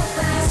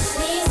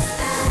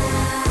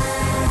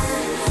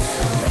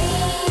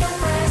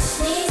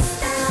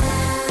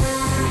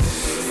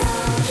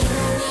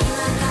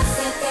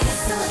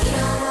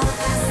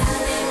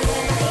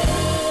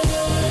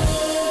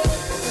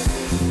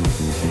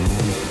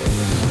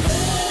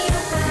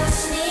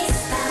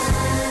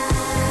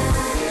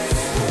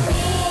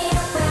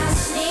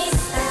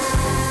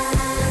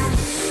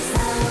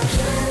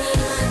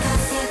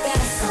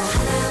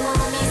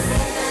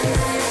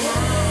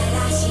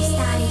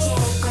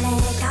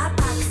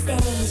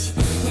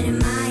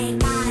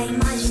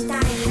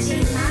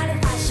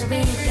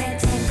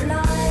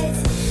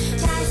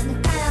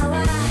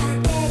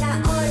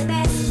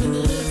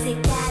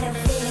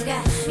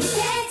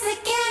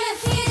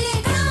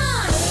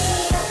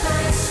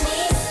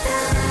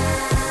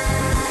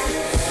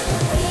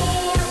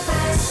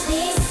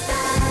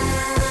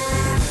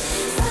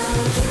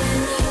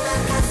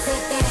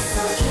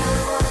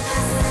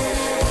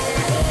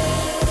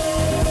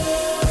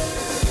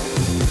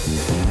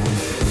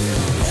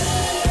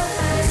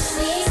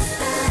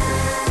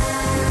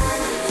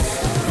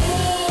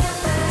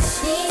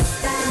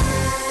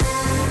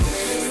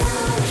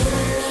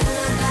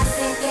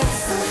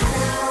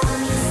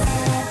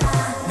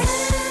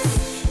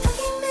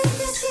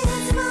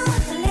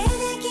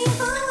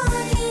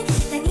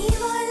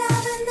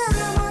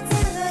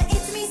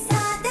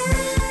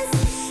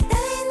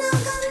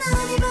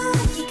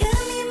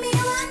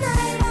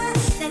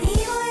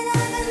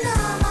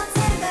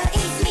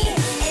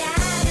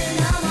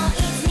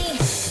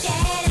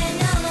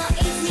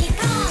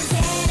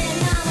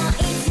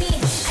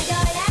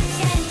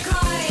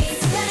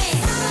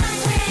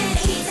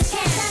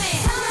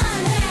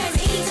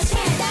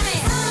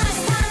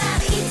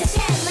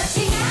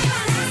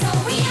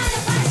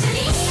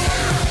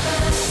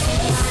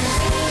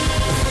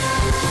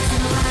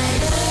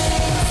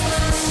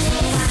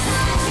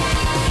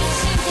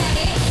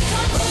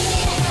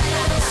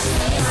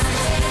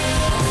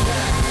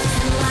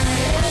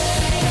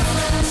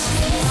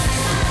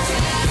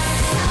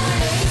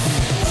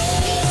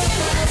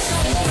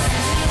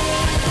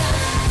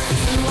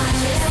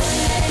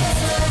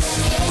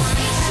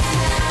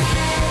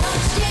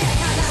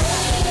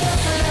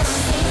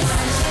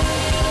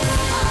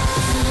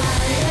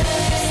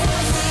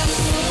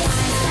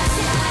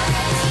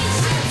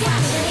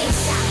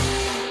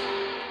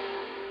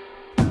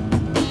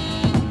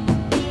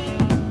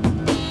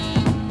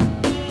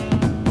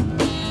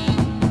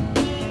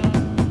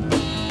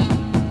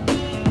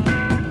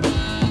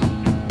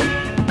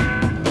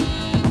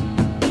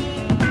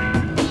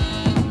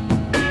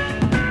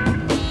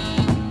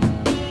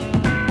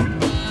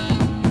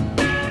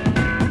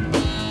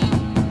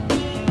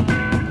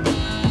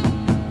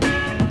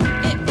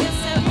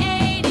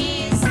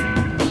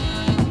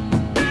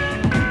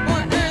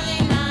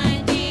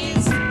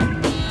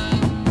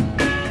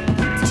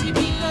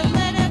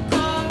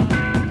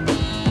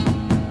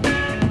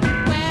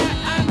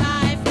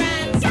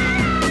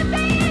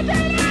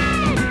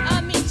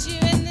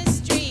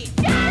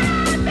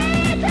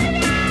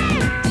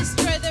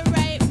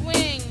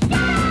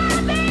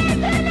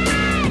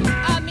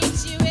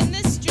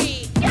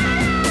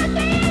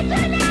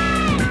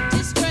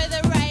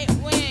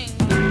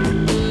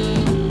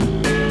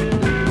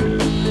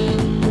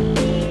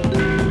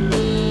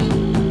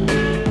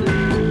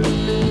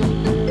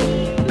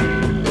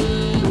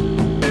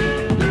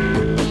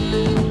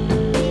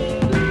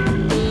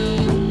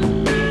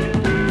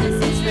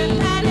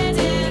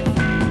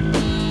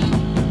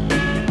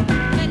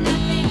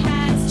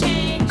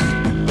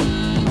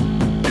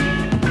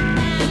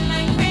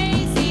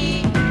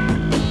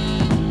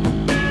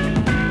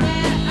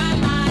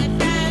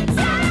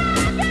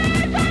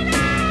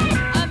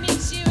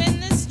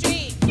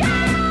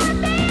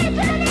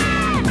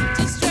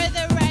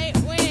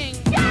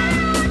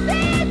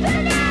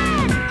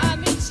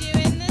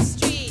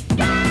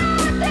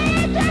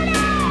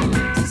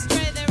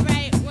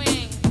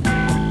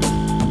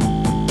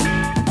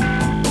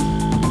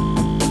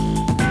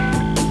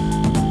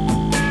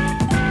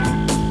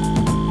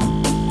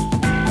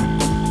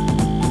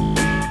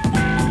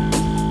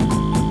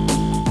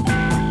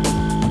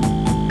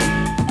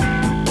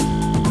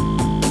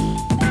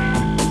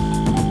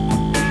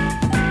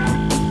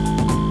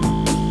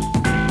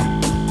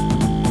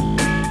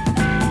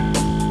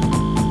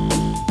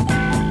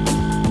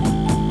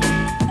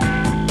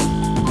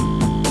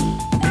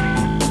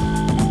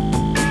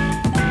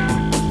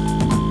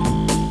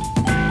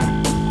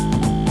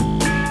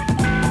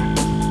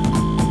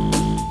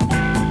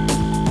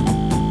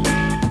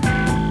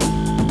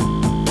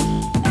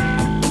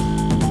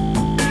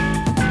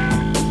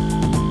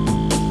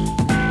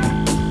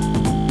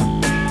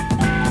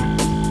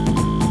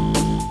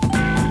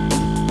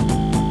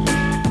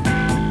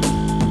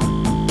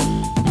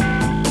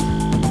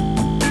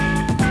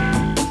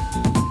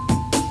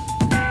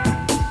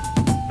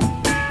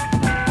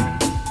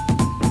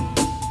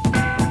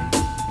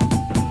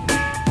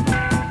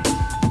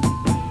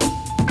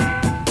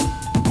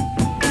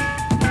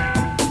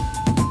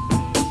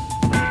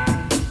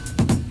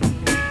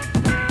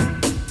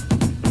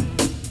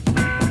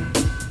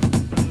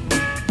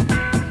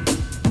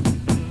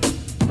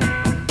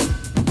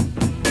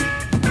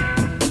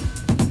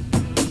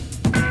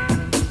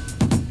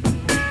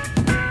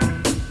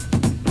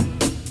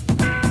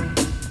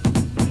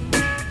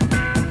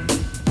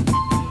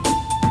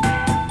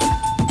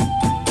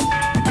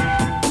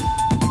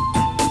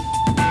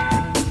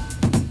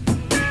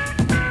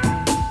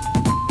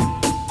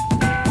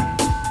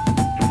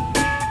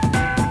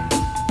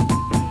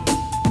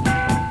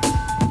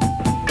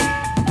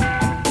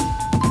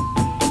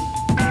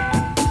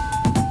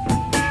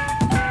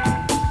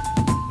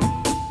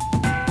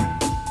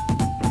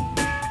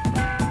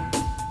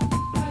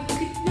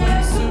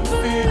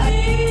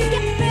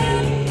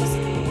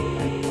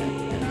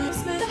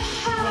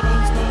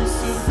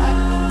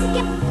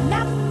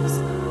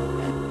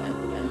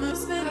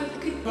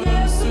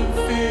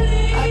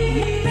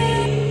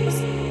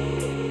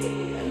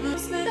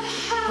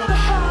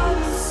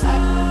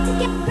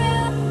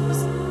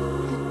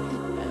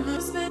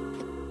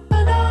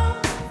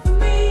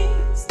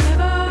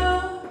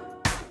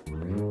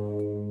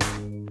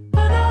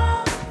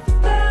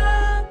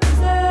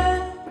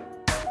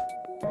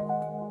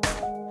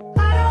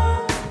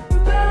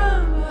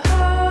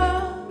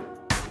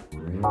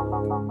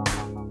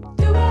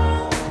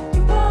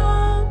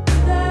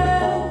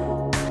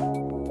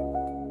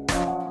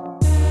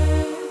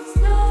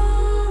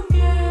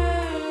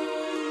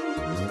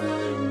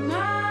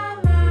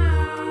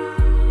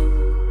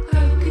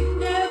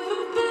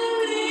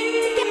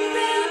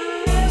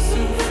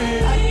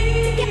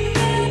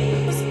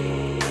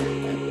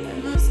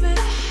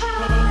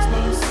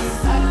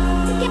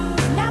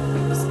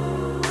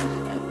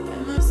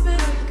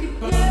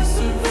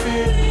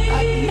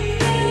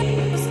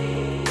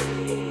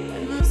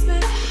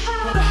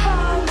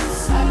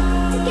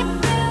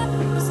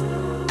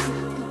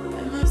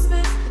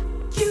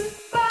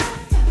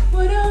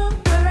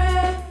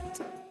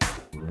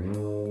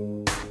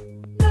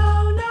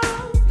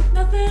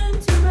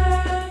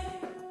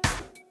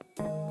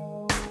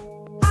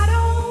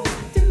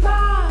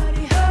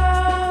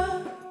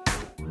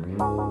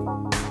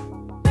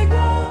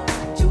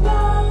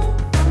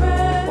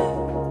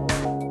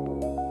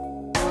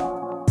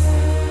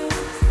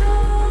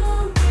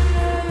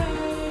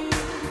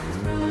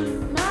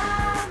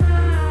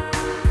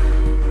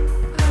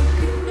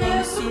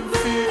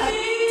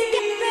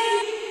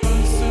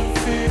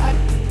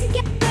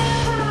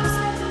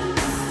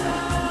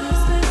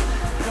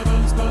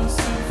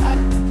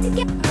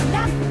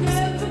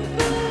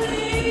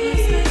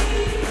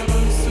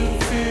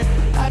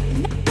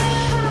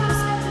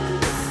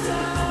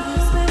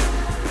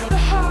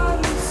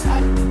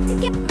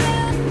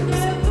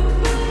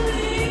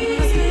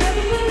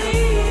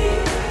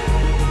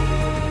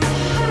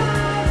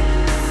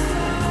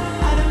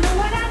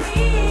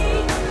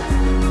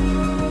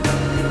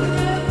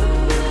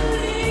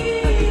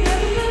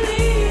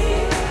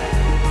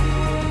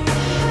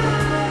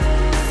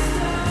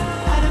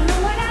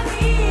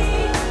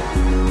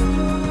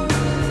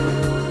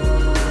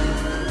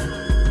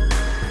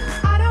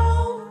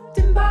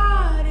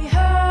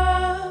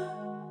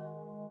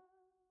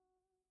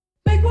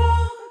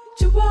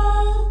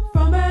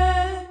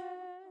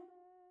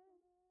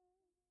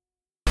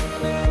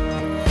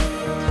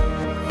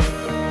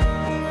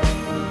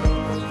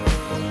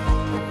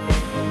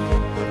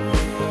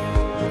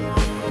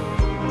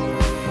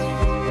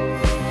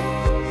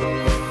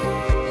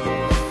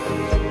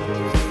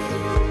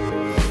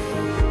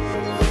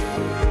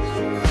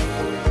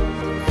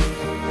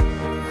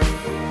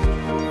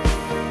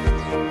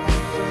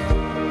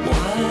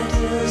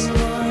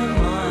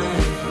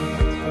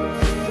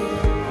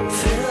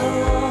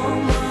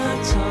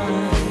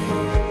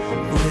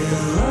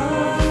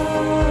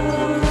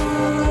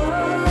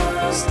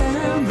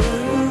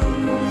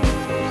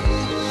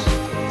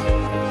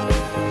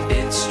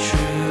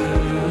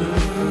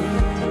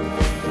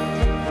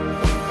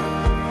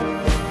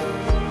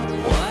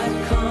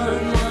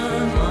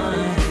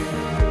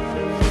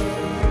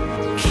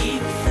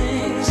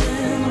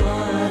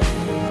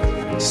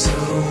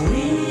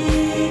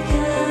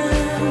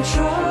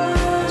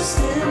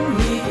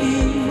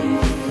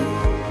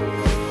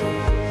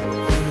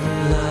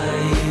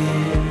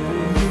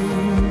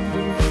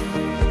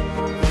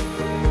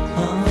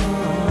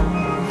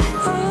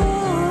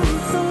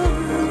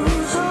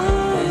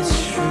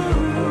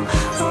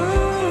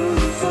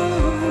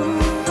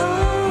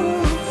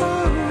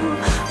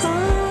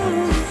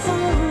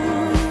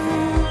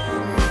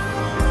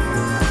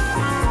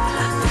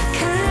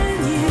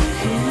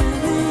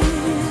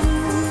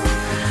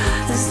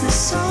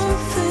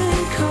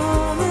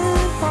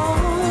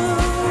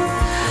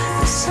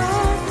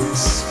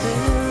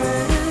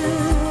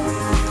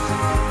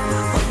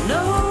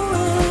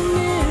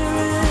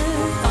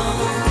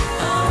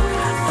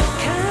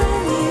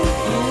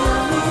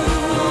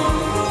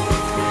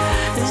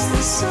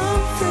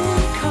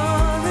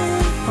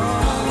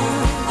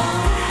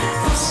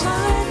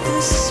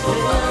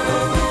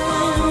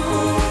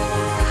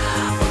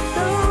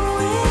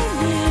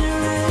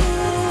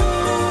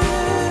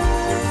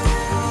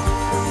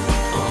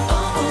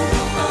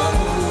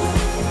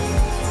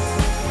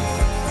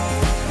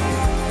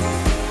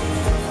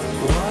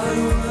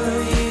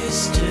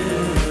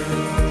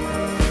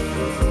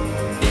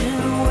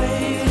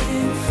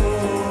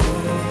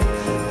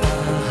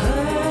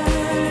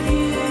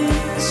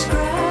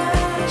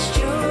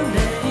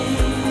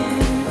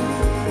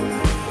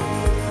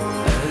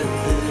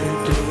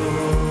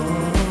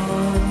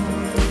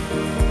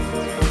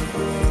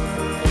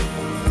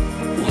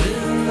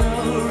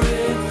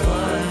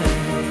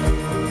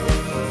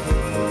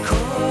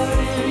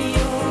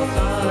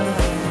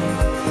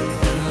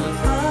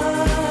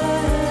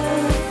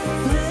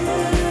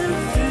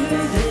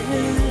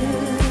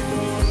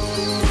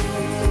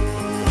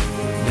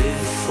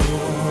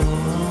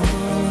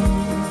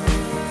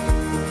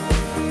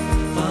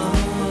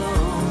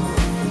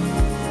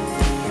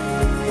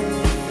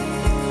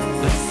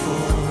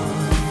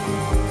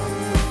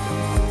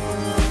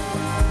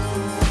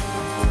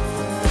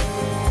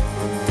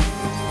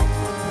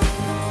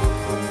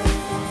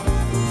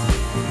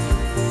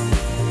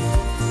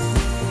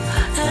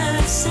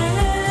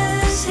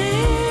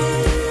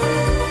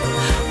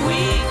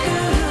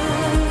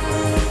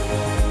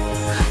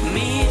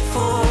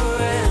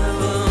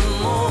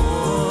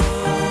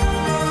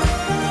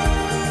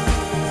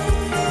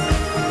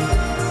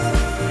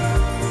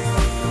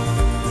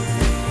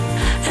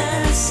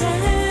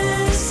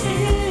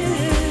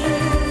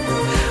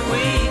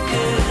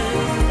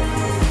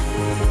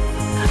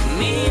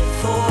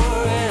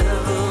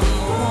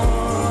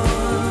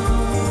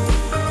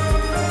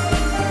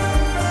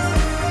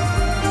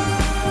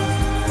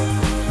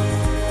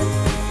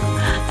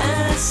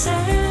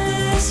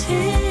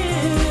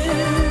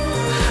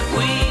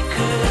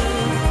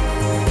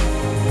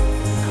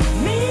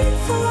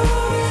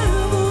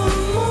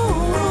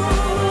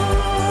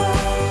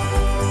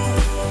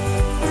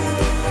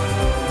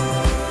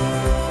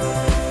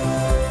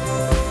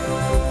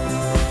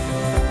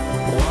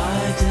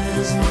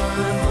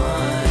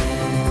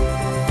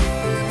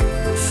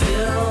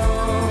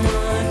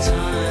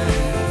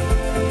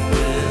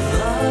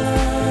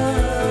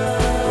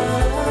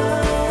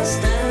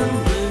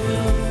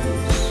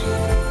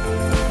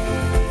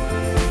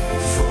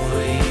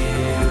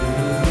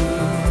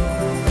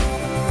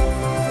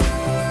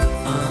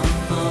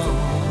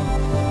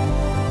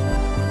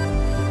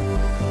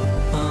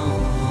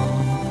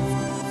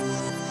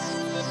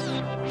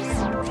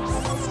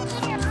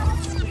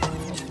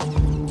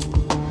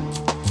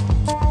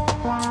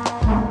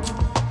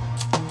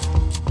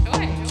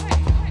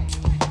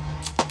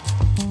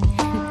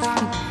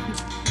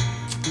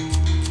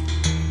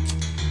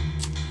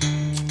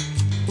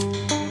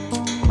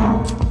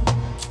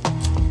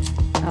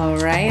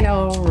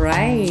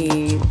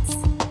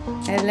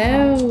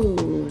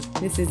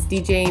 is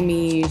DJ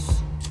Mish.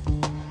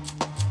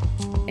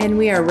 And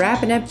we are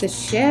wrapping up the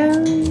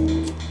show.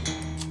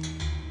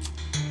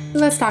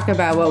 Let's talk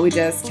about what we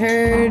just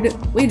heard.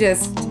 We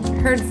just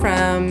heard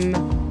from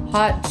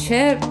Hot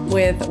Chip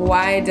with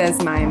Why Does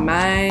My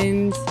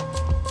Mind.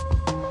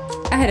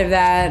 Ahead of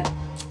that,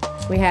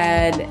 we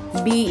had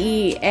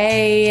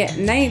BEA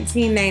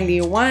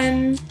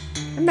 1991.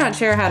 I'm not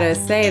sure how to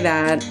say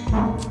that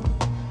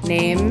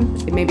name.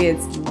 Maybe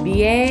it's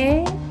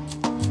BA?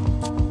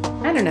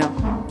 I don't know.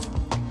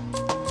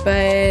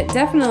 But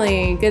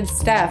definitely good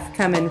stuff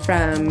coming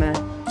from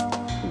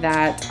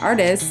that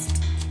artist.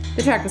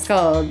 The track was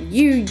called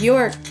New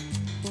York.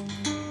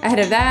 Ahead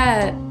of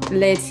that,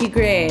 Le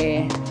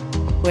Tigre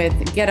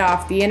with Get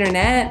Off the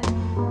Internet.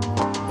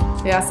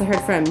 We also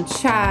heard from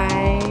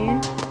Chai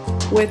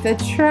with a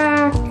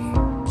track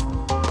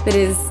that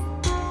is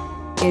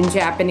in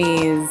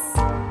Japanese.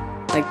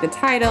 Like the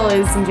title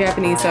is in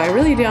Japanese, so I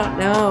really don't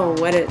know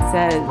what it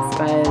says,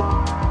 but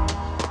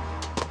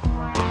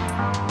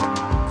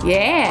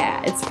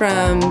yeah, it's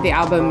from the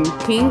album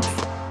Pink,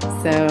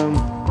 so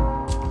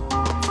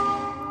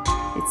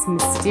it's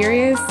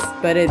mysterious,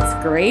 but it's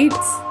great.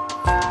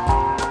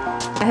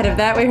 Ahead of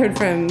that, we heard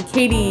from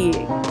Katie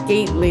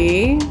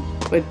Gately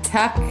with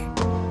Tuck.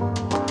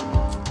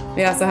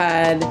 We also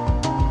had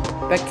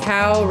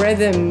Bacau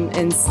Rhythm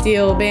and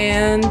Steel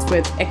Band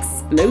with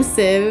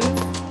Explosive.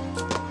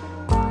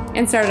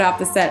 And started off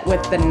the set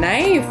with The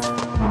Knife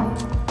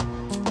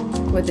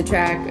with the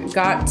track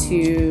Got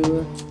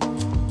to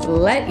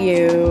Let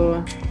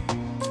You.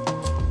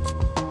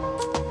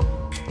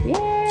 Yeah.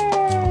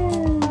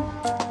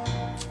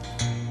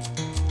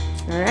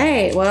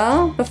 Alright,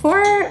 well,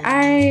 before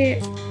I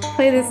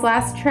play this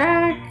last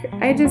track,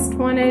 I just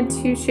wanted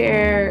to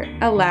share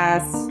a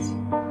last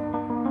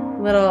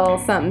little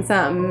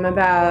something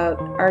about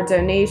our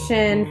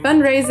donation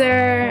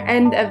fundraiser,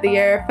 end of the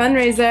year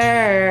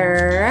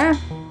fundraiser.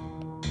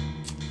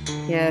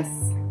 Yes.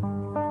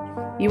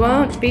 You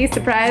won't be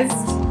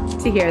surprised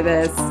to hear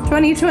this.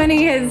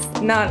 2020 has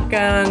not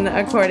gone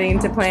according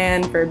to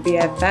plan for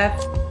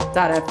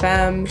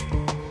BFF.FM.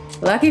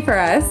 Lucky for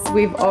us,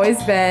 we've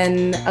always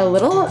been a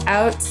little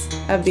out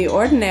of the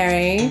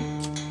ordinary.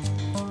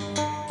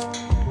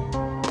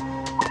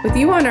 With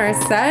you on our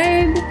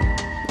side...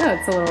 Oh,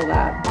 it's a little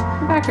loud.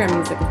 The background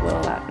music is a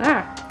little loud.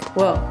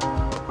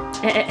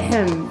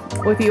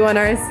 With you on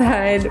our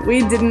side,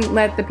 we didn't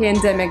let the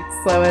pandemic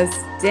slow us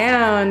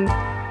down.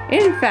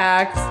 In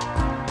fact,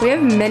 we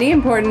have many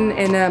important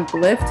and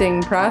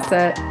uplifting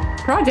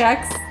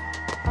projects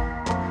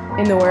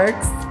in the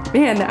works.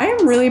 Man, I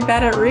am really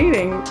bad at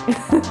reading.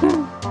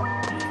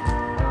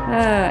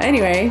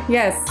 Anyway,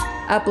 yes,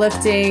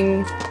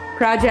 uplifting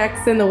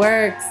projects in the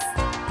works,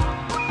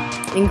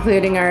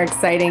 including our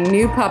exciting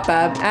new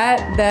pop-up at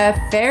the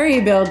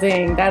Ferry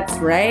Building. That's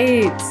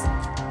right.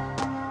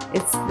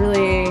 It's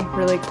really,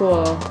 really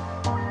cool.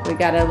 We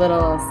got a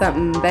little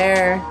something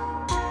there.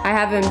 I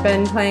haven't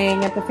been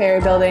playing at the Ferry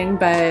Building,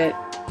 but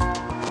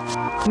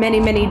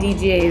many, many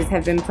DJs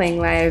have been playing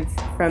live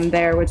from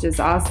there, which is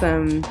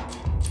awesome.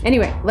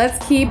 Anyway, let's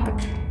keep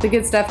the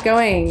good stuff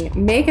going.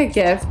 Make a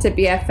gift to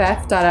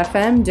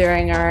BFF.FM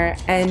during our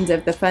end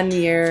of the fun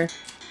year.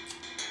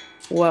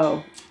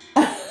 Whoa.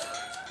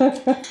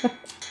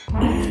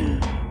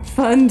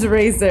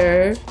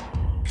 Fundraiser.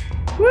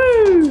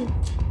 Woo!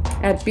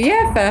 At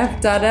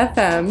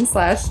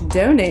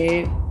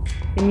BFF.FM/donate.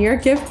 And your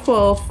gift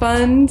will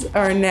fund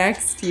our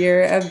next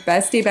year of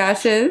Bestie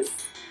Bashes,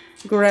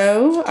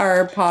 grow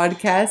our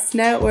podcast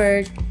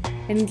network,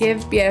 and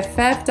give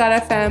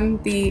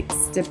BFF.FM the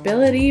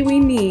stability we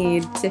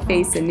need to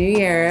face a new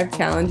year of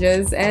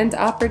challenges and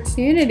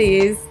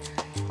opportunities.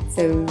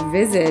 So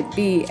visit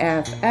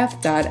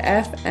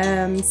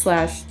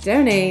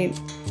BFF.FM/donate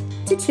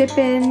to chip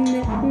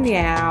in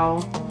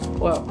meow.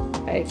 Whoa,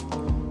 I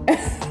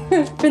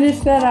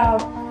finished that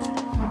off.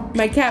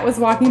 My cat was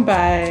walking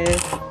by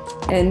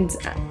and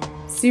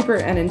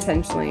super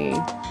unintentionally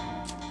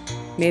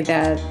made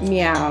that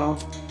meow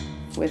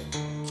with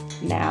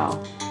now.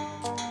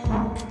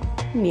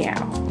 Meow.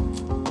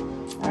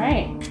 All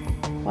right.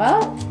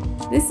 Well,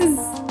 this is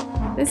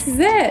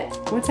it.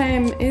 What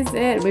time is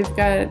it? We've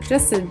got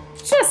just a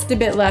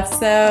bit left,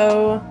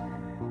 so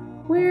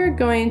we're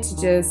going to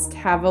just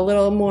have a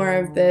little more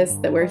of this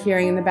that we're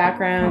hearing in the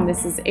background.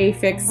 This is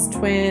Aphex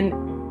Twin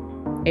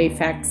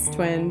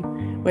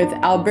with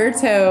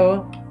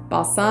Alberto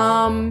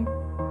Balsam.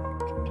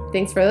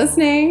 Thanks for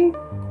listening.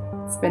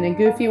 It's been a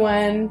goofy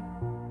one.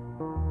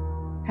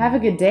 Have a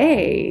good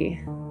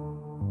day.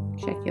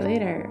 Check you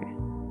later.